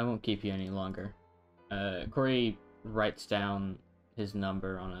 I won't keep you any longer. Corey writes down his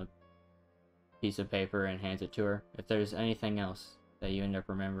number on a piece of paper and hands it to her. If there's anything else that you end up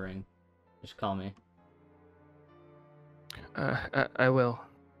remembering, just call me. I will.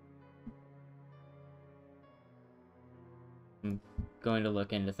 I'm going to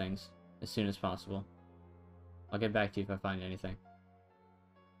look into things as soon as possible. I'll get back to you if I find anything.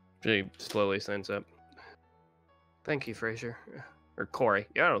 She slowly stands up. Thank you, Fraser. Or Corey.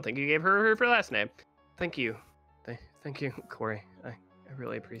 Yeah, I don't think you gave her last name. Thank you. Thank you, Corey. I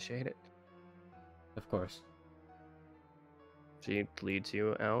really appreciate it. Of course. She leads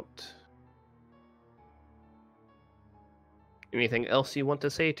you out. Anything else you want to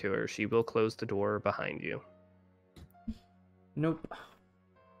say to her? She will close the door behind you. Nope.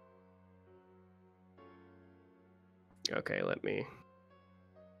 Okay, let me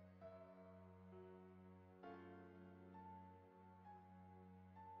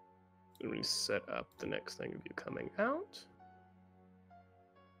set up the next thing of you coming out.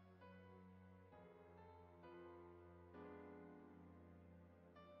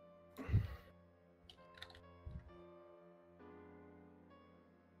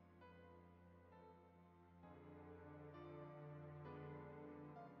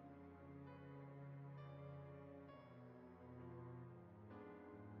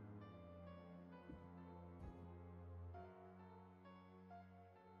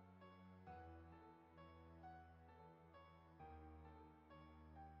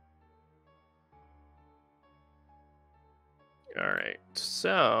 Alright,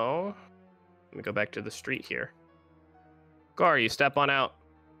 so let me go back to the street here. Gar, you step on out.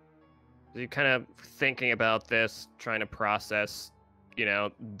 You're kind of thinking about this, trying to process,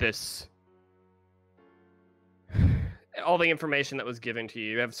 this. All the information that was given to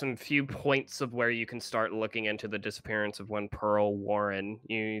you. You have some few points of where you can start looking into the disappearance of one Pearl Warren.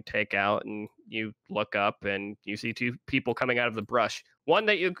 You take out and you look up and you see two people coming out of the brush. One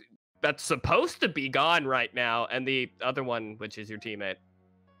that's supposed to be gone right now, and the other one, which is your teammate.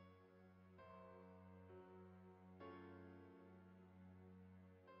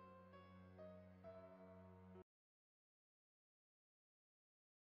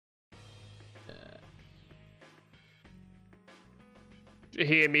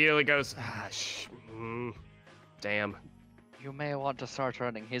 He immediately goes, damn. You may want to start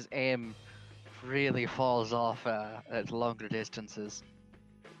running. His aim really falls off at longer distances.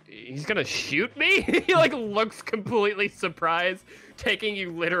 He's gonna shoot me? He looks completely surprised, taking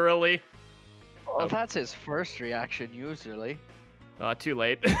you literally. Well, that's his first reaction usually. Too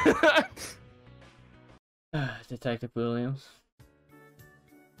late. Detective Williams.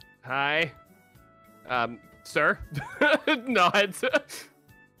 Hi. Sir? Nods.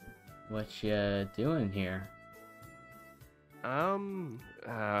 What you doing here?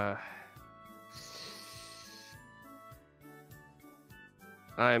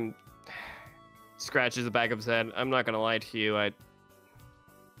 Scratches the back of his head. I'm not gonna lie to you. I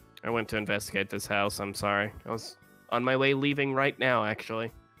went to investigate this house. I'm sorry. I was on my way leaving right now,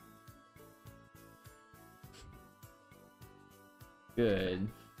 actually. Good.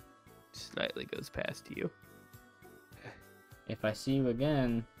 Slightly goes past you. If I see you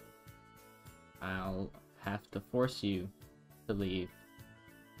again, I'll have to force you to leave.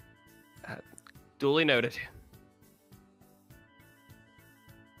 Duly noted.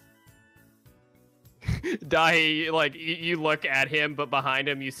 Dahi, you look at him, but behind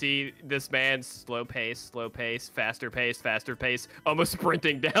him you see this man slow pace, faster pace, almost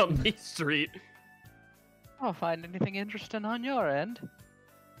sprinting down the street. I'll find anything interesting on your end.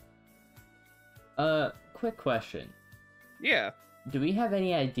 Quick question. Yeah. Do we have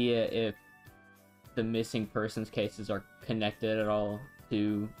any idea if the missing persons cases are connected at all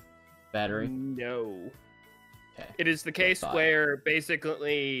to Battery? No. Okay. It is the case where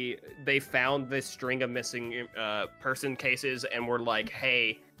basically they found this string of missing person cases and were like,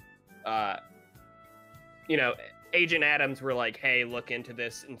 hey, Agent Adams were like, hey, look into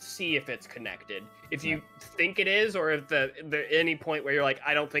this and see if it's connected. If you think it is, or if there any point where you're like,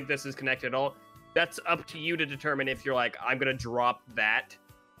 I don't think this is connected at all, that's up to you to determine if you're like, I'm going to drop that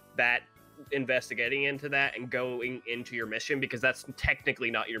investigating into that and going into your mission, because that's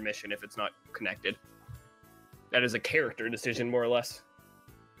technically not your mission if it's not connected. That is a character decision, more or less.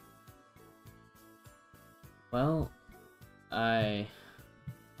 Well, I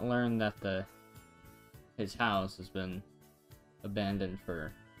learned that his house has been abandoned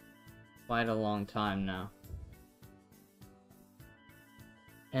for quite a long time now.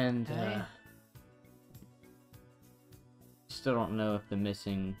 And, Okay. still don't know if the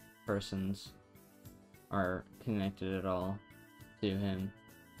missing persons are connected at all to him,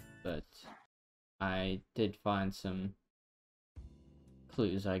 but I did find some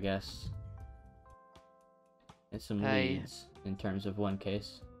clues, I guess, and some leads in terms of one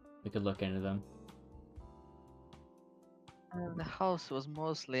case. We could look into them. The house was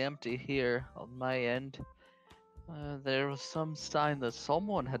mostly empty here on my end. There was some sign that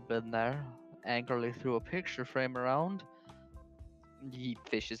someone had been there. Angrily threw a picture frame around. He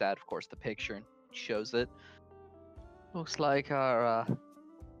fishes out, of course, the picture and shows it. Looks like our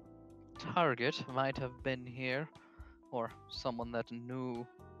target might have been here, or someone that knew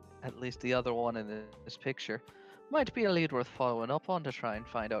at least the other one in this picture. Might be a lead worth following up on to try and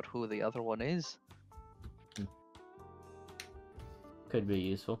find out who the other one is. Could be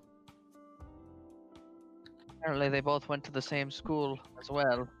useful. Apparently they both went to the same school as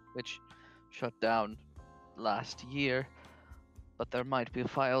well, which shut down last year. But there might be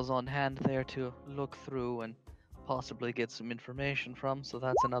files on hand there to look through and possibly get some information from, so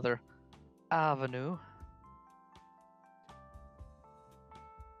that's another avenue.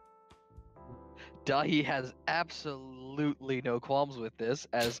 Dahi has absolutely no qualms with this,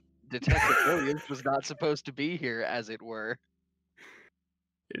 as Detective Williams was not supposed to be here, as it were.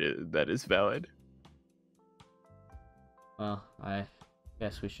 That is valid. Well, I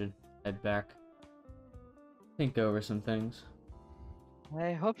guess we should head back. Think over some things.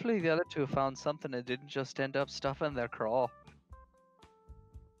 Hey, hopefully the other two found something and didn't just end up stuffing their craw.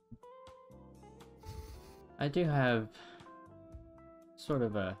 I do have sort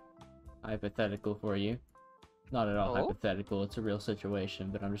of a hypothetical for you. Not at all Oh? hypothetical, it's a real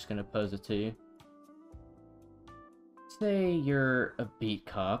situation, but I'm just gonna pose it to you. Say you're a beat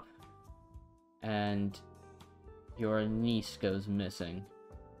cop, and your niece goes missing,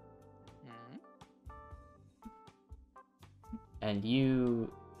 Hmm? and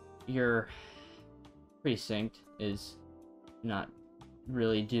your precinct is not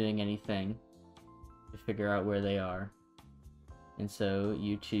really doing anything to figure out where they are, and so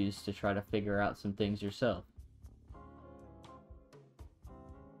you choose to try to figure out some things yourself.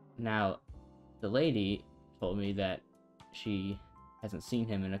 Now, the lady told me that she hasn't seen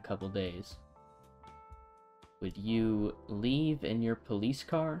him in a couple days. Would you leave in your police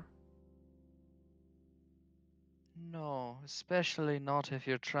car? No, especially not if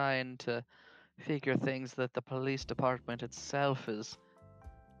you're trying to figure things that the police department itself is,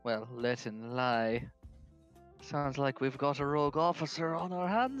 well, letting lie. Sounds like we've got a rogue officer on our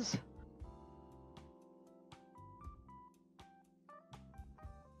hands.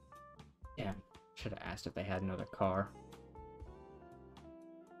 Damn, should have asked if they had another car.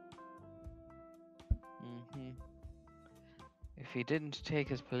 If he didn't take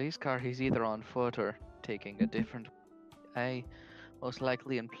his police car, he's either on foot or taking a different way. Most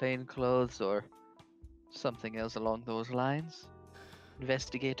likely in plain clothes or something else along those lines.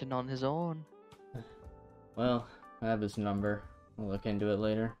 Investigating on his own. Well, I have his number. We'll look into it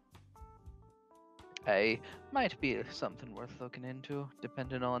later. Might be something worth looking into,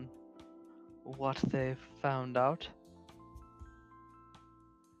 depending on what they've found out.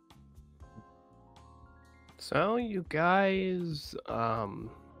 So you guys,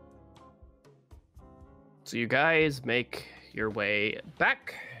 make your way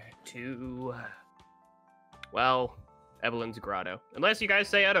back to, well, Evelyn's grotto. Unless you guys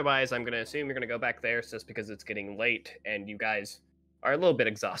say otherwise, I'm gonna assume you're gonna go back there just because it's getting late and you guys are a little bit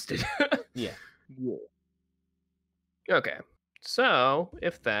exhausted. Yeah. Okay. So,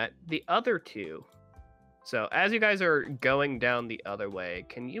 if that, the other two. So, as you guys are going down the other way,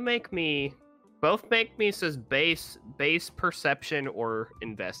 can you both make me says base perception or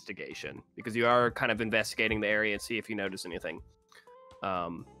investigation, because you are kind of investigating the area and see if you notice anything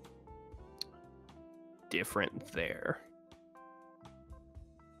different there.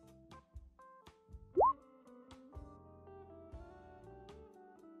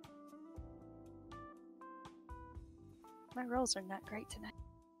 My rolls are not great tonight.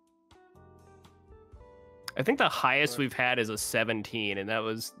 I think the highest we've had is a 17, and that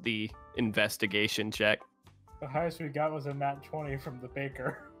was the investigation check. The highest we got was a nat 20 from the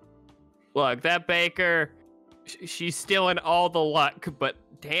baker. Look, that baker, she's stealing all the luck, but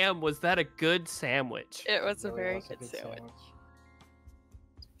damn, was that a good sandwich? It was a Really very was good a sandwich.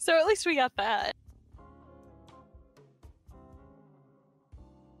 So at least we got that.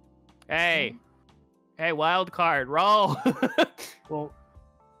 Hey, Hey, wild card, roll. Well,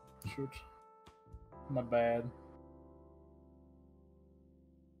 shoot. My bad.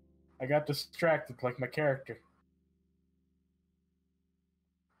 I got distracted like my character.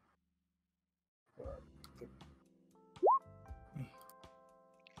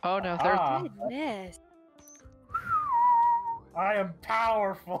 Oh no, there's Ah, Goodness. I am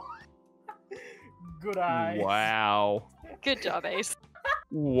powerful. Good eyes. Wow. Good job, Ace.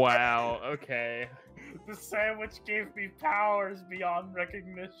 Wow. Okay. The sandwich gave me powers beyond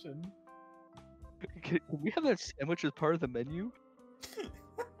recognition. Can we have that sandwich as part of the menu? All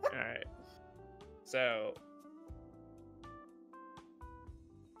right. So.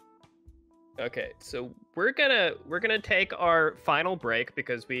 Okay, so we're gonna take our final break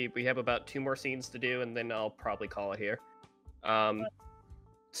because we have about 2 more scenes to do, and then I'll probably call it here.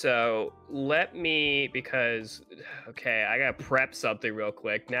 So let me, because okay, I gotta prep something real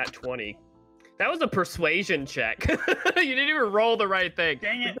quick. Nat 20. That was a persuasion check. You didn't even roll the right thing.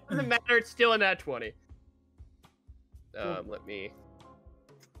 Dang it. It doesn't matter. It's still a nat 20. Let me.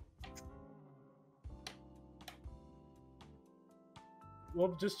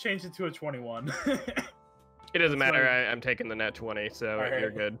 We'll just change it to a 21. It doesn't That's matter. fine. I'm taking the nat 20, so Alright. you're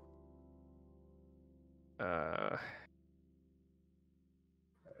good. I'll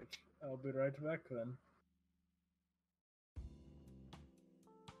be right back then.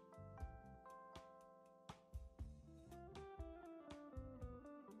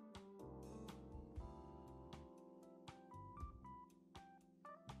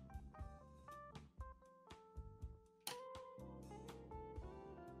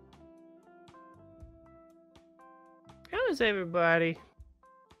 How's everybody?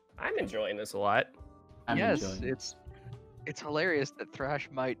 I'm enjoying this a lot. I'm yes, enjoying it. it's hilarious that Thrash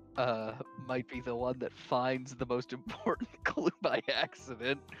might be the one that finds the most important clue by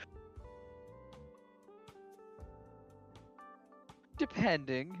accident.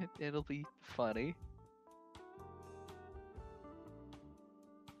 Depending, it'll be funny.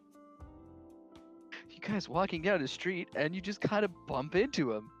 You guys walking down the street and you just kind of bump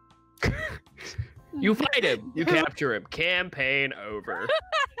into him. You fight him. You capture him. Campaign over.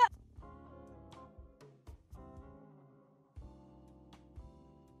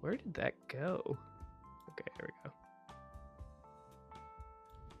 Where did that go? Okay, here we go.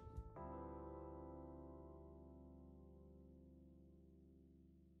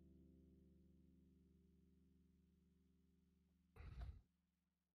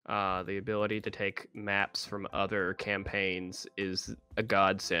 The ability to take maps from other campaigns is a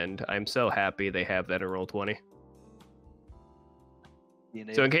godsend. I'm so happy they have that in Roll20.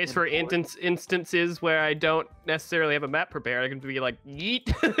 So in case for instances where I don't necessarily have a map prepared, I can be like,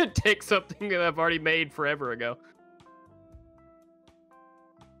 yeet, take something that I've already made forever ago.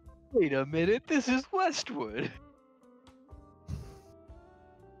 Wait a minute, this is Westwood.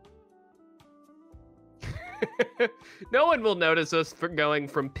 No one will notice us for going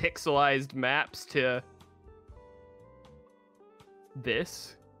from pixelized maps to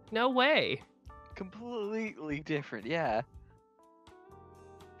this. No way. Completely different, yeah.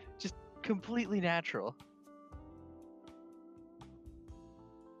 Just completely natural.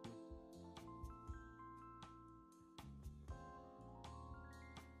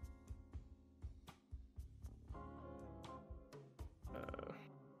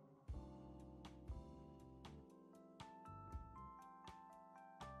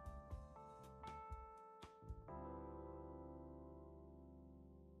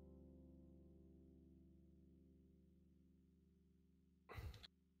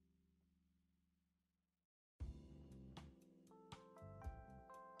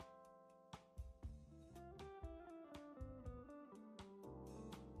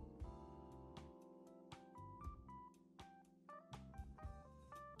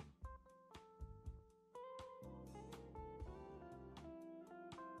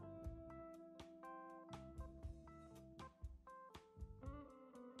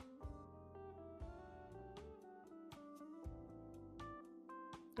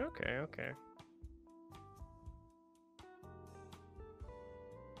 Okay, okay.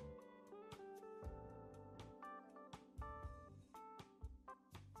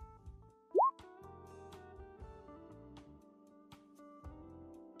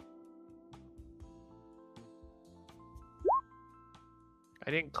 I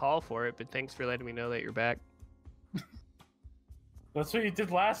didn't call for it, but thanks for letting me know that you're back. That's what you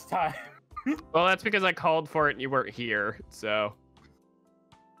did last time. Well, that's because I called for it and you weren't here, so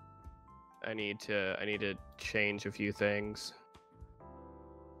I need to change a few things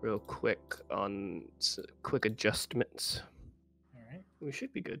real quick on quick adjustments. All right. We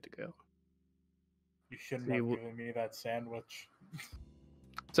should be good to go. You shouldn't So have you given me that sandwich.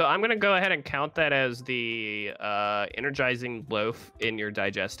 So I'm gonna go ahead and count that as the energizing loaf in your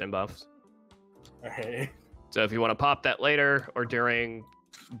digestion buffs. Alright. So if you want to pop that later or during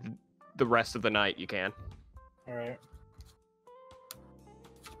the rest of the night, you can. Alright.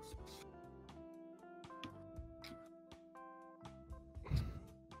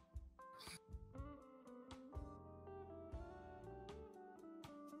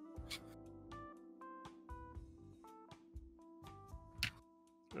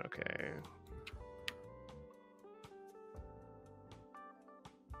 Okay.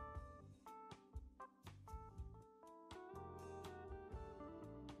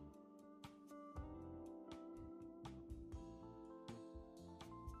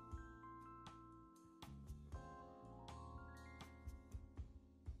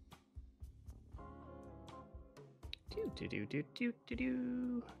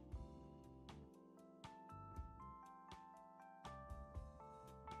 Do.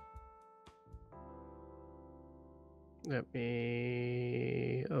 Let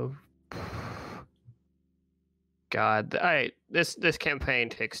me. Oh, God! This campaign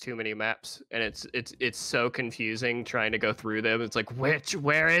takes too many maps, and it's so confusing trying to go through them. It's like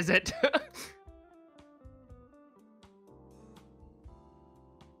where is it?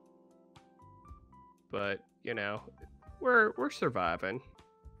 But you know, we're surviving.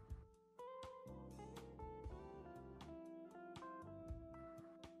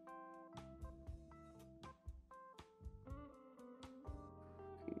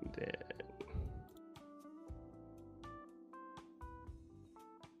 Then...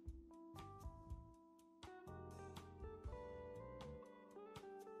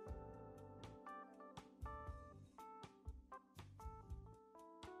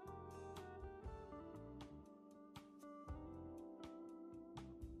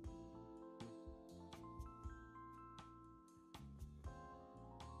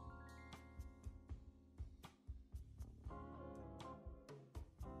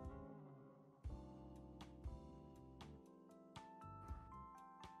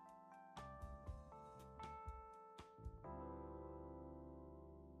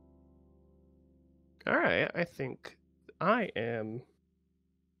 All right, I think I am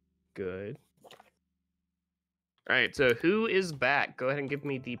good. All right, so who is back? Go ahead and give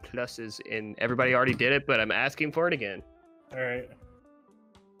me the pluses. In everybody already did it, but I'm asking for it again. Alright.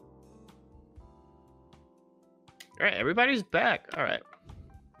 All right, everybody's back. All right,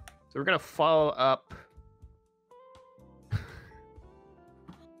 so we're gonna follow up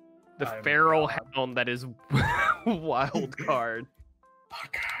the I'm feral God. hound that is wild card.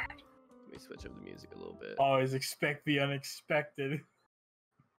 Fuck. Let me switch up the music a little bit. Always expect the unexpected.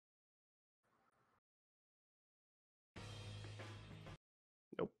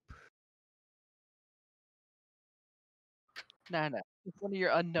 Nope. Nah. It's one of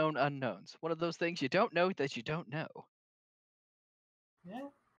your unknown unknowns. One of those things you don't know that you don't know. Yeah.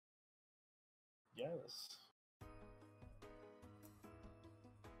 Yes.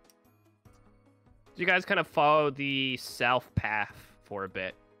 You guys kind of follow the south path for a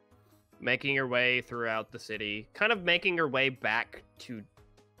bit, making your way throughout the city, kind of making your way back to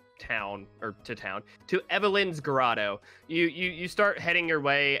town to Evelyn's Grotto. You start heading your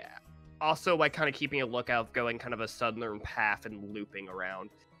way, also by kind of keeping a lookout, going kind of a southern path and looping around.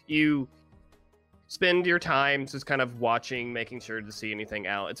 You spend your time just kind of watching, making sure to see anything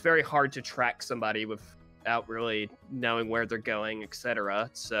out. It's very hard to track somebody without really knowing where they're going, etc.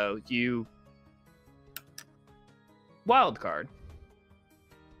 So you wild card.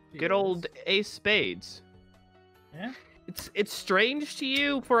 Good old Ace Spades. Yeah. It's strange to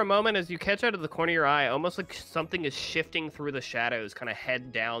you for a moment as you catch out of the corner of your eye, almost like something is shifting through the shadows, kind of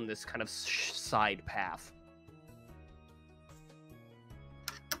head down this kind of side path.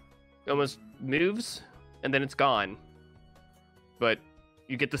 It almost moves, and then it's gone. But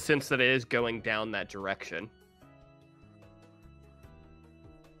you get the sense that it is going down that direction.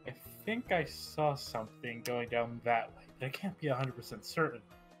 I think I saw something going down that way, but I can't be 100% certain.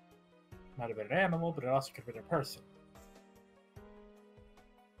 Might have been an animal, but it also could have been a person.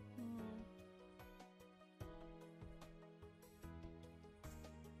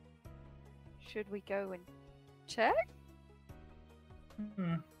 Should we go and check?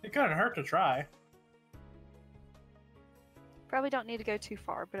 It couldn't hurt to try. Probably don't need to go too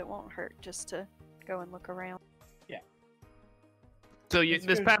far, but it won't hurt just to go and look around. So It's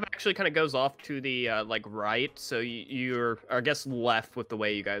this good. path actually kind of goes off to the like right, so you're I guess left with the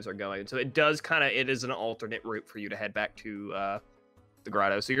way you guys are going. So it is an alternate route for you to head back to the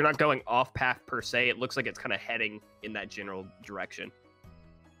grotto. So you're not going off path per se. It looks like it's kind of heading in that general direction.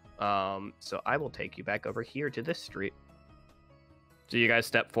 So I will take you back over here to this street. So you guys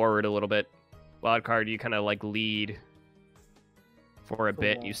step forward a little bit. Wildcard, you kind of like lead for a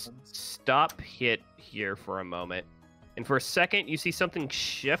bit. You stop hit here for a moment. And for a second, you see something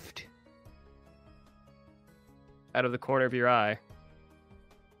shift out of the corner of your eye.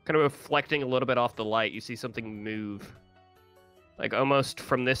 Kind of reflecting a little bit off the light. You see something move. Like almost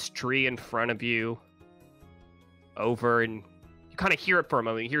from this tree in front of you over, and you kind of hear it for a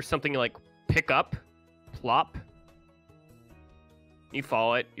moment. You hear something like pick up, plop. You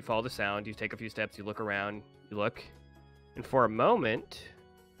follow it. You follow the sound. You take a few steps. You look around. You look. And for a moment,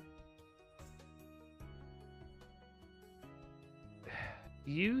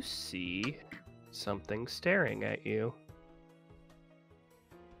 you see something staring at you.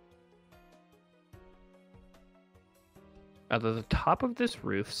 Out of the top of this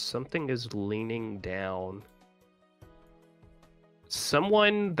roof, something is leaning down.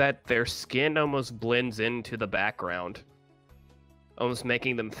 Someone that their skin almost blends into the background, almost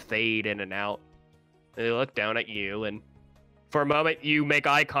making them fade in and out. And they look down at you, and for a moment, you make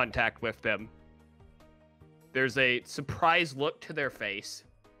eye contact with them. There's a surprised look to their face.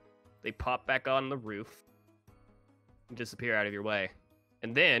 They pop back on the roof and disappear out of your way.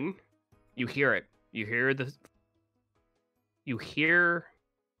 And then you hear it. You hear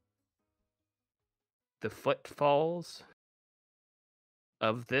the footfalls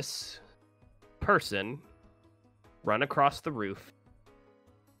of this person run across the roof.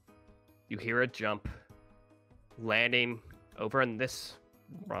 You hear a jump, landing over on this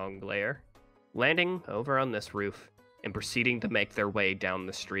wrong layer, landing over on this roof, and proceeding to make their way down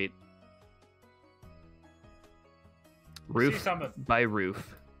the street. Roof by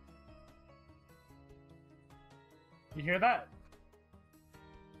roof. You hear that?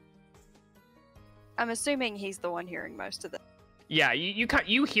 I'm assuming he's the one hearing most of it. Yeah,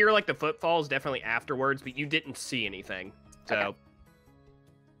 you hear like the footfalls definitely afterwards, but you didn't see anything. So Okay.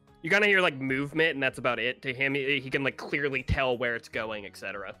 you kind of hear like movement, and that's about it. To him, he can like clearly tell where it's going,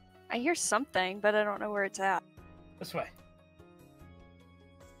 etc. I hear something, but I don't know where it's at. This way.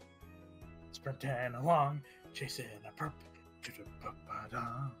 Sprinting along, chasing a purple.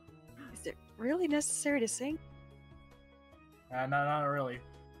 Is it really necessary to sing? No, not really. It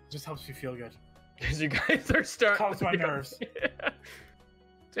just helps me feel good. Because you guys are starting. Calms my nerves.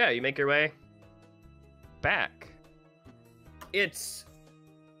 So yeah, you make your way back. It's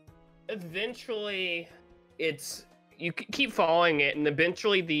eventually you keep following it, and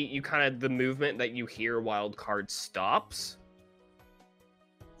eventually the movement that you hear Wildcard stops.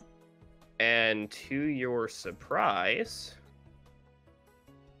 And to your surprise,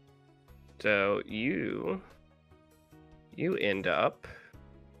 so you end up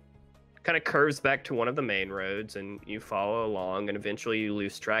kind of curves back to one of the main roads, and you follow along, and eventually you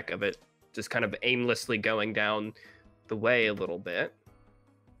lose track of it, just kind of aimlessly going down the way a little bit.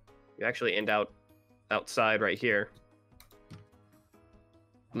 You actually end outside right here,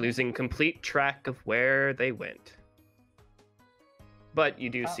 losing complete track of where they went. But you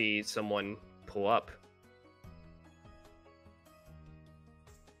do see someone pull up.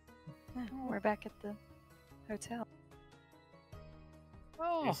 We're back at the hotel.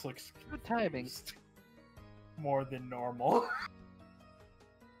 Oh, This looks good timing. confused. More than normal.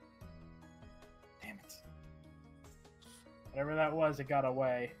 Damn it. Whatever that was, it got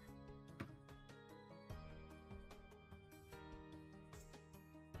away.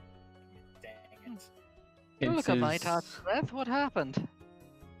 Dang it. Look at my top breath. What happened?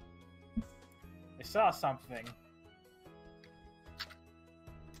 I saw something.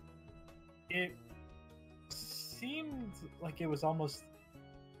 It seemed like it was almost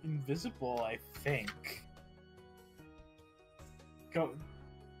invisible, I think.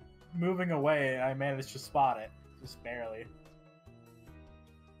 Moving away, I managed to spot it. Just barely.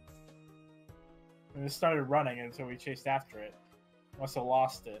 And it started running, and so we chased after it. Must have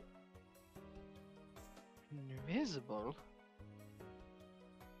lost it. Invisible?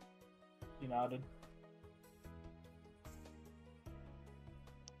 He nodded.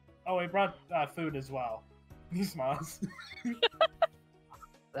 Oh, we brought food as well. He smiles.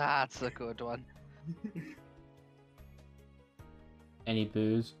 That's a good one. Any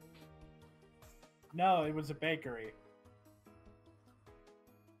booze? No, it was a bakery.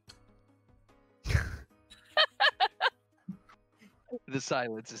 The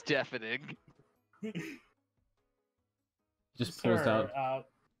silence is deafening. Just Sir,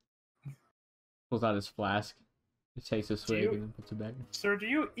 pulls out his flask. He takes a swig you- and then puts it back. sir, do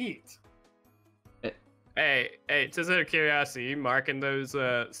you eat? Hey, just out of curiosity, you marking those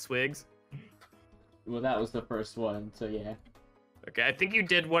swigs? Well, that was the first one, so yeah. Okay, I think you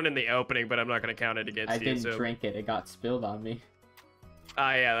did one in the opening, but I'm not going to count it against I you. didn't So... drink it. It got spilled on me.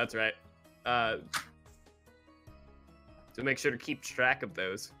 Ah, yeah, that's right. So make sure to keep track of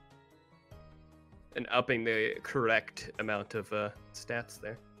those. And upping the correct amount of stats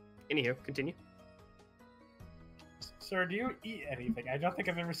there. Anywho, continue. Sir, do you eat anything? I don't think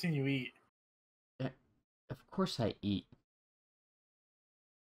I've ever seen you eat. Of course I eat.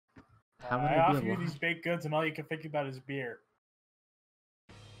 How would I I offer be you alive? these baked goods, and all you can think about is beer.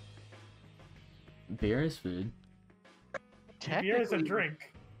 Beer is food. Beer is a Technically,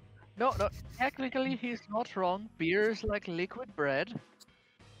 drink. no. Technically, he's not wrong. Beer is like liquid bread.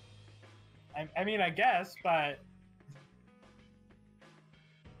 I mean, I guess, but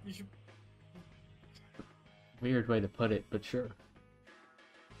you should. Weird way to put it, but sure.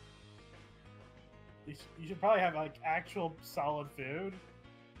 You should probably have like actual solid food.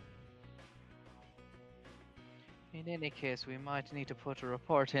 In any case, we might need to put a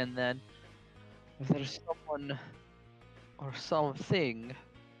report in then. If there's someone or something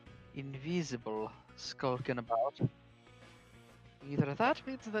invisible skulking about. Either that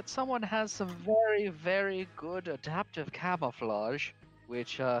means that someone has some very, very good adaptive camouflage,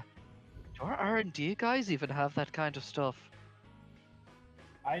 which, do our R&D guys even have that kind of stuff?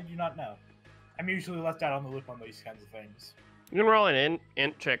 I do not know. I'm usually left out on the loop on these kinds of things. You can roll an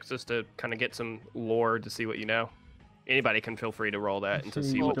int check just to kind of get some lore to see what you know. Anybody can feel free to roll that and to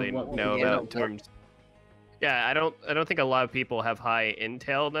see what they know about in terms. Yeah, I don't think a lot of people have high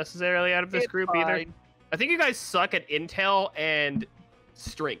intel necessarily out of this It's group either. fine. I think you guys suck at intel and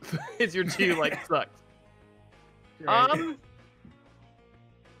strength is your two like sucks.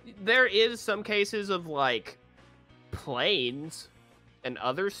 There is some cases of like planes and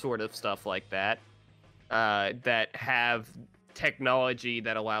other sort of stuff like that that have technology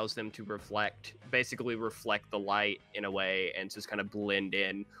that allows them to basically reflect the light in a way and just kind of blend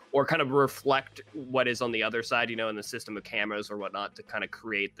in or kind of reflect what is on the other side, you know, in the system of cameras or whatnot to kind of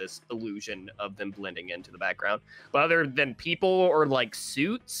create this illusion of them blending into the background. But other than people or like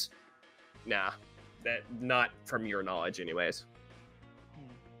suits, nah, that not from your knowledge anyways.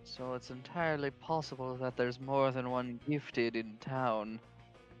 So it's entirely possible that there's more than one gifted in town.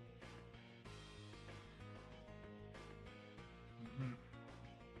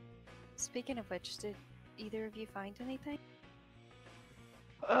 Speaking of which, did either of you find anything?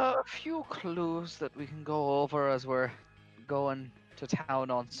 A few clues that we can go over as we're going to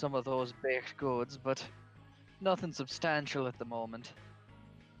town on some of those baked goods, but nothing substantial at the moment.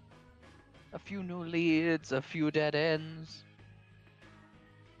 A few new leads, a few dead ends.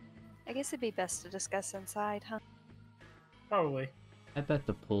 I guess it'd be best to discuss inside, huh? Probably. I bet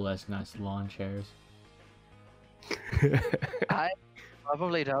the pool has nice lawn chairs.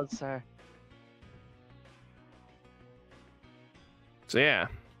 Probably does, sir. So yeah,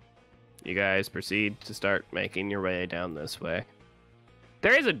 you guys proceed to start making your way down this way.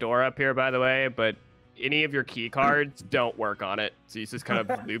 There is a door up here, by the way, but any of your key cards don't work on it. So you just kind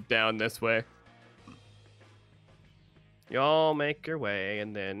of loop down this way. You all make your way,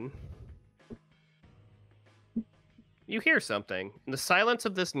 and then you hear something. In the silence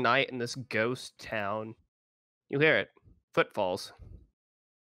of this night in this ghost town, you hear it. Footfalls.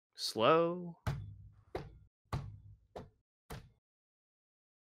 Slow.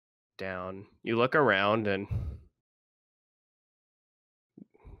 Down. You look around and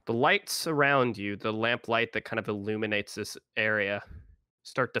the lights around you, the lamp light that kind of illuminates this area,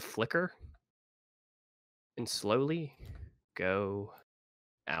 start to flicker and slowly go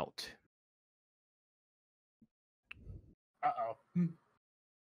out. Uh-oh.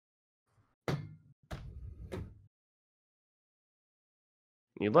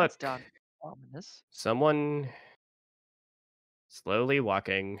 You look. That's done. Ominous. Someone slowly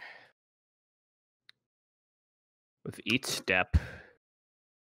walking with each step.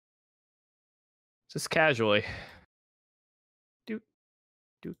 Just casually. Doot,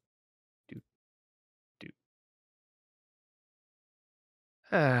 doot, doot, doot.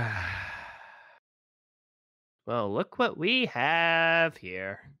 Well, look what we have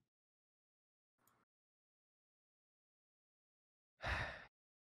here.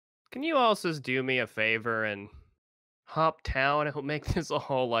 Can you also just do me a favor and hop town? It'll make this a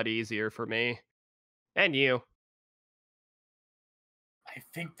whole lot easier for me. And you. I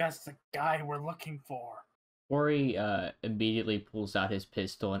think that's the guy we're looking for. Ori immediately pulls out his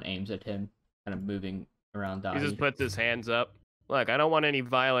pistol and aims at him, kind of moving around He Dahi. just puts his hands up. Look, I don't want any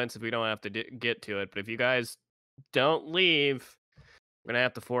violence if we don't have to get to it, but if you guys don't leave, I'm gonna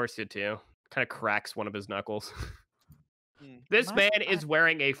have to force you to. Kind of cracks one of his knuckles. This man is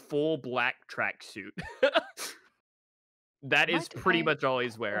wearing a full black tracksuit. That is Might pretty I much all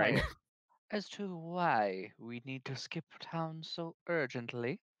he's wearing. inquire as to why we need to skip town so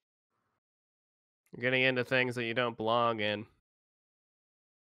urgently? You're getting into things that you don't belong in.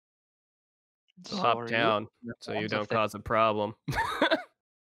 So So hop are you. down Your so you forms of don't thing- cause a problem.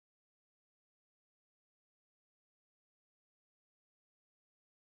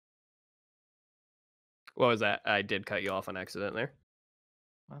 What was that? I did cut you off on accident there.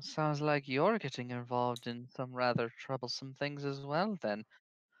 Well, sounds like you're getting involved in some rather troublesome things as well, then.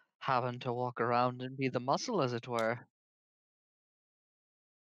 Having to walk around and be the muscle, as it were.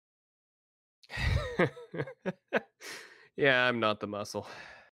 Yeah, I'm not the muscle.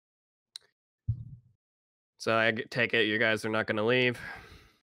 So take it you guys are not going to leave.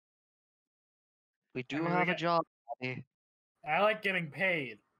 We do mean, we have a got- job, buddy. I like getting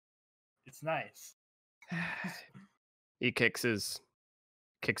paid. It's nice. He kicks his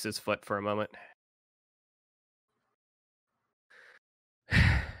foot for a moment.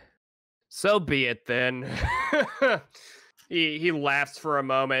 So be it then. He laughs for a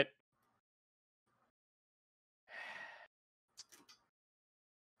moment.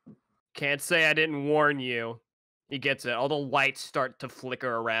 Can't say I didn't warn you. He gets it. All the lights start to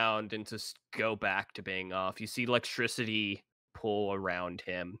flicker around and just go back to being off. You see electricity pull around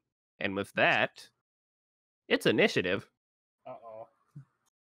him. And with that, it's initiative. Uh-oh.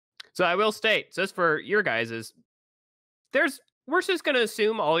 So I will state, just for your guys's, we're just gonna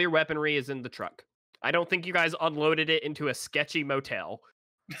assume all your weaponry is in the truck. I don't think you guys unloaded it into a sketchy motel.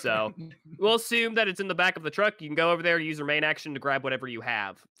 So we'll assume that it's in the back of the truck. You can go over there, use your main action to grab whatever you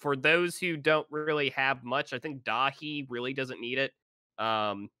have. For those who don't really have much, I think Dahi really doesn't need it.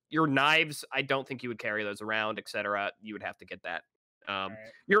 Your knives, I don't think you would carry those around, etc. You would have to get that. Alright.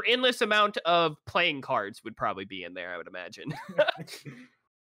 Your endless amount of playing cards would probably be in there, I would imagine.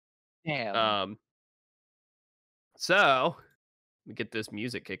 Damn. So we get this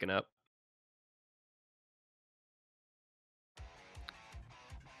music kicking up.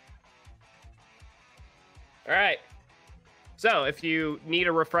 All right. So if you need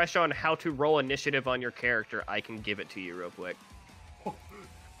a refresh on how to roll initiative on your character, I can give it to you real quick.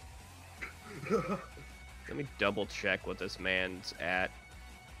 Let me double check what this man's at.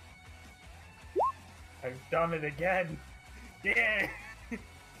 I've done it again. Yeah.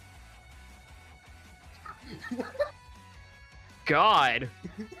 God.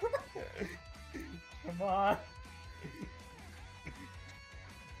 Come on.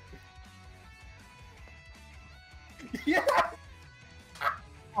 Yeah.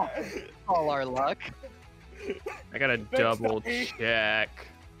 All our luck. I gotta Thanks, double Dobby. check.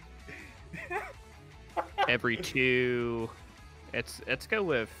 Every two. Let's go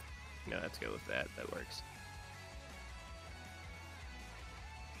with. No, let's go with that. That works.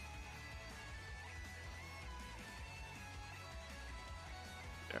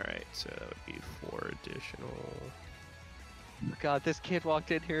 All right, so that would be 4 additional. God, this kid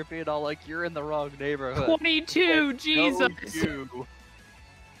walked in here being all like, "You're in the wrong neighborhood." 22, Jesus. No, you.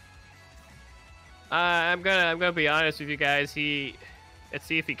 I'm gonna be honest with you guys. Let's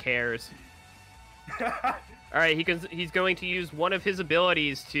see if he cares. All right, he's going to use one of his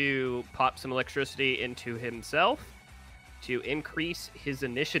abilities to pop some electricity into himself to increase his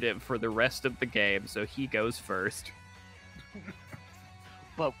initiative for the rest of the game. So he goes first.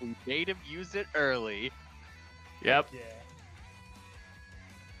 But we made him use it early. Yep. Yeah.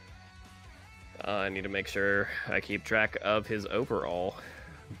 I need to make sure I keep track of his overall.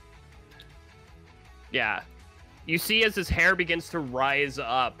 Yeah. You see as his hair begins to rise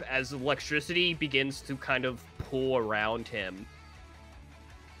up, as electricity begins to kind of pull around him.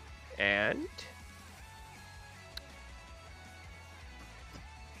 And...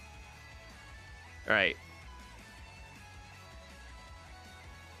 Alright.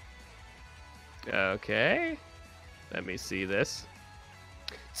 Okay. Let me see this.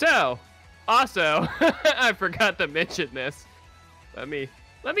 So, also, I forgot to mention this. Let me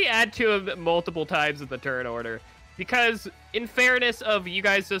add to him multiple times in the turn order. Because, in fairness of you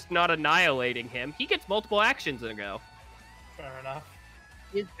guys just not annihilating him, he gets multiple actions in a go. Fair enough.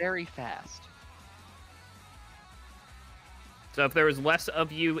 He's very fast. So if there was less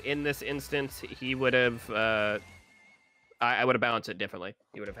of you in this instance, he would have... I would have balanced it differently.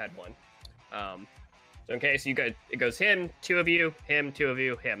 He would have had one. So in case it goes him, 2 of you, him, 2 of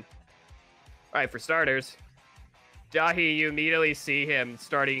you, him. All right, for starters, Dahi, you immediately see him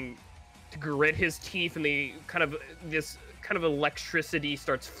starting to grit his teeth, and this kind of electricity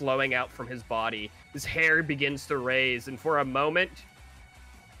starts flowing out from his body. His hair begins to raise, and for a moment,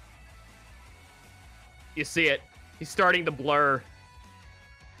 you see it. He's starting to blur.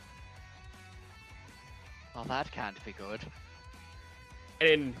 Well, that can't be good.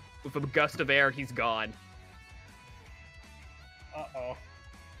 And with a gust of air, he's gone. Uh-oh.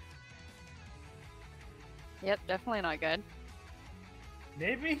 Yep, definitely not good.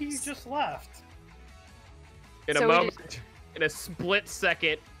 Maybe he just left. In a So we moment, in a split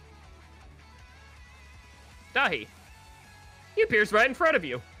second, Dahi, he appears right in front of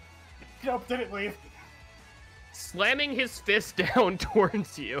you, Nope, didn't leave. slamming his fist down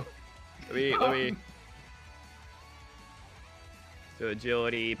towards you. Let me. So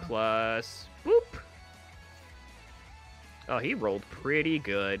agility plus whoop. Oh, he rolled pretty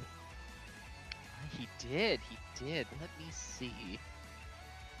good. He did. Let me see.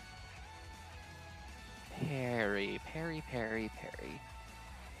 Parry.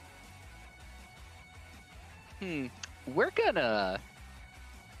 We're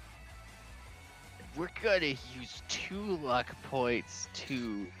gonna use 2 luck points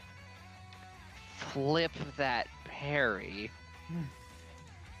to flip that parry.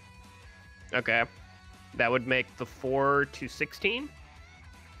 Okay, that would make the 4 to 16,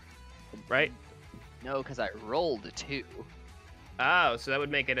 right? No, because I rolled a 2. Oh, so that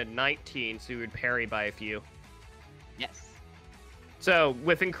would make it a 19, so he would parry by a few. Yes. So,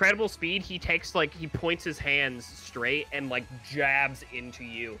 with incredible speed, he points his hands straight and, jabs into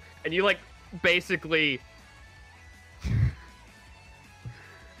you. And you, basically...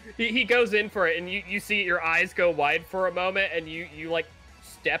 he goes in for it, and you see your eyes go wide for a moment, and you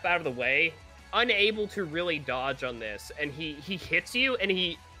step out of the way, unable to really dodge on this. And he hits you, and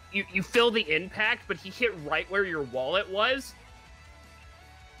you feel the impact, but he hit right where your wallet was,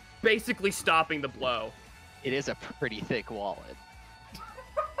 basically stopping the blow. It is a pretty thick wallet.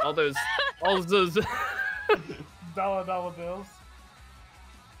 All those Dollar bills.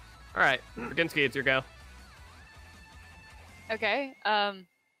 All right, Draginsky, it's your go. Okay.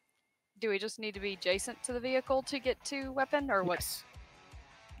 Do we just need to be adjacent to the vehicle to get to weapon, or what? Yes.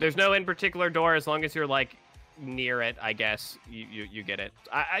 There's no in particular door as long as you're near it. I guess you get it.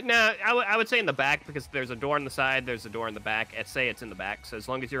 I would say in the back because there's a door on the side. There's a door in the back. I'd say it's in the back. So as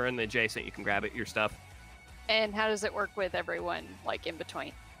long as you're in the adjacent, you can grab it. Your stuff. And how does it work with everyone, in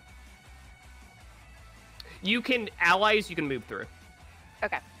between? You can allies. You can move through.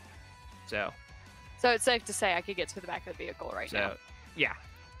 Okay. So it's safe to say I could get to the back of the vehicle right now. Yeah.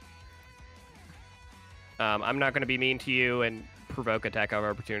 I'm not going to be mean to you and provoke attack of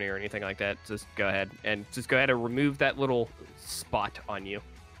opportunity or anything like that. Just go ahead and remove that little spot on you.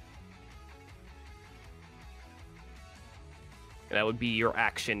 And that would be your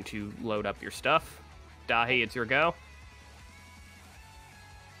action to load up your stuff. Dahi, it's your go.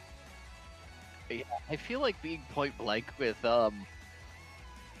 Yeah, I feel like being point blank with the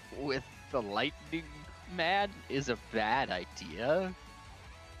lightning man is a bad idea.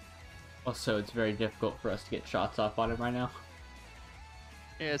 Also, it's very difficult for us to get shots off on him right now.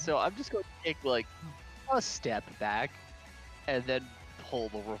 Yeah, so I'm just going to take a step back and then pull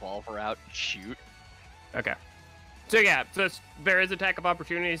the revolver out and shoot. Okay. So yeah, there is attack of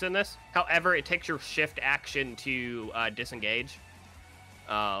opportunities in this. However, it takes your shift action to disengage.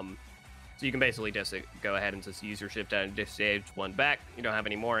 So you can basically just go ahead and just use your shift and disengage one back. You don't have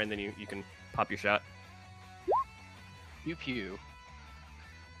any more, and then you can pop your shot. Pew pew.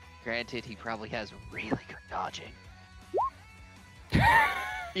 Granted, he probably has really good dodging.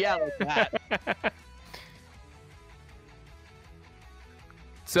 Yeah, like that.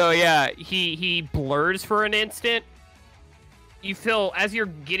 So yeah, he blurs for an instant. You feel, as you're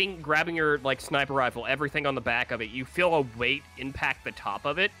grabbing your sniper rifle, everything on the back of it, you feel a weight impact the top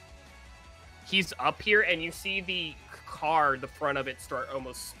of it. He's up here, and you see the car, the front of it, start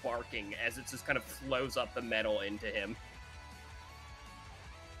almost sparking as it just kind of flows up the metal into him.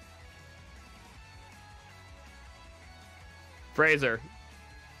 Fraser,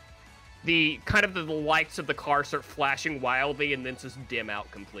 the lights of the car start flashing wildly and then just dim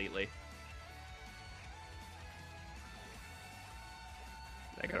out completely.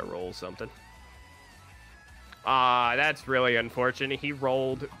 I gotta roll something. That's really unfortunate. He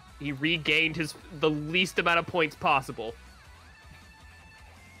regained the least amount of points possible.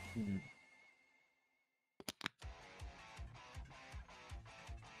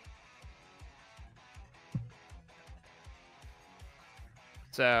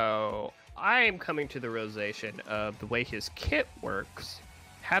 So, I am coming to the realization of the way his kit works.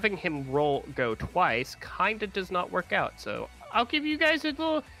 Having him go twice kinda does not work out, so I'll give you guys a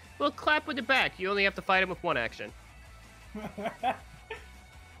little clap with the back. You only have to fight him with one action.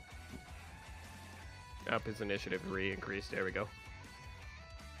 Up his initiative increased. There we go.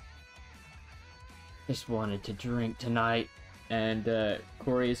 Just wanted to drink tonight, and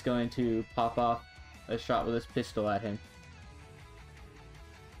Corey is going to pop off a shot with his pistol at him.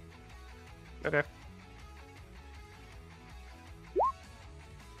 Okay.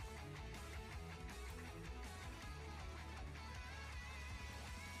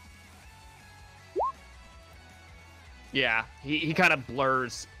 Yeah, he kind of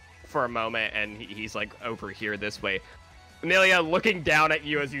blurs for a moment, and he's like over here this way. Amelia looking down at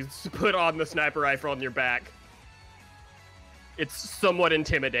you as you put on the sniper rifle on your back. It's somewhat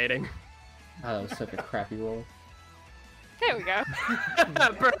intimidating. Oh, that was such a crappy roll. There we go.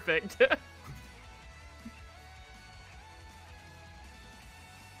 Perfect.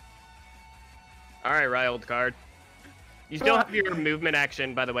 All right, Riled card. You still have your movement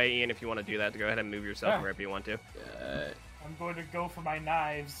action, by the way, Ian, if you want to do that, to go ahead and move yourself Yeah. wherever you want to. I'm going to go for my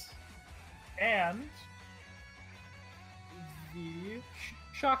knives. And the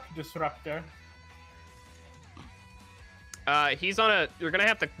shock disruptor. He's on a. You're gonna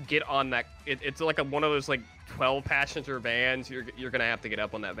have to get on that. It's like one of those like 12 passenger vans. You're gonna have to get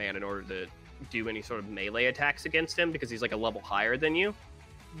up on that van in order to do any sort of melee attacks against him because he's like a level higher than you.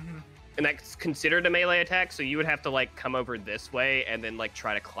 Mm-hmm. And that's considered a melee attack, so you would have to like come over this way and then like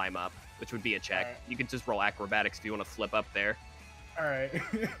try to climb up, which would be a check. Alright. You could just roll acrobatics if you want to flip up there. Alright.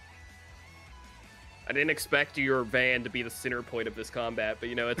 I didn't expect your van to be the center point of this combat, but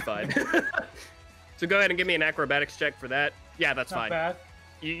you know, it's fine. So go ahead and give me an acrobatics check for that. Yeah, that's Not fine. bad.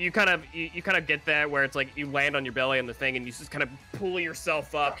 You kind of get that where it's like you land on your belly on the thing and you just kind of pull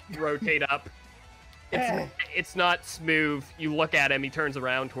yourself up, rotate up. It's not smooth. You look at him, he turns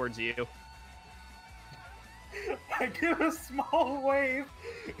around towards you. I give a small wave.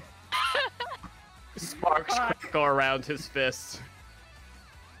 Sparks go around his fists.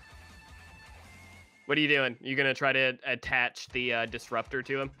 What are you doing? You gonna try to attach the disruptor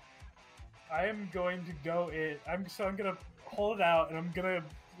to him? I am going to go in. I'm gonna hold it out, and I'm gonna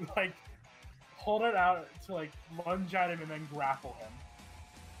like hold it out to like lunge at him and then grapple him.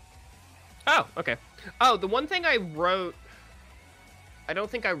 Oh, okay. Oh, the one thing I wrote, I don't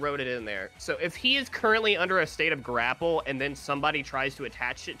think I wrote it in there. So if he is currently under a state of grapple and then somebody tries to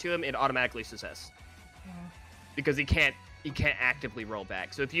attach it to him, it automatically success. Because he can't actively roll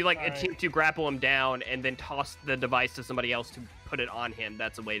back. So if you like attempt to grapple him down and then toss the device to somebody else to put it on him,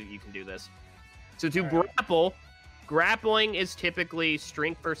 that's a way that you can do this. So to grapple, grappling is typically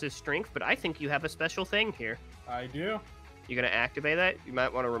strength versus strength, but I think you have a special thing here. I do. You gonna activate that? You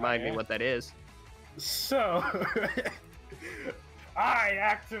might want to remind me what that is. So I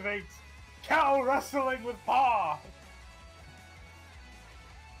activate cow wrestling with paw.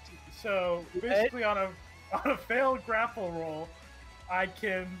 So basically, on a failed grapple roll, I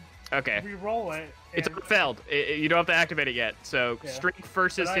can re-roll it. It's failed. You don't have to activate it yet. So strength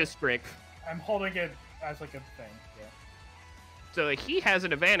versus his strength. I'm holding it as like a thing. Yeah. So he has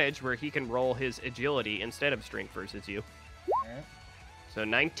an advantage where he can roll his agility instead of strength versus you. Alright. So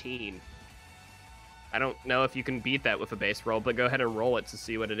 19. I don't know if you can beat that with a base roll, but go ahead and roll it to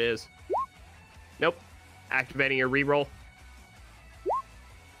see what it is. Nope. Activating your reroll.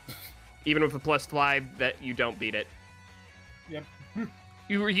 Even with a +5, that you don't beat it. Yep.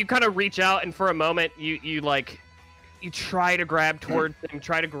 You kind of reach out, and for a moment, you try to grab towards him,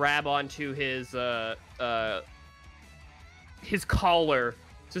 try to grab onto his collar,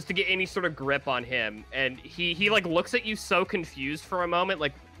 just to get any sort of grip on him. And he like looks at you so confused for a moment,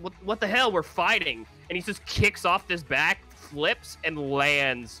 like, what the hell, we're fighting. And he just kicks off this back, flips, and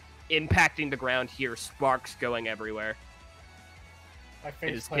lands, impacting the ground here, sparks going everywhere.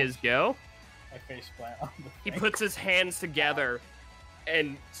 It is his go. I face plant on the He thing. puts his hands together,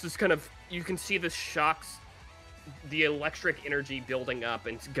 and it's just kind of, you can see the shocks, the electric energy building up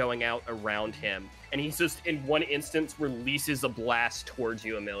and going out around him. And he's just, in one instance, releases a blast towards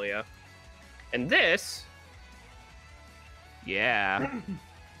you, Amelia. And this... Yeah.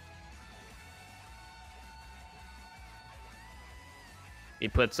 He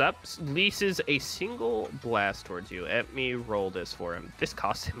releases a single blast towards you. Let me roll this for him. This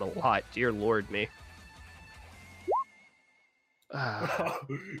cost him a lot. Dear Lord me. I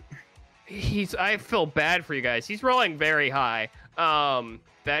feel bad for you guys. He's rolling very high.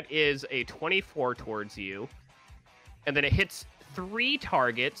 That is a 24 towards you. And then it hits 3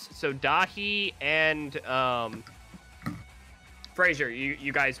 targets. So Dahi and Frazier,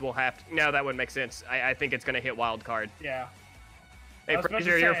 you guys will have to... No, that wouldn't make sense. I think it's going to hit wild card. Yeah. Hey,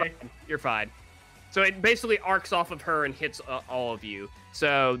 Frazier, you're fine. You're fine. So it basically arcs off of her and hits all of you.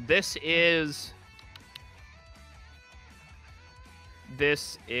 So this is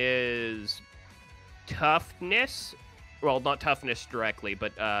toughness. Well, not toughness directly,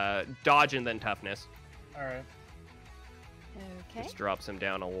 but dodge and then toughness. All right. Okay. This drops him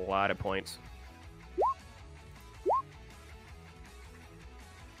down a lot of points.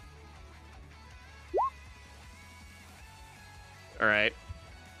 All right.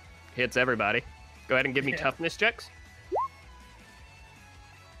 Hits everybody. Go ahead and give me toughness checks.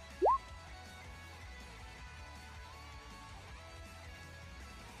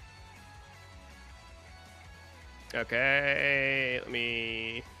 Okay, let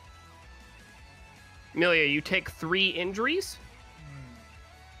me... Amelia, you take 3 injuries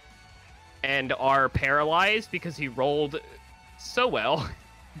and are paralyzed because he rolled so well.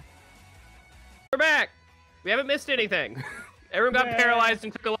 We're back! We haven't missed anything. Everyone got paralyzed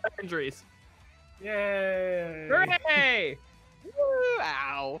and took a lot of injuries. Yay! Hooray! Woo!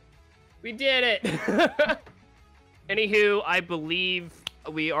 Ow. We did it! Anywho, I believe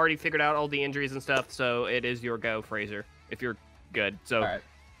we already figured out all the injuries and stuff, so it is your go, Fraser, if you're good. So, Alright.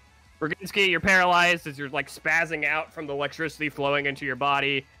 Roginski, you're paralyzed as you're like spazzing out from the electricity flowing into your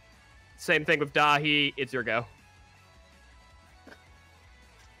body. Same thing with Dahi, it's your go.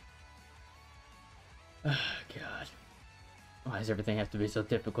 Oh, God. Why does everything have to be so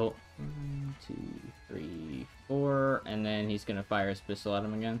difficult? 1, 2, 3, 4, and then he's gonna fire his pistol at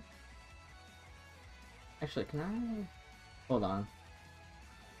him again. Actually, can I... Hold on.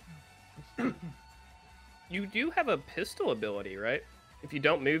 You do have a pistol ability, right? If you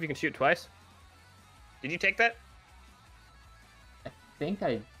don't move, you can shoot twice. Did you take that? I think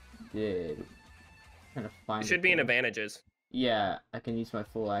I did. I'm trying to find It should be in advantages. Yeah, I can use my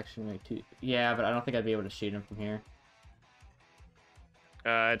full action. Like yeah, but I don't think I'd be able to shoot him from here.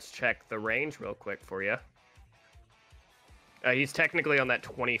 Let's check the range real quick for you. He's technically on that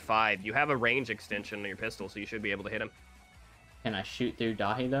 25. You have a range extension on your pistol, so you should be able to hit him. Can I shoot through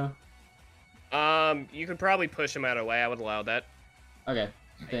Dahi, though? You could probably push him out of the way. I would allow that. Okay,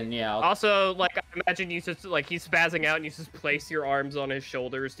 then yeah. Also, like, I imagine you just, like, he's spazzing out and you just place your arms on his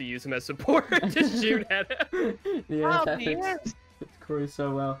shoulders to use him as support to shoot at him. Yeah, that fits Corey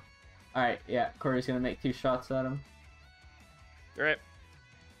so well. Alright, yeah, Corey's gonna make 2 shots at him. Alright.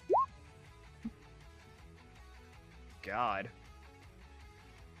 God.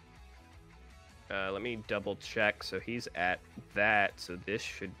 Let me double check. So he's at that. So this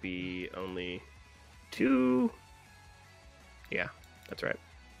should be only 2. Yeah, that's right.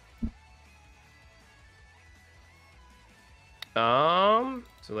 So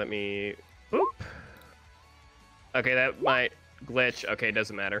let me. Oop. Okay, that might glitch. Okay,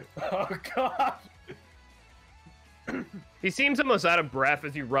 doesn't matter. Oh God. He seems almost out of breath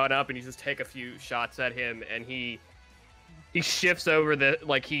as you run up and you just take a few shots at him, and he shifts over the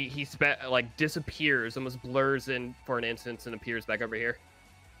he disappears, almost blurs in for an instant and appears back over here.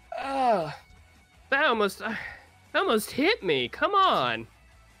 That almost hit me. Come on.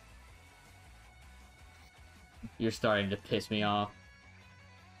 You're starting to piss me off.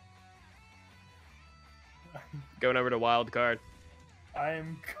 Going over to wild card.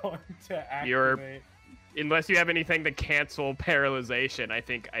 I'm going to activate. Unless you have anything to cancel paralyzation, I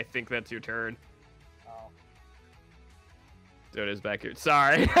think that's your turn. Oh. So it is back here.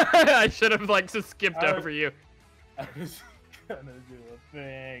 Sorry, I should have just skipped over you. I was gonna do a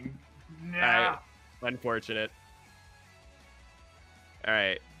thing. No. Alright. Unfortunate.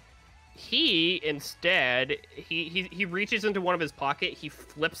 Alright. He instead he reaches into one of his pocket, he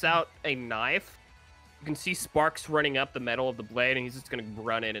flips out a knife. You can see sparks running up the metal of the blade, and he's just gonna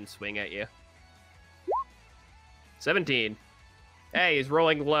run in and swing at you. 17. Hey, he's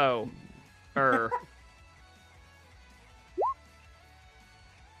rolling low. How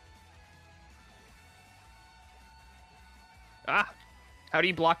do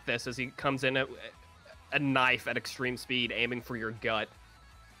you block this as he comes in a knife at extreme speed, aiming for your gut?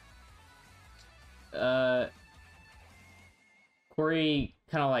 Corey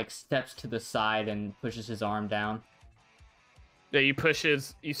kind of steps to the side and pushes his arm down. Yeah, you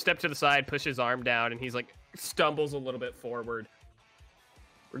step to the side, push his arm down, and he's stumbles a little bit forward.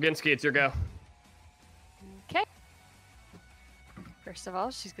 Roginski, it's your go. Okay. First of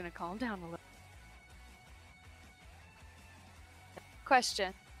all, she's gonna calm down a little.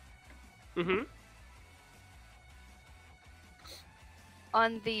 Question. Mm-hmm.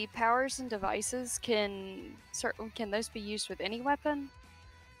 On the powers and devices, can those be used with any weapon?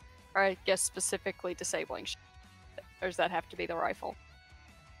 Or I guess specifically disabling or does that have to be the rifle?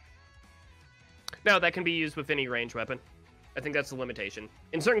 No, that can be used with any range weapon. I think that's the limitation.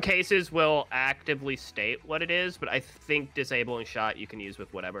 In certain cases, we'll actively state what it is, but I think disabling shot you can use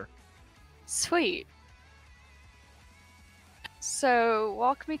with whatever. Sweet. So,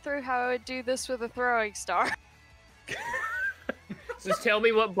 walk me through how I would do this with a throwing star. Just tell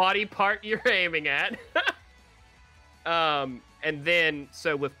me what body part you're aiming at. And then,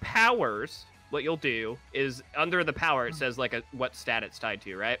 so with powers, what you'll do is under the power, it says what stat it's tied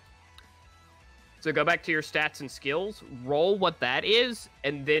to, right? So go back to your stats and skills, roll what that is,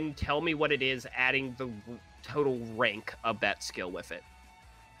 and then tell me what it is, adding the total rank of that skill with it.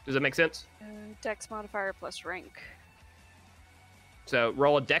 Does that make sense? Dex modifier plus rank. So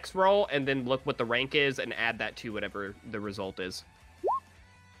roll a dex roll, and then look what the rank is, and add that to whatever the result is.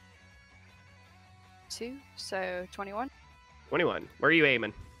 2, so 21. 21. Where are you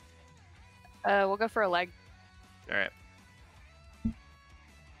aiming? We'll go for a leg. All right.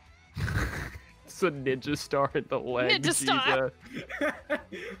 It's a ninja star at the leg. Ninja star!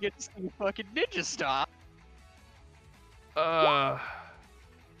 Get to see fucking ninja star.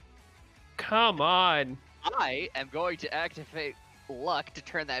 Come on. I am going to activate luck to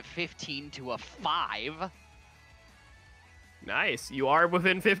turn that 15 to a 5. Nice. You are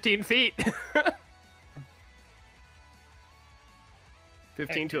within 15 feet.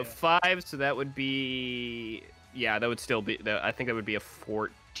 15 to a 5, so that would be... Yeah, that would still be... I think that would be a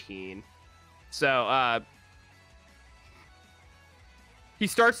 14. So, he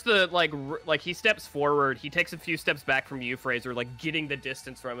starts to, like, he steps forward. He takes a few steps back from you, Fraser, like, getting the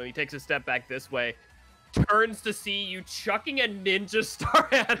distance from him. He takes a step back this way, turns to see you chucking a ninja star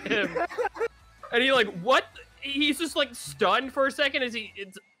at him. And he, like, what? He's just, like, stunned for a second as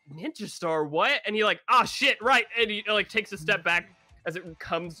it's ninja star, what? And he, like, ah, shit, right. And he, like, takes a step back as it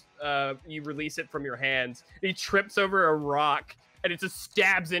comes, you release it from your hands. And he trips over a rock, and it just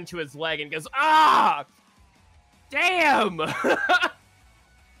stabs into his leg and goes, ah! Damn!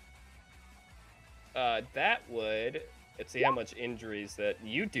 That would... Let's see how much injuries that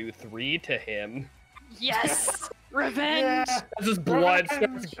you do. 3 to him. Yes! Revenge! Yeah. As his blood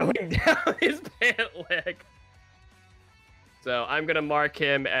Revenge. starts going down his pant leg. So I'm gonna mark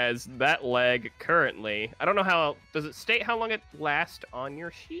him as that leg currently. I don't know how... Does it state how long it lasts on your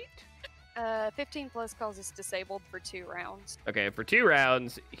sheet? 15 plus causes disabled for 2 rounds. Okay, for 2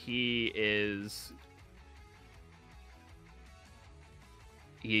 rounds, he is...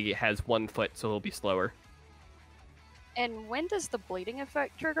 He has 1 foot, so he'll be slower. And when does the bleeding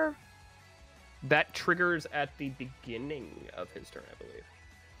effect trigger? That triggers at the beginning of his turn, I believe.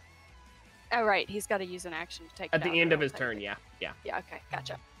 Oh, right. He's got to use an action to take At it the out, end but of I'll his take turn, it. yeah. Yeah, okay.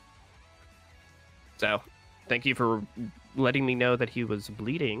 Gotcha. So, thank you for letting me know that he was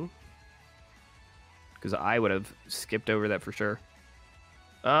bleeding. Because I would have skipped over that for sure.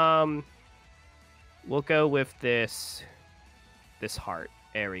 We'll go with this heart.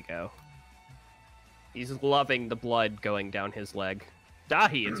 There we go. He's loving the blood going down his leg.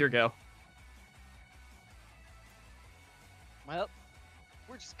 Dahi, it's your go. Well,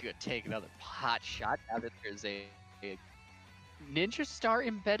 we're just gonna take another pot shot now that there's a ninja star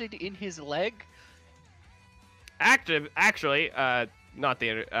embedded in his leg. Actually, not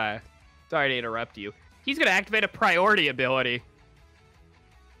the, sorry to interrupt you. He's gonna activate a priority ability.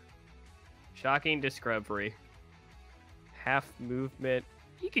 Shocking discovery. Half movement.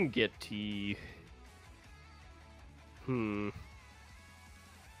 He can get to... Let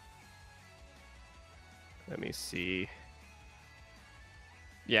me see.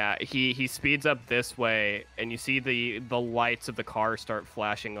 Yeah, he speeds up this way, and you see the lights of the car start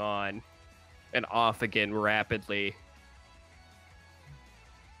flashing on and off again rapidly.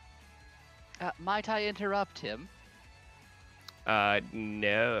 Might I interrupt him?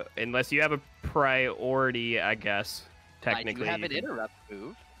 No. Unless you have a priority, I guess. Technically. I do have an interrupt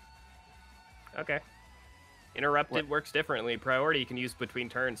move. Okay. Interrupted works differently. Priority you can use between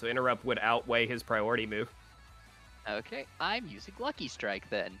turns, so interrupt would outweigh his priority move. Okay, I'm using Lucky Strike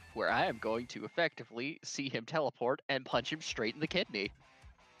then, where I am going to effectively see him teleport and punch him straight in the kidney.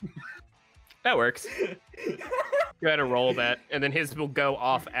 That works. Go ahead and roll that, and then his will go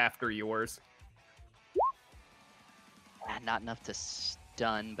off after yours. Not enough to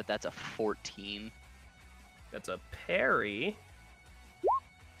stun, but that's a 14. That's a parry.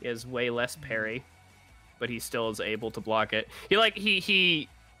 He has way less parry, but he still is able to block it. He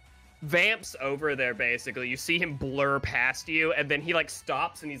vamps over there, basically. You see him blur past you, and then he, like,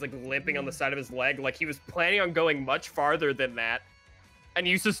 stops, and he's, like, limping on the side of his leg. Like, he was planning on going much farther than that. And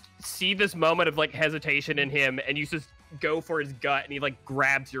you just see this moment of, like, hesitation in him, and you just go for his gut, and he, like,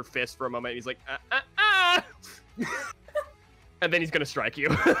 grabs your fist for a moment, and he's like, and then he's gonna strike you.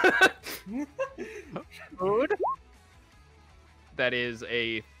 Good. That is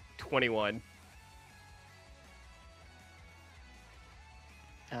a 21.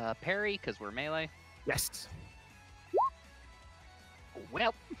 Parry, because we're melee. Yes.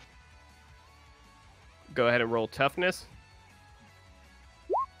 Well, Go ahead and roll toughness.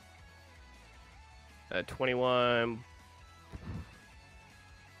 21.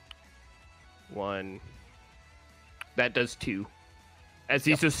 1. That does 2. As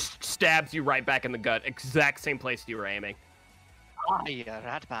he just stabs you right back in the gut, exact same place you were aiming. Ah, you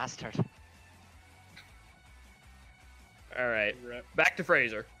rat bastard. All right, back to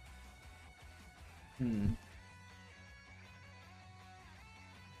Fraser.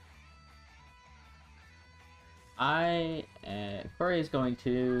 Furry is going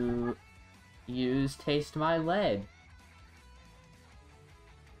to use Taste My Lead.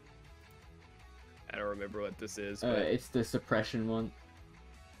 I don't remember what this is. It's the suppression one.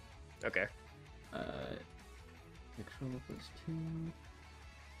 Okay. Control plus 2.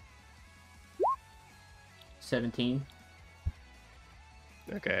 17.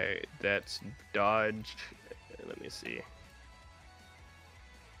 Okay, that's dodge. Let me see.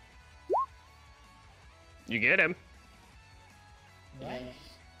 You get him. Nice.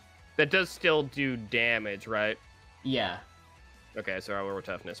 That does still do damage, right? Yeah. Okay, so I'll roll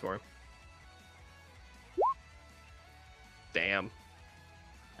toughness for him. Damn.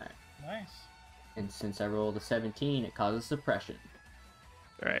 Nice. And since I rolled a 17, it causes suppression.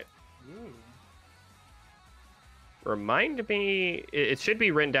 All right. Ooh. Remind me, it should be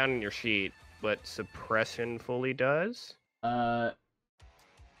written down in your sheet what suppression fully does. The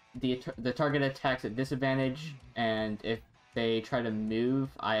target attacks at disadvantage, and if they try to move,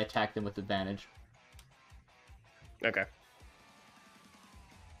 I attack them with advantage. Okay.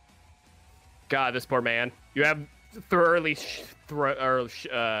 God, this poor man. You have thoroughly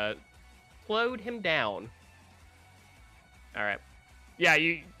slowed him down. All right. Yeah,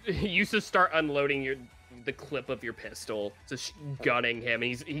 you just start unloading the clip of your pistol, just gunning him.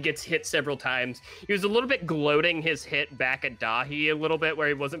 He gets hit several times. He was a little bit gloating his hit back at Dahi a little bit, where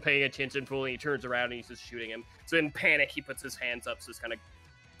he wasn't paying attention fully. He turns around and he's just shooting him. So in panic, he puts his hands up, so he's kind of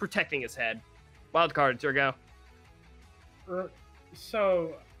protecting his head. Wild card, it's your go.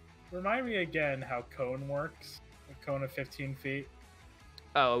 So, remind me again how cone works. A cone of 15 feet.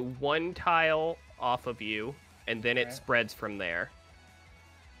 One tile off of you, and then it Okay. spreads from there.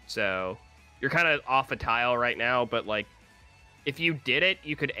 So you're kind of off a tile right now, but like if you did it,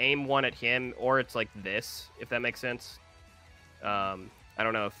 you could aim one at him, or it's like this, if that makes sense. I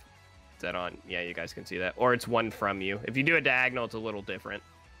don't know if is that on. Yeah, you guys can see that. Or it's one from you. If you do a diagonal, it's a little different.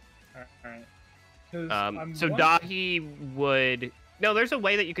 Alright. So Dahi would... No, there's a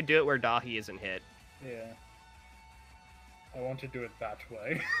way that you could do it where Dahi isn't hit. Yeah. I want to do it that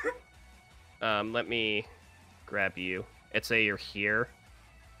way. Let me grab you. Let's say you're here.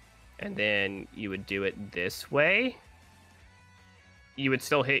 And then you would do it this way. You would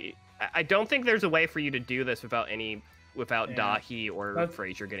still hit... I don't think there's a way for you to do this without Yeah. Dahi or That's-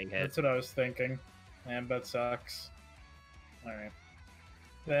 Fraser getting hit. That's what I was thinking. Man, that sucks. Alright.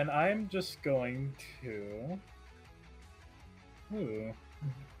 Then I'm just going to... Ooh.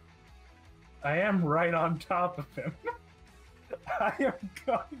 I am right on top of him. I am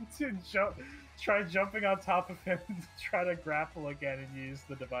going to try jumping on top of him to try to grapple again and use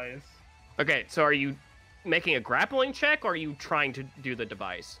the device. Okay, so are you making a grappling check, or are you trying to do the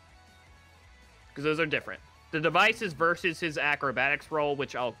device? Because those are different. The device is versus his acrobatics roll,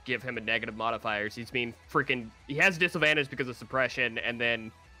 which I'll give him a negative modifiers. He's being freaking... He has disadvantage because of suppression, and then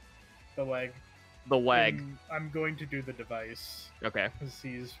The leg. the leg. And I'm going to do the device, Okay. because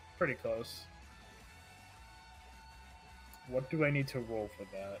he's pretty close. What do I need to roll for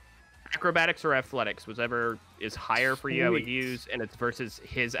that? Acrobatics or athletics, whichever is higher for you, I would Sweet. use, and it's versus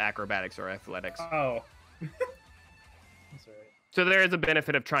his acrobatics or athletics. Oh. That's alright. So there is a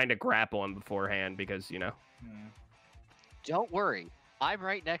benefit of trying to grapple him beforehand, because, you know. Don't worry, I'm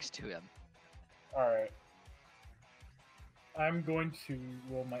right next to him. Alright. I'm going to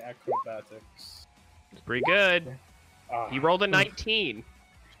roll my acrobatics. It's pretty good. Ah. He rolled a 19.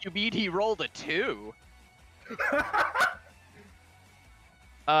 You mean he rolled a 2?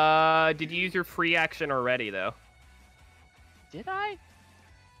 Did you use your free action already, though? Did I?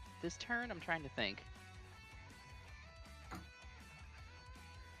 This turn? I'm trying to think.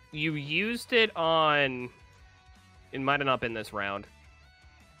 You used it on... It might have not been this round.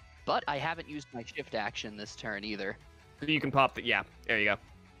 But I haven't used my shift action this turn either. So you can pop the... Yeah, there you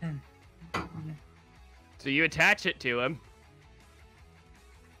go. So you attach it to him.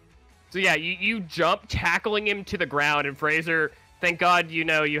 So yeah, you jump, tackling him to the ground, and Fraser, thank God you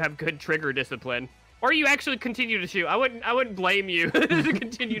have good trigger discipline. Or you actually continue to shoot. I wouldn't blame you to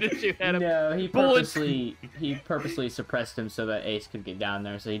continue to shoot at him. No, he Bullets. purposely suppressed him so that Ace could get down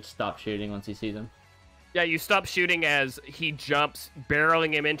there, so he'd stop shooting once he sees him. Yeah, you stop shooting as he jumps,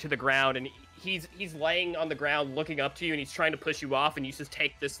 barreling him into the ground, and he's laying on the ground looking up to you, and he's trying to push you off, and you just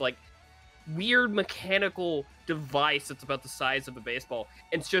take this like weird mechanical device that's about the size of a baseball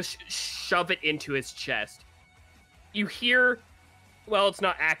and just shove it into his chest. You hear well, it's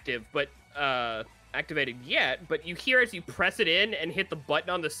not active, but activated yet. But you hear as you press it in and hit the button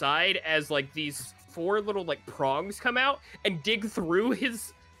on the side, as like these 4 little like prongs come out and dig through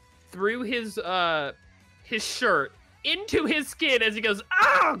his shirt into his skin as he goes,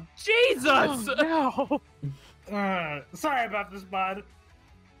 "Oh, Jesus!" Oh, no. Sorry about this, bud.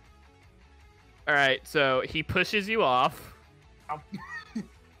 All right, so he pushes you off. Ow.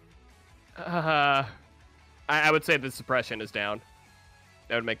 I would say the suppression is down.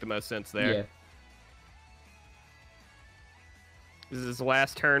 That would make the most sense there. Yeah. This is his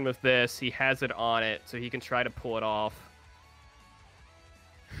last turn with this. He has it on it, so he can try to pull it off.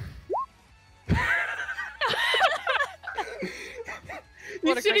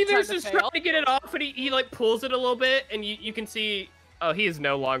 What a He's sitting great there time to just fail. trying to get it off, and he like pulls it a little bit, and you can see, oh, he is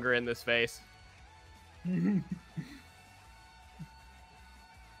no longer in this face.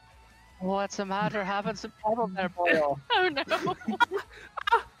 What's the matter? Having some trouble there, boy. Oh no.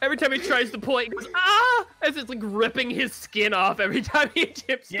 Every time he tries to pull it, he goes, ah! As it's like ripping his skin off every time he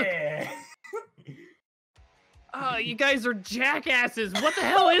attempts to. Yeah. Oh, you guys are jackasses. What the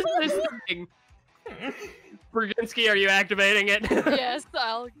hell is this thing? Brzezinski, are you activating it? Yes,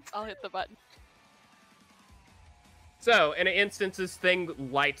 I'll hit the button. So, in an instance, this thing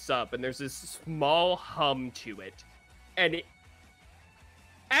lights up, and there's this small hum to it. And it,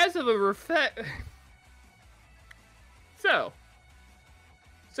 as of a So,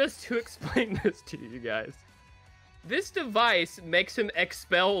 just to explain this to you guys. This device makes him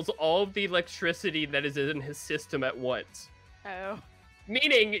expels all of the electricity that is in his system at once. Oh.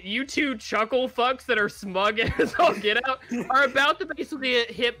 Meaning, you two chuckle fucks that are smug as all get out are about to basically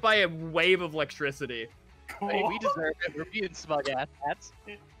get hit by a wave of electricity. Cool. Hey, we deserve it. We're being smug ass.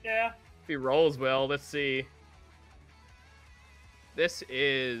 Yeah. If he rolls well, let's see. This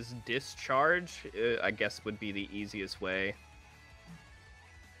is discharge, I guess would be the easiest way.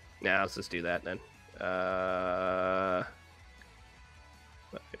 Now let's just do that then.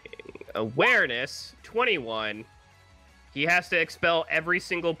 Awareness, 21. He has to expel every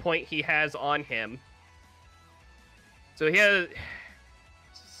single point he has on him. So he has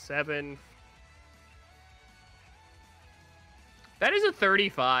 7. That is a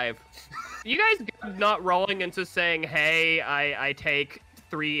 35. You guys not rolling into saying, hey, I take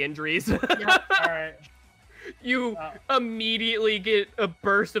 3 injuries. All right. You immediately get a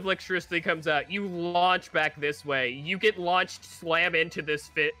burst of electricity comes out. You launch back this way. You get launched, slam into this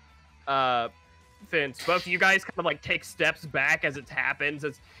fence. Both of you guys kind of like take steps back as it happens.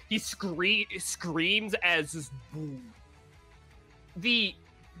 As he screams as just boom. The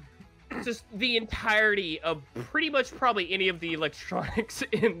entirety of pretty much probably any of the electronics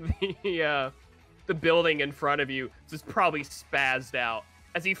in the building in front of you just probably spazzed out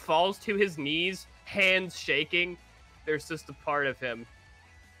as he falls to his knees, hands shaking. There's just a part of him.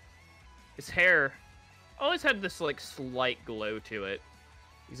 His hair always had this like slight glow to it.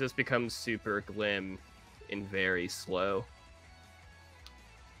 He just becomes super glim and very slow.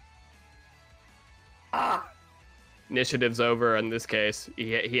 Initiative's over in this case.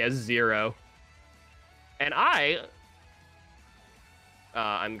 He has 0. And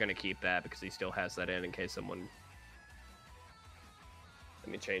I'm gonna keep that because he still has that in case someone... Let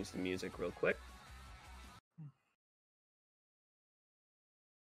me change the music real quick.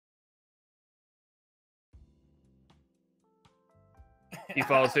 He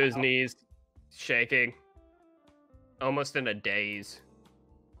falls to his knees, shaking, almost in a daze.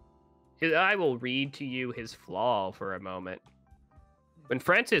 I will read to you his flaw for a moment. When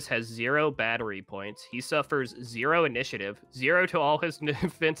Francis has 0 battery points, he suffers 0 initiative, 0 to all his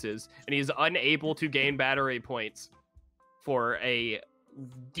defenses, and he is unable to gain battery points for a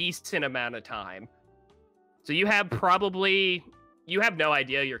decent amount of time. So you have no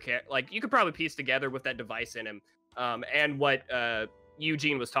idea your character. Like, you could probably piece together with that device in him, and what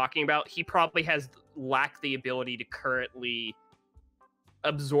Eugene was talking about. He probably has lacked the ability to currently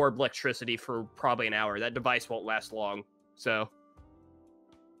absorb electricity for probably an hour. That device won't last long. So,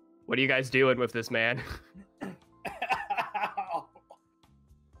 what are you guys doing with this man?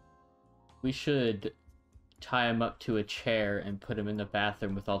 We should tie him up to a chair and put him in the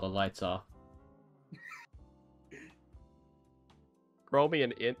bathroom with all the lights off. Roll me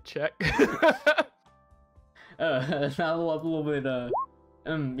an int check. A little bit,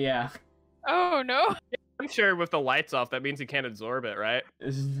 yeah. Oh no. I'm sure with the lights off, that means he can't absorb it, right?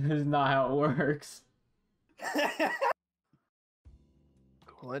 This is not how it works.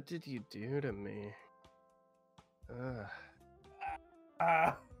 What did you do to me?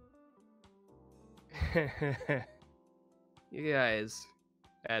 You guys,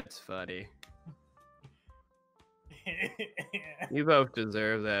 that's funny. You both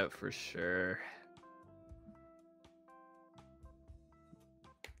deserve that for sure.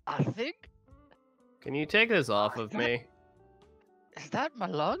 I think. Can you take this off of me? Is that my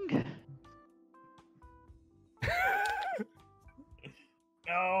lung?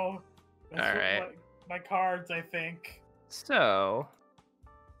 No. That's All what right. my cards, I think. So,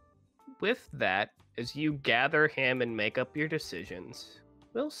 with that, as you gather him and make up your decisions,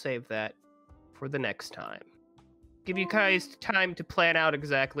 we'll save that for the next time. Give you guys time to plan out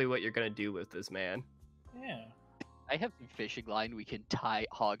exactly what you're gonna do with this man. Yeah. I have some fishing line we can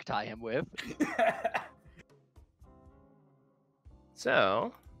hog tie him with.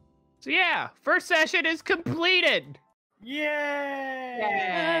 So yeah, first session is completed. Yay!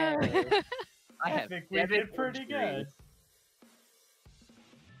 I think we did pretty good.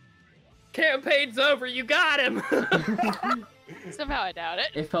 Campaign's over. You got him. Somehow I doubt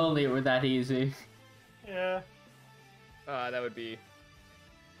it. If only it were that easy. Yeah. That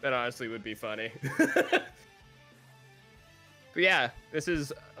honestly would be funny. But yeah, this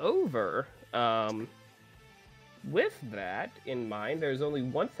is over. With that in mind, there's only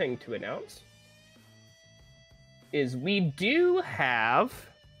one thing to announce. Is we did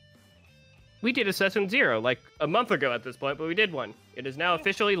a session 0 like a month ago at this point, but we did one. It is now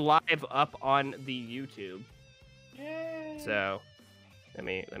officially live up on the YouTube. Yay! So let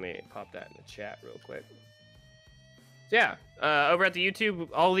me pop that in the chat real quick. So yeah, over at the YouTube,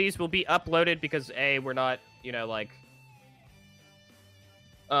 all these will be uploaded because we're not,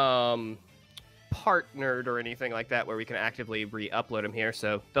 partnered or anything like that where we can actively re-upload them here.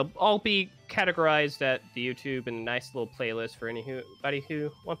 So they'll all be categorized at the YouTube in a nice little playlist for anybody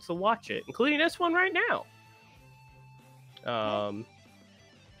who wants to watch it, including this one right now.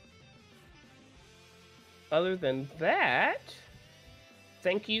 Other than that,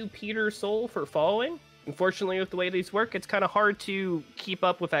 thank you, Peter Soul, for following. Unfortunately, with the way these work, it's kind of hard to keep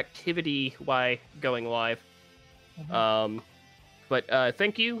up with activity while going live. Mm-hmm. But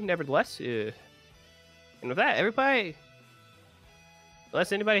thank you, nevertheless. And with that, everybody,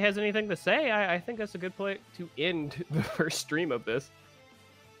 unless anybody has anything to say, I think that's a good point to end the first stream of this.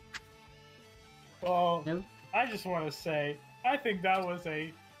 Well, No. I just want to say, I think that was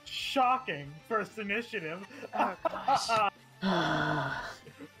a shocking first initiative. Oh, gosh.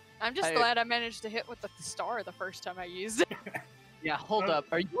 I'm just glad I managed to hit with the star the first time I used it. Yeah, hold up.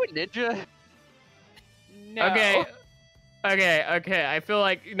 Are you a ninja? No. Okay. I feel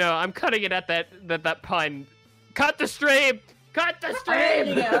like I'm cutting it at that pun. Cut the stream. Cut the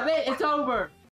stream. It's over.